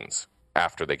screens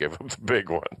after they give up the big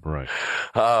one. Right.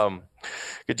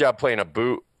 Good job playing a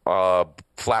boot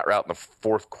flat route in the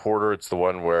fourth quarter. It's the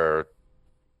one where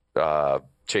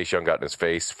Chase Young got in his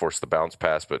face, forced the bounce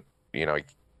pass, but he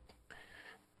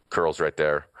curls right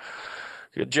there.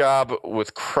 Good job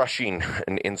with crushing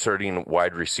and inserting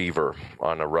wide receiver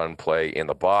on a run play in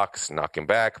the box, knock him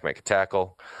back, make a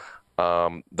tackle.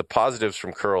 The positives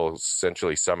from Curl,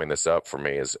 essentially summing this up for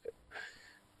me, is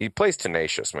he plays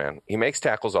tenacious, man. He makes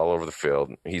tackles all over the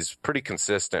field. He's pretty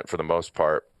consistent for the most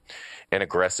part and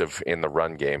aggressive in the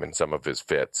run game in some of his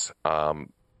fits.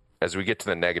 As we get to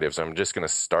the negatives, I'm just going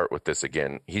to start with this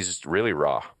again. He's really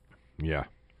raw. Yeah.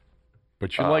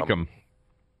 But you like him.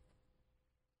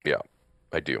 Yeah,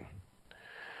 I do.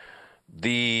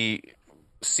 The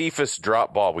Cephas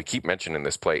drop ball, we keep mentioning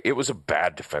this play. It was a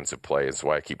bad defensive play. Is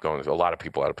why I keep going. There's a lot of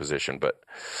people out of position, but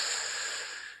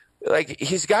like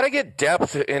he's got to get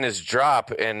depth in his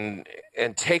drop and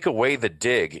take away the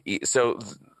dig. So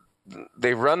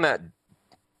they run that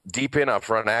deep in up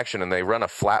front action, and they run a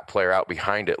flat player out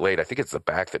behind it late. I think it's the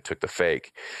back that took the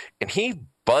fake, and he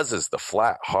buzzes the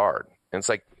flat hard. And it's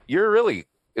like, you're really,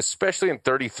 especially in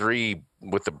 33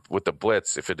 with the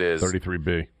blitz, if it is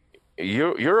 33B,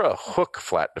 you're a hook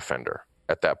flat defender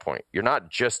at that point. You're not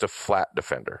just a flat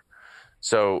defender.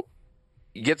 So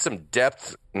you get some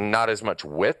depth, not as much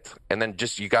width, and then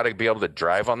just you got to be able to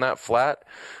drive on that flat.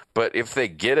 But if they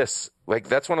get us, like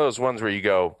that's one of those ones where you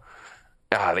go,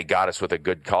 they got us with a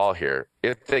good call here.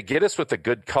 If they get us with a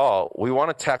good call, we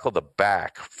want to tackle the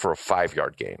back for a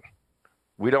 5-yard gain.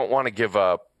 We don't want to give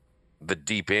up the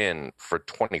deep in for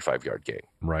 25-yard gain.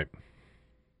 Right.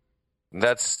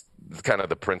 That's kind of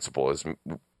the principle is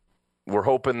we're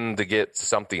hoping to get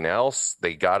something else.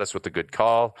 They got us with a good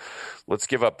call. Let's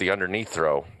give up the underneath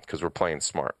throw because we're playing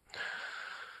smart.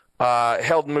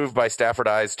 Held and moved by Stafford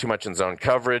eyes, too much in zone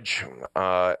coverage.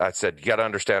 I said you got to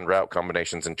understand route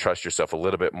combinations and trust yourself a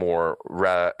little bit more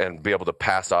and be able to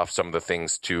pass off some of the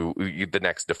things to the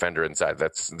next defender inside.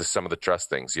 That's some of the trust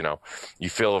things. You know, you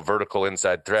feel a vertical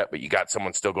inside threat, but you got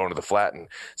someone still going to the flat, and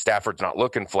Stafford's not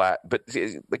looking flat. But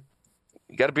like,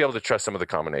 you got to be able to trust some of the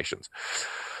combinations.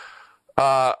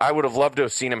 I would have loved to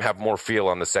have seen him have more feel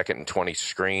on the 2nd and 20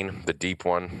 screen, the deep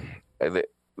one.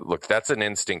 Look, that's an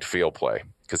instinct feel play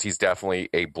because he's definitely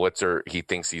a blitzer. He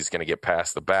thinks he's going to get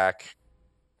past the back.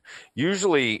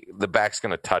 Usually the back's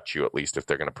going to touch you, at least if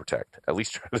they're going to protect. At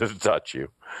least try to touch you.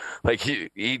 Like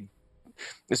he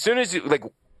as soon as you, like,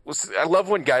 I love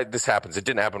when this happens. It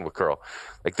didn't happen with Curl.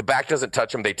 Like the back doesn't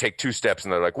touch him. They take 2 steps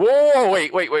and they're like, whoa,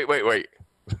 wait. Right.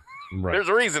 There's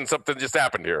a reason something just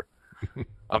happened here.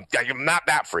 I'm not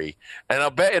that free. And I'll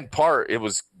bet in part it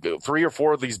was 3 or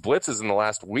 4 of these blitzes in the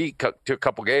last week to a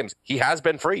couple games. He has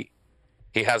been free.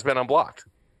 He has been unblocked.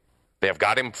 They have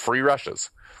got him free rushes.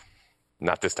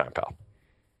 Not this time, pal.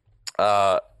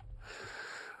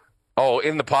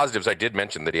 In the positives, I did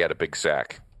mention that he had a big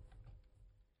sack.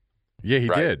 Yeah, he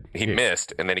did. He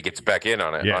missed, and then he gets back in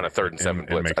on a 3rd and 7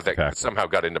 blitz. I think it somehow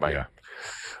got into my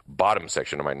bottom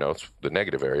section of my notes, the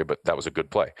negative area, but that was a good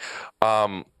play.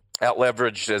 Out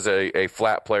leveraged as a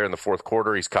flat player in the 4th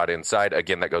quarter. He's caught inside.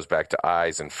 Again, that goes back to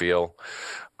eyes and feel.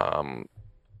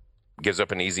 Gives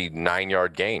up an easy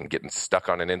 9-yard gain, getting stuck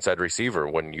on an inside receiver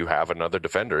when you have another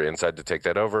defender inside to take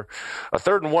that over. A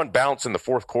 3rd and 1 bounce in the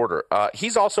 4th quarter.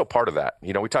 He's also part of that.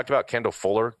 You know, we talked about Kendall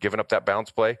Fuller giving up that bounce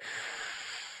play.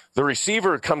 The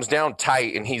receiver comes down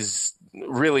tight, and he's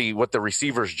really what the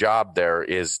receiver's job there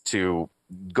is to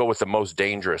go with the most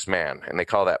dangerous man, and they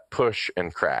call that push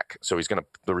and crack. So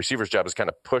the receiver's job is kind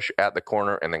of push at the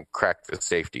corner and then crack the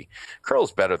safety.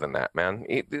 Curl's better than that, man.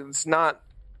 It's not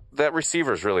that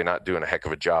receiver's really not doing a heck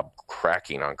of a job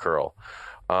cracking on Curl.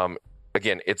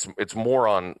 Again, it's more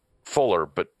on Fuller,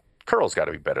 but Curl's got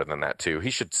to be better than that too.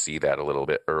 He should see that a little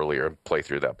bit earlier and play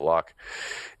through that block.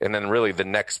 And then really the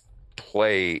next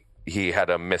play, he had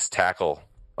a missed tackle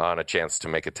on a chance to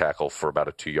make a tackle for about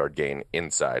a 2-yard gain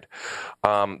inside.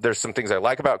 There's some things I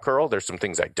like about Curl. There's some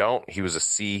things I don't. He was a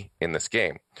C in this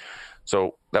game.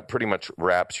 So that pretty much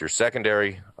wraps your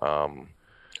secondary.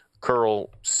 Curl,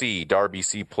 C. Darby,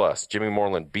 C+. Jimmy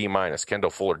Moreland, B-.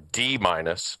 Kendall Fuller, D-.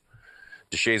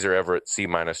 DeShazer Everett, C-.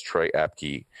 Troy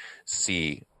Apke,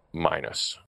 C-.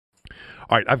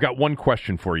 All right, I've got one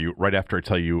question for you right after I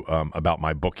tell you about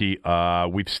my bookie.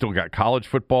 We've still got college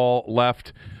football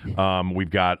left. We've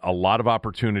got a lot of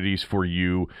opportunities for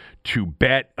you to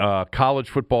bet college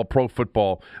football, pro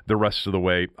football the rest of the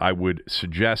way. I would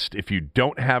suggest if you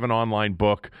don't have an online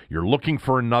book, you're looking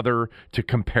for another to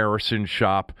comparison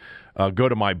shop, go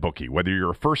to MyBookie. Whether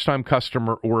you're a first-time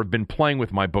customer or have been playing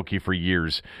with MyBookie for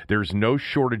years, there's no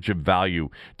shortage of value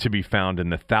to be found in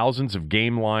the thousands of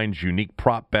game lines, unique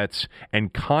prop bets,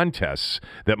 and contests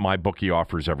that MyBookie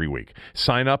offers every week.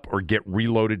 Sign up or get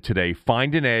reloaded today.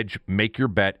 Find an edge, make your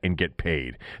bet, and get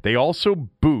paid. They also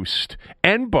boost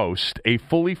and boast a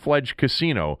fully fledged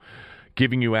casino,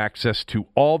 giving you access to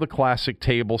all the classic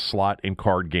table, slot, and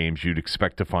card games you'd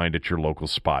expect to find at your local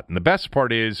spot. And the best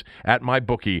part is, at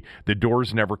MyBookie, the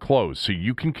doors never close, so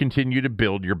you can continue to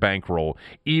build your bankroll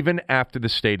even after the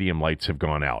stadium lights have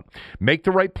gone out. Make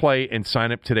the right play and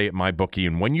sign up today at MyBookie,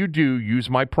 and when you do, use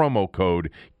my promo code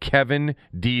Kevin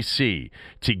DC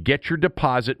to get your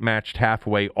deposit matched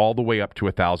halfway all the way up to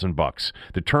 $1,000.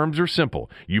 The terms are simple.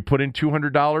 You put in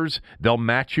 $200, they'll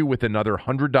match you with another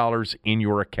 $100 in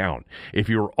your account. If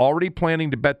you're already planning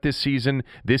to bet this season,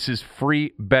 this is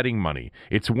free betting money.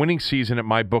 It's winning season at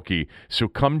MyBookie, so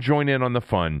come join in on the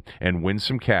fun and win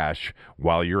some cash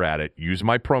while you're at it. Use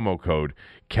my promo code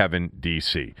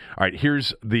KevinDC. All right,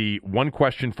 here's the one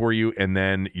question for you, and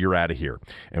then you're out of here.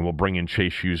 And we'll bring in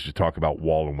Chase Hughes to talk about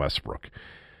Wall and Westbrook.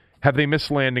 Have they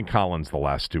missed Landon Collins the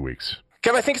last 2 weeks?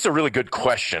 Kev, I think it's a really good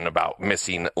question about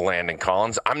missing Landon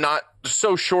Collins. I'm not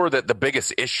so sure that the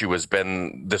biggest issue has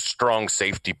been the strong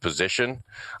safety position.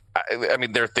 I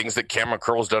mean, there are things that Cameron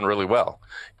Curl's done really well.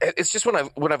 It's just when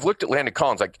I've looked at Landon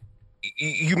Collins, like,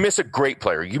 you miss a great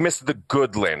player. You miss the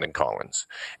good Landon Collins.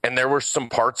 And there were some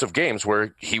parts of games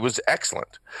where he was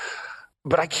excellent.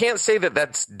 But I can't say that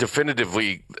that's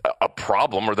definitively a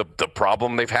problem or the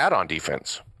problem they've had on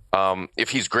defense. If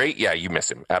he's great, yeah, you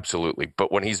miss him. Absolutely.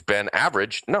 But when he's been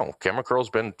average, no, Cameron Curl's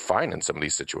been fine in some of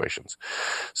these situations.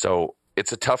 So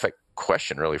it's a tough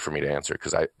question really for me to answer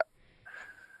because I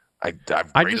like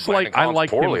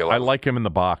him in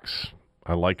the box.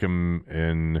 I like him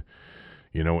in,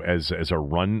 as a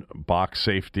run box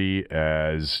safety,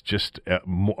 as just a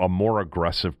more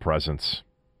aggressive presence.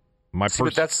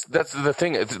 But that's the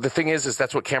thing. The thing is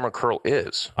that's what Cameron Curl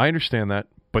is. I understand that,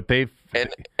 but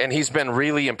and he's been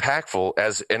really impactful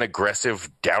as an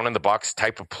aggressive down in the box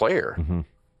type of player. Mm-hmm.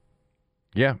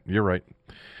 Yeah, you're right.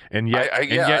 And yet,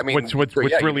 what's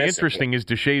really interesting is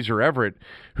DeShazer Everett,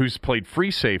 who's played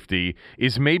free safety,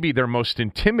 is maybe their most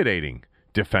intimidating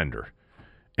defender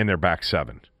in their back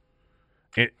seven.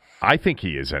 I think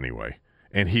he is anyway,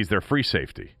 and he's their free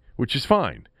safety, which is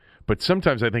fine. But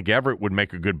sometimes I think Everett would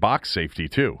make a good box safety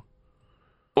too.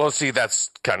 Well, see, that's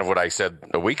kind of what I said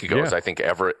a week ago. Is I think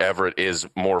Everett is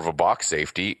more of a box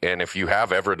safety, and if you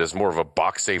have Everett as more of a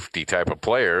box safety type of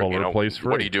player, Fuller plays free.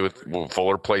 What do you do with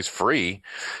Fuller plays free,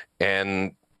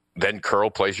 and then Curl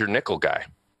plays your nickel guy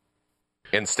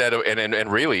instead of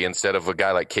instead of a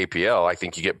guy like KPL. I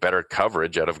think you get better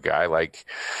coverage out of a guy like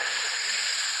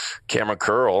Cameron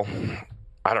Curl.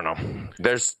 I don't know.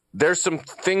 There's some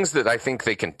things that I think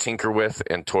they can tinker with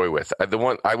and toy with. The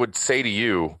one I would say to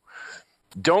you,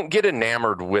 don't get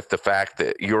enamored with the fact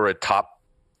that you're a top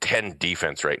 10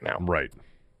 defense right now. Right.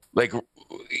 Like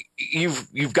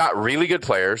you've got really good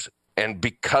players, and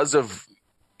because of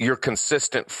your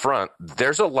consistent front,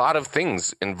 there's a lot of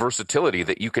things in versatility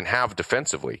that you can have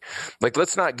defensively. Like,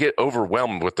 let's not get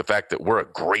overwhelmed with the fact that we're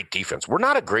a great defense. We're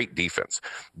not a great defense.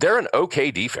 They're an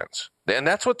okay defense. And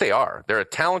that's what they are. They're a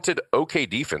talented, okay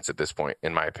defense at this point,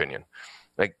 in my opinion.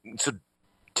 Like, so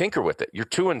tinker with it. You're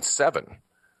 2-7.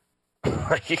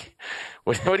 Like,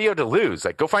 what do you have to lose?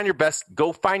 Like, go find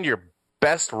your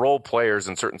best role players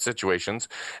in certain situations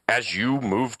as you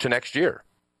move to next year.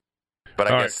 But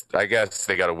I guess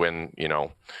they got to win,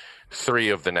 3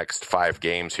 of the next 5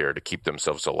 games here to keep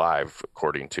themselves alive,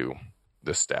 according to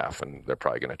the staff. And they're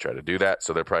probably going to try to do that.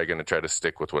 So they're probably going to try to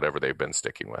stick with whatever they've been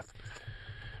sticking with.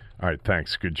 All right.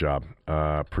 Thanks. Good job.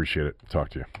 Appreciate it.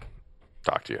 Talk to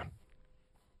you.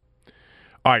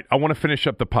 All right, I want to finish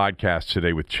up the podcast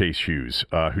today with Chase Hughes,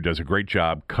 who does a great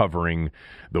job covering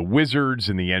the Wizards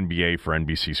and the NBA for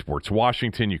NBC Sports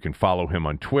Washington. You can follow him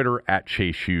on Twitter at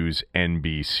Chase Hughes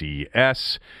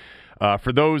NBCS.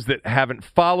 For those that haven't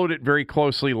followed it very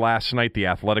closely, last night The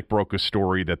Athletic broke a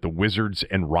story that the Wizards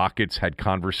and Rockets had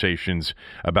conversations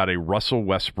about a Russell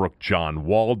Westbrook-John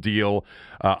Wall deal.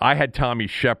 I had Tommy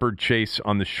Shepard, Chase,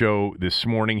 on the show this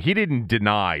morning. He didn't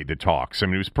deny the talks. I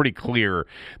mean, it was pretty clear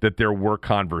that there were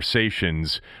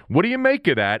conversations. What do you make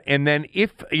of that? And then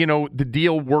if, the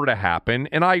deal were to happen,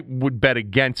 and I would bet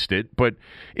against it, but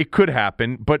it could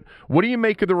happen. But what do you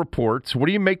make of the reports? What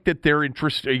do you make that they're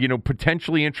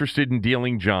potentially interested in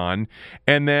dealing John?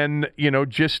 And then,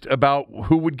 just about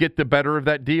who would get the better of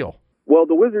that deal? Well,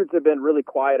 the Wizards have been really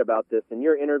quiet about this, and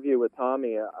your interview with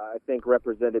Tommy, I think,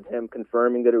 represented him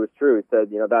confirming that it was true. He said,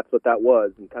 that's what that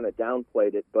was, and kind of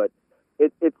downplayed it. But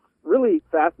it's really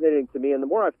fascinating to me, and the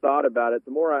more I've thought about it,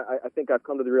 the more I think I've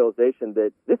come to the realization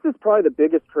that this is probably the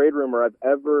biggest trade rumor I've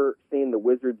ever seen the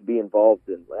Wizards be involved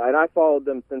in. And I followed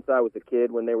them since I was a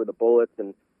kid when they were the Bullets,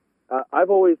 and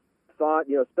I've always thought,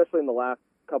 especially in the last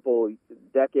couple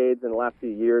decades and the last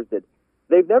few years, that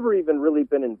they've never even really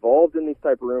been involved in these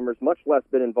type of rumors, much less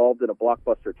been involved in a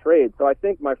blockbuster trade. So I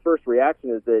think my first reaction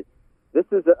is that this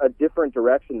is a different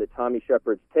direction that Tommy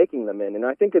Shepard's taking them in, and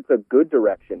I think it's a good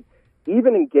direction.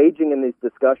 Even engaging in these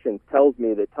discussions tells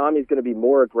me that Tommy's going to be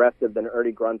more aggressive than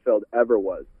Ernie Grunfeld ever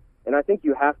was. And I think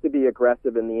you have to be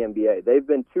aggressive in the NBA. They've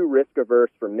been too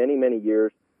risk-averse for many, many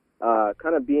years,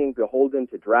 kind of being beholden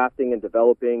to drafting and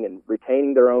developing and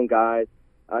retaining their own guys,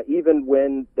 even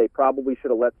when they probably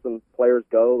should have let some players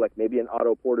go, like maybe an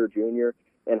Otto Porter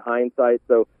Jr. in hindsight.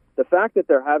 So the fact that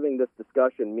they're having this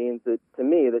discussion means that, to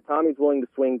me, that Tommy's willing to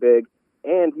swing big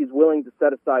and he's willing to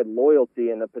set aside loyalty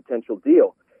in a potential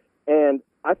deal. And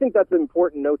I think that's an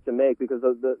important note to make because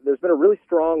there's been a really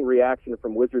strong reaction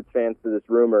from Wizards fans to this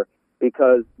rumor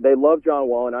because they love John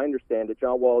Wall, and I understand it.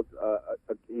 John Wall,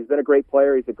 he's been a great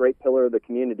player. He's a great pillar of the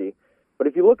community. But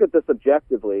if you look at this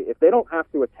objectively, if they don't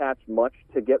have to attach much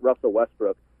to get Russell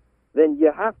Westbrook, then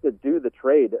you have to do the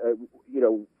trade,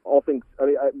 all things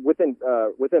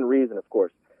within reason, of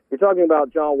course. You're talking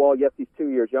about John Wall. Yes, he's 2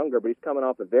 years younger, but he's coming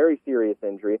off a very serious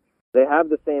injury. They have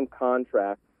the same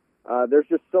contract. There's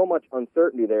just so much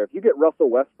uncertainty there. If you get Russell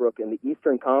Westbrook in the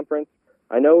Eastern Conference,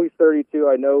 I know he's 32.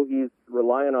 I know he's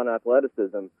relying on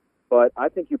athleticism, but I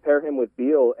think you pair him with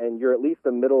Beal, and you're at least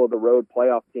a middle-of-the-road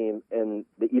playoff team in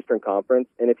the Eastern Conference.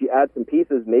 And if you add some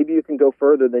pieces, maybe you can go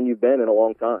further than you've been in a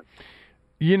long time.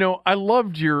 You know, I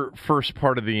loved your first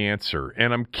part of the answer,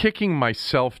 and I'm kicking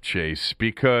myself, Chase,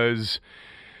 because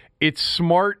it's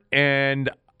smart, and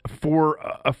for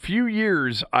a few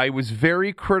years, I was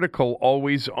very critical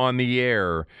always on the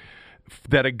air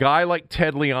that a guy like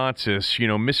Ted Leonsis,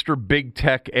 Mr. Big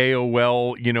Tech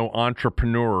AOL,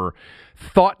 entrepreneur,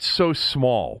 thought so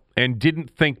small and didn't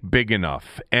think big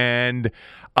enough. And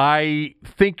I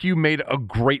think you made a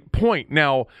great point.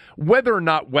 Now, whether or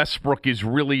not Westbrook is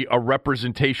really a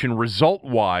representation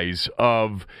result-wise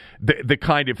of the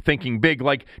kind of thinking big,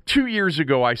 like 2 years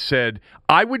ago I said,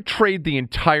 I would trade the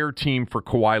entire team for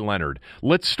Kawhi Leonard.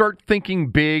 Let's start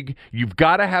thinking big. You've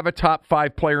got to have a top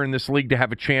 5 player in this league to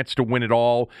have a chance to win it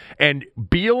all. And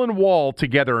Beal and Wall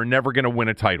together are never going to win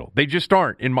a title. They just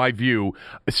aren't, in my view.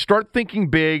 Start thinking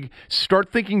big.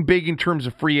 Start thinking big in terms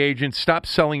of free agents. Stop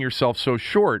selling yourself so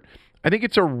short. I think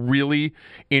it's a really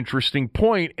interesting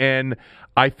point, and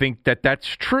I think that that's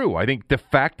true. I think the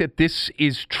fact that this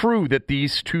is true, that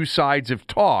these two sides have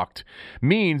talked,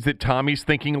 means that Tommy's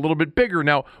thinking a little bit bigger.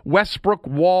 Now, Westbrook,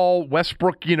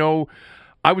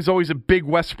 I was always a big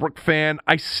Westbrook fan.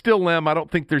 I still am. I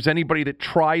don't think there's anybody that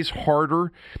tries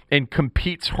harder and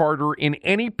competes harder in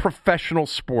any professional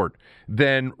sport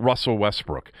than Russell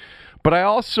Westbrook. But I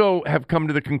also have come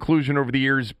to the conclusion over the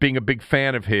years, being a big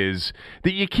fan of his,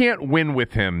 that you can't win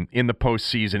with him in the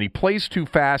postseason. He plays too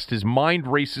fast. His mind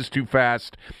races too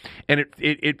fast. And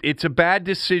it's a bad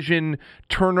decision,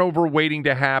 turnover waiting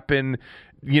to happen,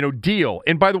 deal.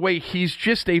 And by the way, he's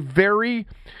just a very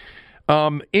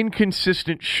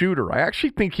inconsistent shooter. I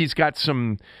actually think he's got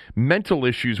some mental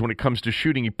issues when it comes to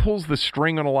shooting. He pulls the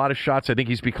string on a lot of shots. I think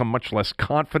he's become much less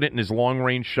confident in his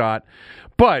long-range shot.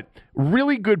 But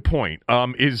really good point.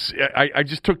 I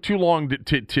just took too long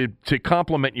to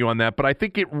compliment you on that, but I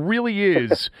think it really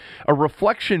is a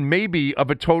reflection maybe of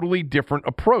a totally different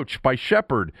approach by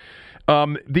Shepherd.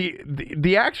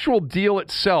 The actual deal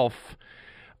itself,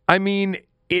 I mean,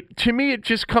 to me, it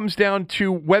just comes down to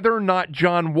whether or not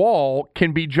John Wall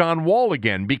can be John Wall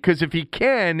again. Because if he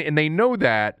can, and they know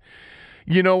that,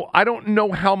 I don't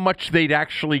know how much they'd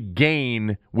actually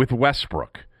gain with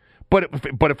Westbrook. But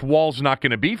if Wall's not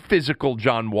going to be physical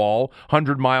John Wall,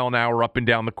 100-mile-an-hour up and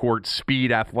down the court,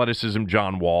 speed, athleticism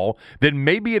John Wall, then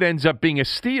maybe it ends up being a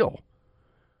steal.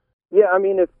 Yeah, I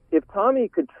mean, if Tommy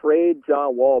could trade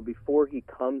John Wall before he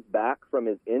comes back from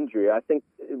his injury, I think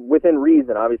within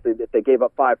reason, obviously, if they gave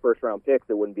up 5 first-round picks,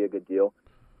 it wouldn't be a good deal.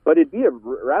 But it'd be a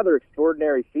rather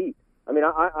extraordinary feat. I mean,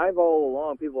 I've all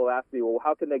along, people have asked me, well,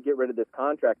 how can they get rid of this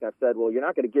contract? And I've said, well, you're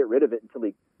not going to get rid of it until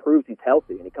he proves he's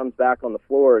healthy and he comes back on the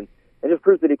floor and just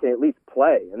proves that he can at least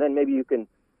play. And then maybe you can,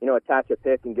 attach a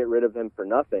pick and get rid of him for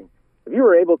nothing. If you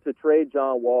were able to trade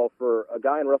John Wall for a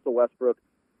guy in Russell Westbrook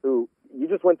who you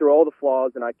just went through all the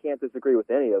flaws, and I can't disagree with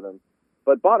any of them,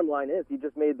 but bottom line is he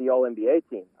just made the All-NBA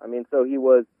team. I mean, so he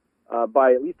was,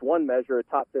 by at least one measure, a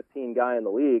top 15 guy in the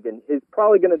league, and he's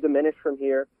probably going to diminish from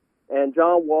here. And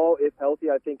John Wall, if healthy,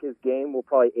 I think his game will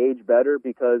probably age better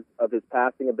because of his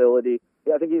passing ability.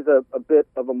 Yeah, I think he's a bit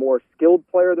of a more skilled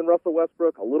player than Russell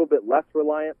Westbrook, a little bit less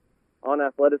reliant on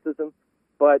athleticism.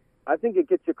 But I think it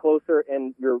gets you closer,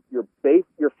 and your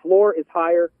floor is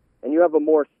higher, and you have a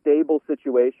more stable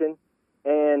situation.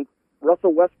 And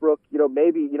Russell Westbrook,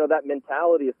 maybe, that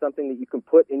mentality is something that you can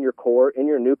put in your core, in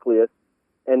your nucleus,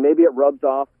 and maybe it rubs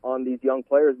off on these young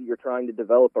players that you're trying to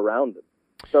develop around them.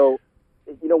 So,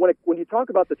 when you talk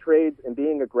about the trades and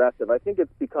being aggressive, I think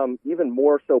it's become even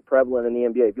more so prevalent in the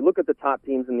NBA. If you look at the top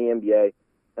teams in the NBA,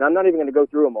 and I'm not even going to go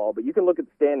through them all, but you can look at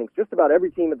the standings. Just about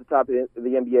every team at the top of the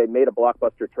NBA made a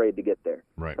blockbuster trade to get there.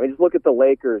 Right. I mean, just look at the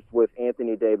Lakers with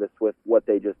Anthony Davis with what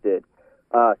they just did.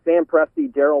 Sam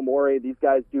Presti, Daryl Morey, these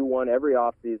guys do one every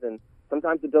offseason.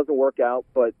 Sometimes it doesn't work out,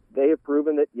 but they have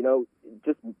proven that,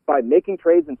 just by making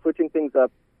trades and switching things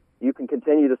up, you can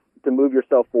continue to move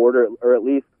yourself forward or at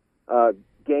least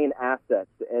gain assets.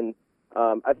 And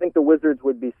I think the Wizards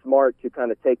would be smart to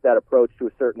kind of take that approach to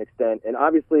a certain extent. And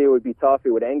obviously it would be tough.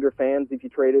 It would anger fans if you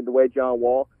traded away John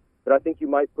Wall. But I think you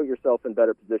might put yourself in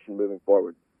better position moving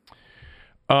forward.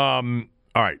 All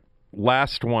right.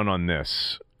 Last one on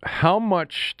this. How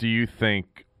much do you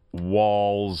think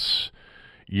Wall's,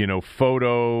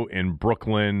 photo in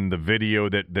Brooklyn, the video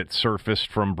that surfaced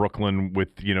from Brooklyn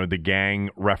with, the gang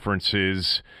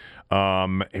references,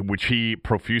 which he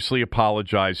profusely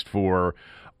apologized for,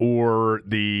 or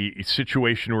the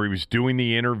situation where he was doing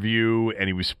the interview and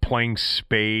he was playing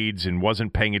spades and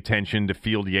wasn't paying attention to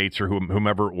Field Yates or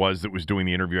whomever it was that was doing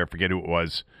the interview. I forget who it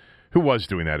was. Who was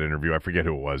doing that interview? I forget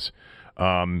who it was.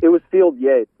 It was Field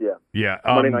Yates, yeah. Yeah.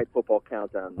 Monday Night Football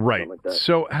Countdown. Right. Like that.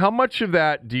 So how much of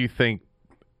that do you think –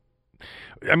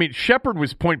 I mean, Shepard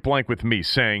was point blank with me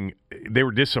saying they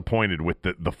were disappointed with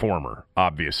the former,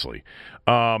 obviously.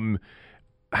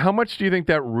 How much do you think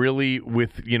that really,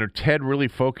 with Ted really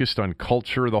focused on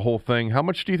culture, the whole thing? How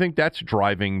much do you think that's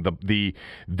driving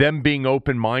them being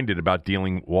open-minded about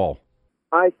dealing Wall?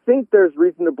 I think there's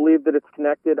reason to believe that it's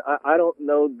connected. I don't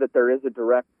know that there is a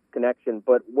direct connection,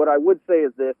 but what I would say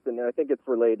is this, and I think it's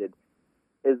related,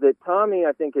 is that Tommy,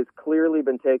 I think, has clearly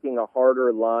been taking a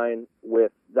harder line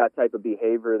with that type of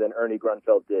behavior than Ernie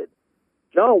Grunfeld did.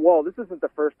 John Wall, this isn't the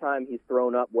first time he's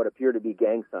thrown up what appear to be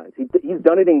gang signs. He's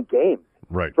done it in games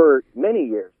for many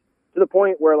years, to the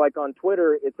point where, like, on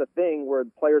Twitter, it's a thing where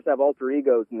players have alter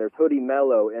egos, and there's Hoodie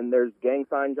Mello, and there's gang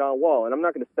sign John Wall. And I'm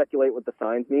not going to speculate what the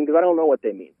signs mean because I don't know what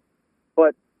they mean.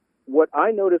 But what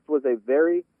I noticed was a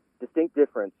very distinct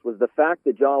difference was the fact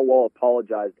that John Wall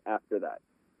apologized after that,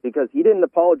 because he didn't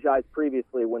apologize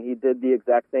previously when he did the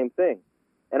exact same thing.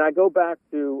 And I go back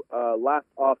to last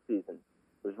offseason.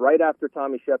 It was right after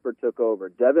Tommy Shepard took over.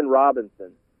 Devin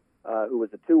Robinson, who was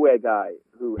a two-way guy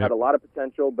who had a lot of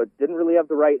potential but didn't really have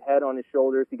the right head on his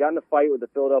shoulders. He got in a fight with a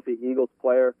Philadelphia Eagles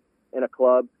player in a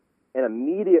club, and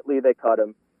immediately they cut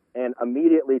him. And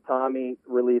immediately Tommy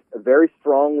released a very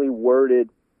strongly worded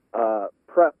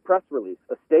press release,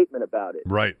 a statement about it.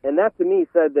 Right. And that to me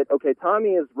said that, okay, Tommy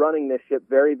is running this ship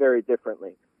very, very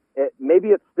differently. Maybe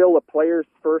it's still a player's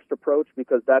first approach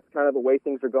because that's kind of the way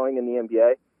things are going in the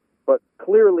NBA. But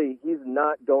clearly, he's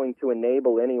not going to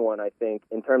enable anyone, I think,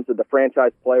 in terms of the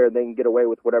franchise player. They can get away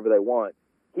with whatever they want.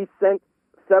 He sent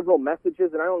several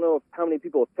messages, and I don't know how many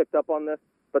people have picked up on this,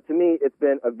 but to me, it's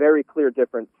been a very clear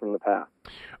difference from the past.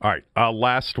 All right,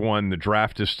 last one. The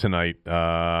draft is tonight.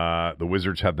 The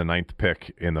Wizards have the 9th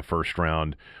pick in the first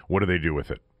round. What do they do with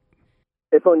it?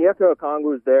 If Onyeka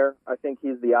Okongwu is there, I think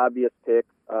he's the obvious pick.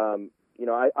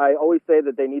 I always say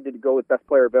that they needed to go with best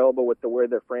player available with the way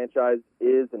their franchise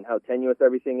is and how tenuous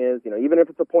everything is. Even if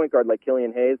it's a point guard like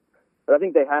Killian Hayes, but I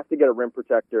think they have to get a rim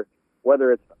protector,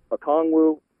 whether it's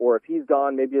Okongwu or if he's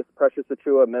gone, maybe it's Precious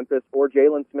Achiuwa of Memphis or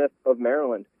Jalen Smith of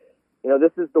Maryland.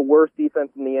 This is the worst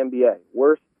defense in the NBA,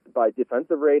 worst by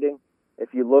defensive rating.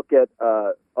 If you look at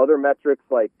other metrics,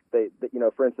 like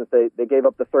for instance, they gave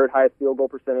up the 3rd highest field goal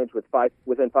percentage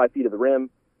within 5 feet of the rim.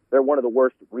 They're one of the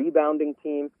worst rebounding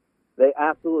teams. They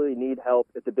absolutely need help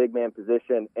at the big man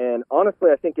position. And honestly,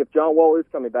 I think if John Wall is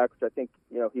coming back, which I think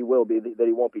he will be, that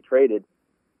he won't be traded,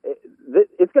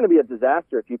 it's going to be a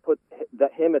disaster if you put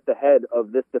him at the head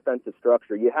of this defensive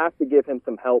structure. You have to give him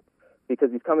some help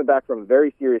because he's coming back from a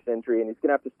very serious injury, and he's going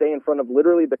to have to stay in front of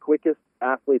literally the quickest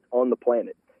athletes on the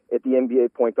planet at the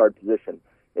NBA point guard position.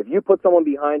 If you put someone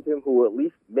behind him who will at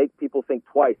least make people think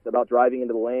twice about driving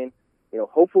into the lane,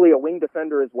 hopefully a wing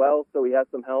defender as well, so he has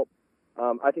some help,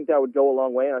 I think that would go a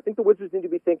long way. And I think the Wizards need to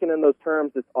be thinking in those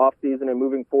terms this offseason and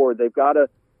moving forward. They've got to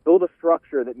build a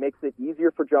structure that makes it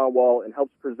easier for John Wall and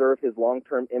helps preserve his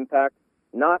long-term impact,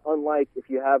 not unlike if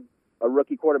you have a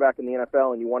rookie quarterback in the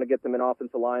NFL and you want to get them an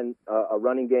offensive line, a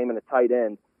running game, and a tight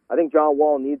end. I think John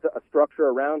Wall needs a structure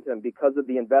around him because of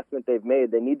the investment they've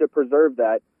made. They need to preserve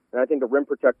that, and I think a rim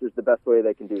protector is the best way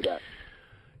they can do that.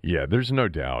 Yeah, there's no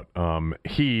doubt.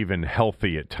 He, even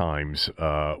healthy at times,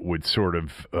 would sort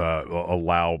of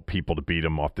allow people to beat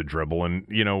him off the dribble. And,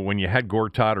 when you had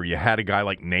Gortat or you had a guy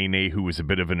like Nene who was a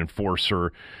bit of an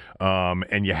enforcer,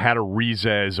 and you had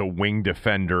Ariza as a wing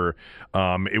defender,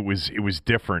 it was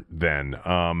different then.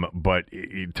 But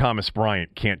Thomas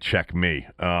Bryant can't check me,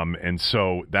 and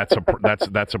so that's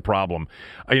a problem.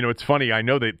 It's funny. I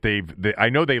know that they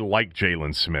like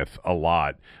Jalen Smith a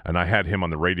lot, and I had him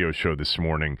on the radio show this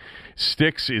morning. interesting.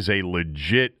 Sticks is a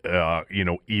legit,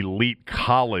 elite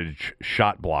college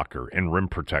shot blocker and rim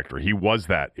protector. He was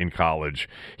that in college.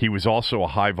 He was also a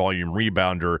high-volume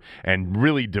rebounder and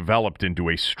really developed into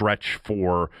a stretch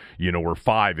 4, or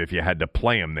 5 if you had to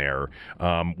play him there,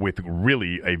 with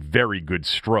really a very good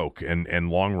stroke and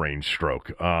long-range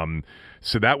stroke.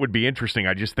 So that would be interesting.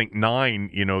 I just think 9,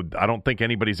 I don't think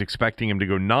anybody's expecting him to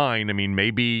go 9. I mean,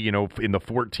 maybe, in the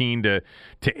 14 to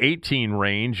 18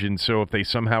 range. And so if they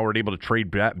somehow are able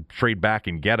to trade back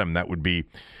and get him, that would be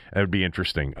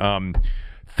interesting.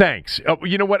 Thanks. Oh,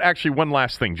 you know what? Actually, one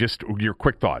last thing, just your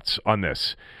quick thoughts on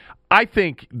this. I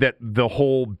think that the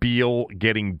whole Beal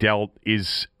getting dealt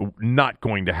is not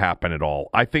going to happen at all.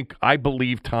 I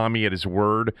believe Tommy at his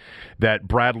word that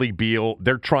Bradley Beal,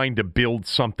 they're trying to build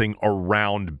something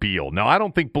around Beal. Now, I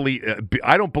don't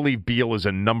believe Beal is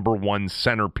a number one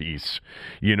centerpiece,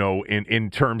 in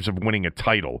terms of winning a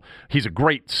title. He's a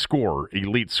great scorer,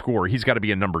 elite scorer. He's got to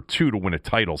be a number 2 to win a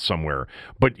title somewhere.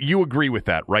 But you agree with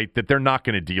that, right? That they're not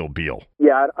going to deal Beal.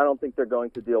 Yeah, I don't think they're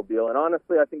going to deal Beal. And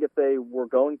honestly, I think if they were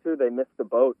going to, they missed the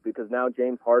boat because now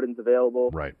James Harden's available.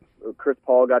 Right. Chris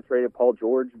Paul got traded. Paul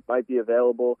George might be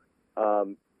available.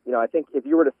 I think if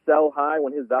you were to sell high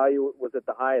when his value was at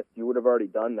the highest, you would have already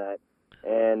done that.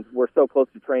 And we're so close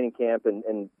to training camp,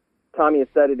 and Tommy has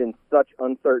said it in such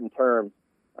uncertain terms.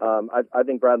 I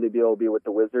think Bradley Beal will be with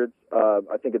the Wizards.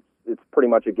 I think it's pretty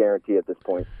much a guarantee at this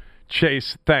point.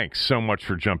 Chase, thanks so much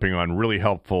for jumping on. Really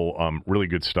helpful, really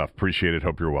good stuff. Appreciate it.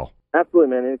 Hope you're well.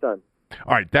 Absolutely, man. Anytime.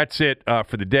 All right, that's it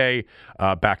for the day.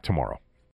 Back tomorrow.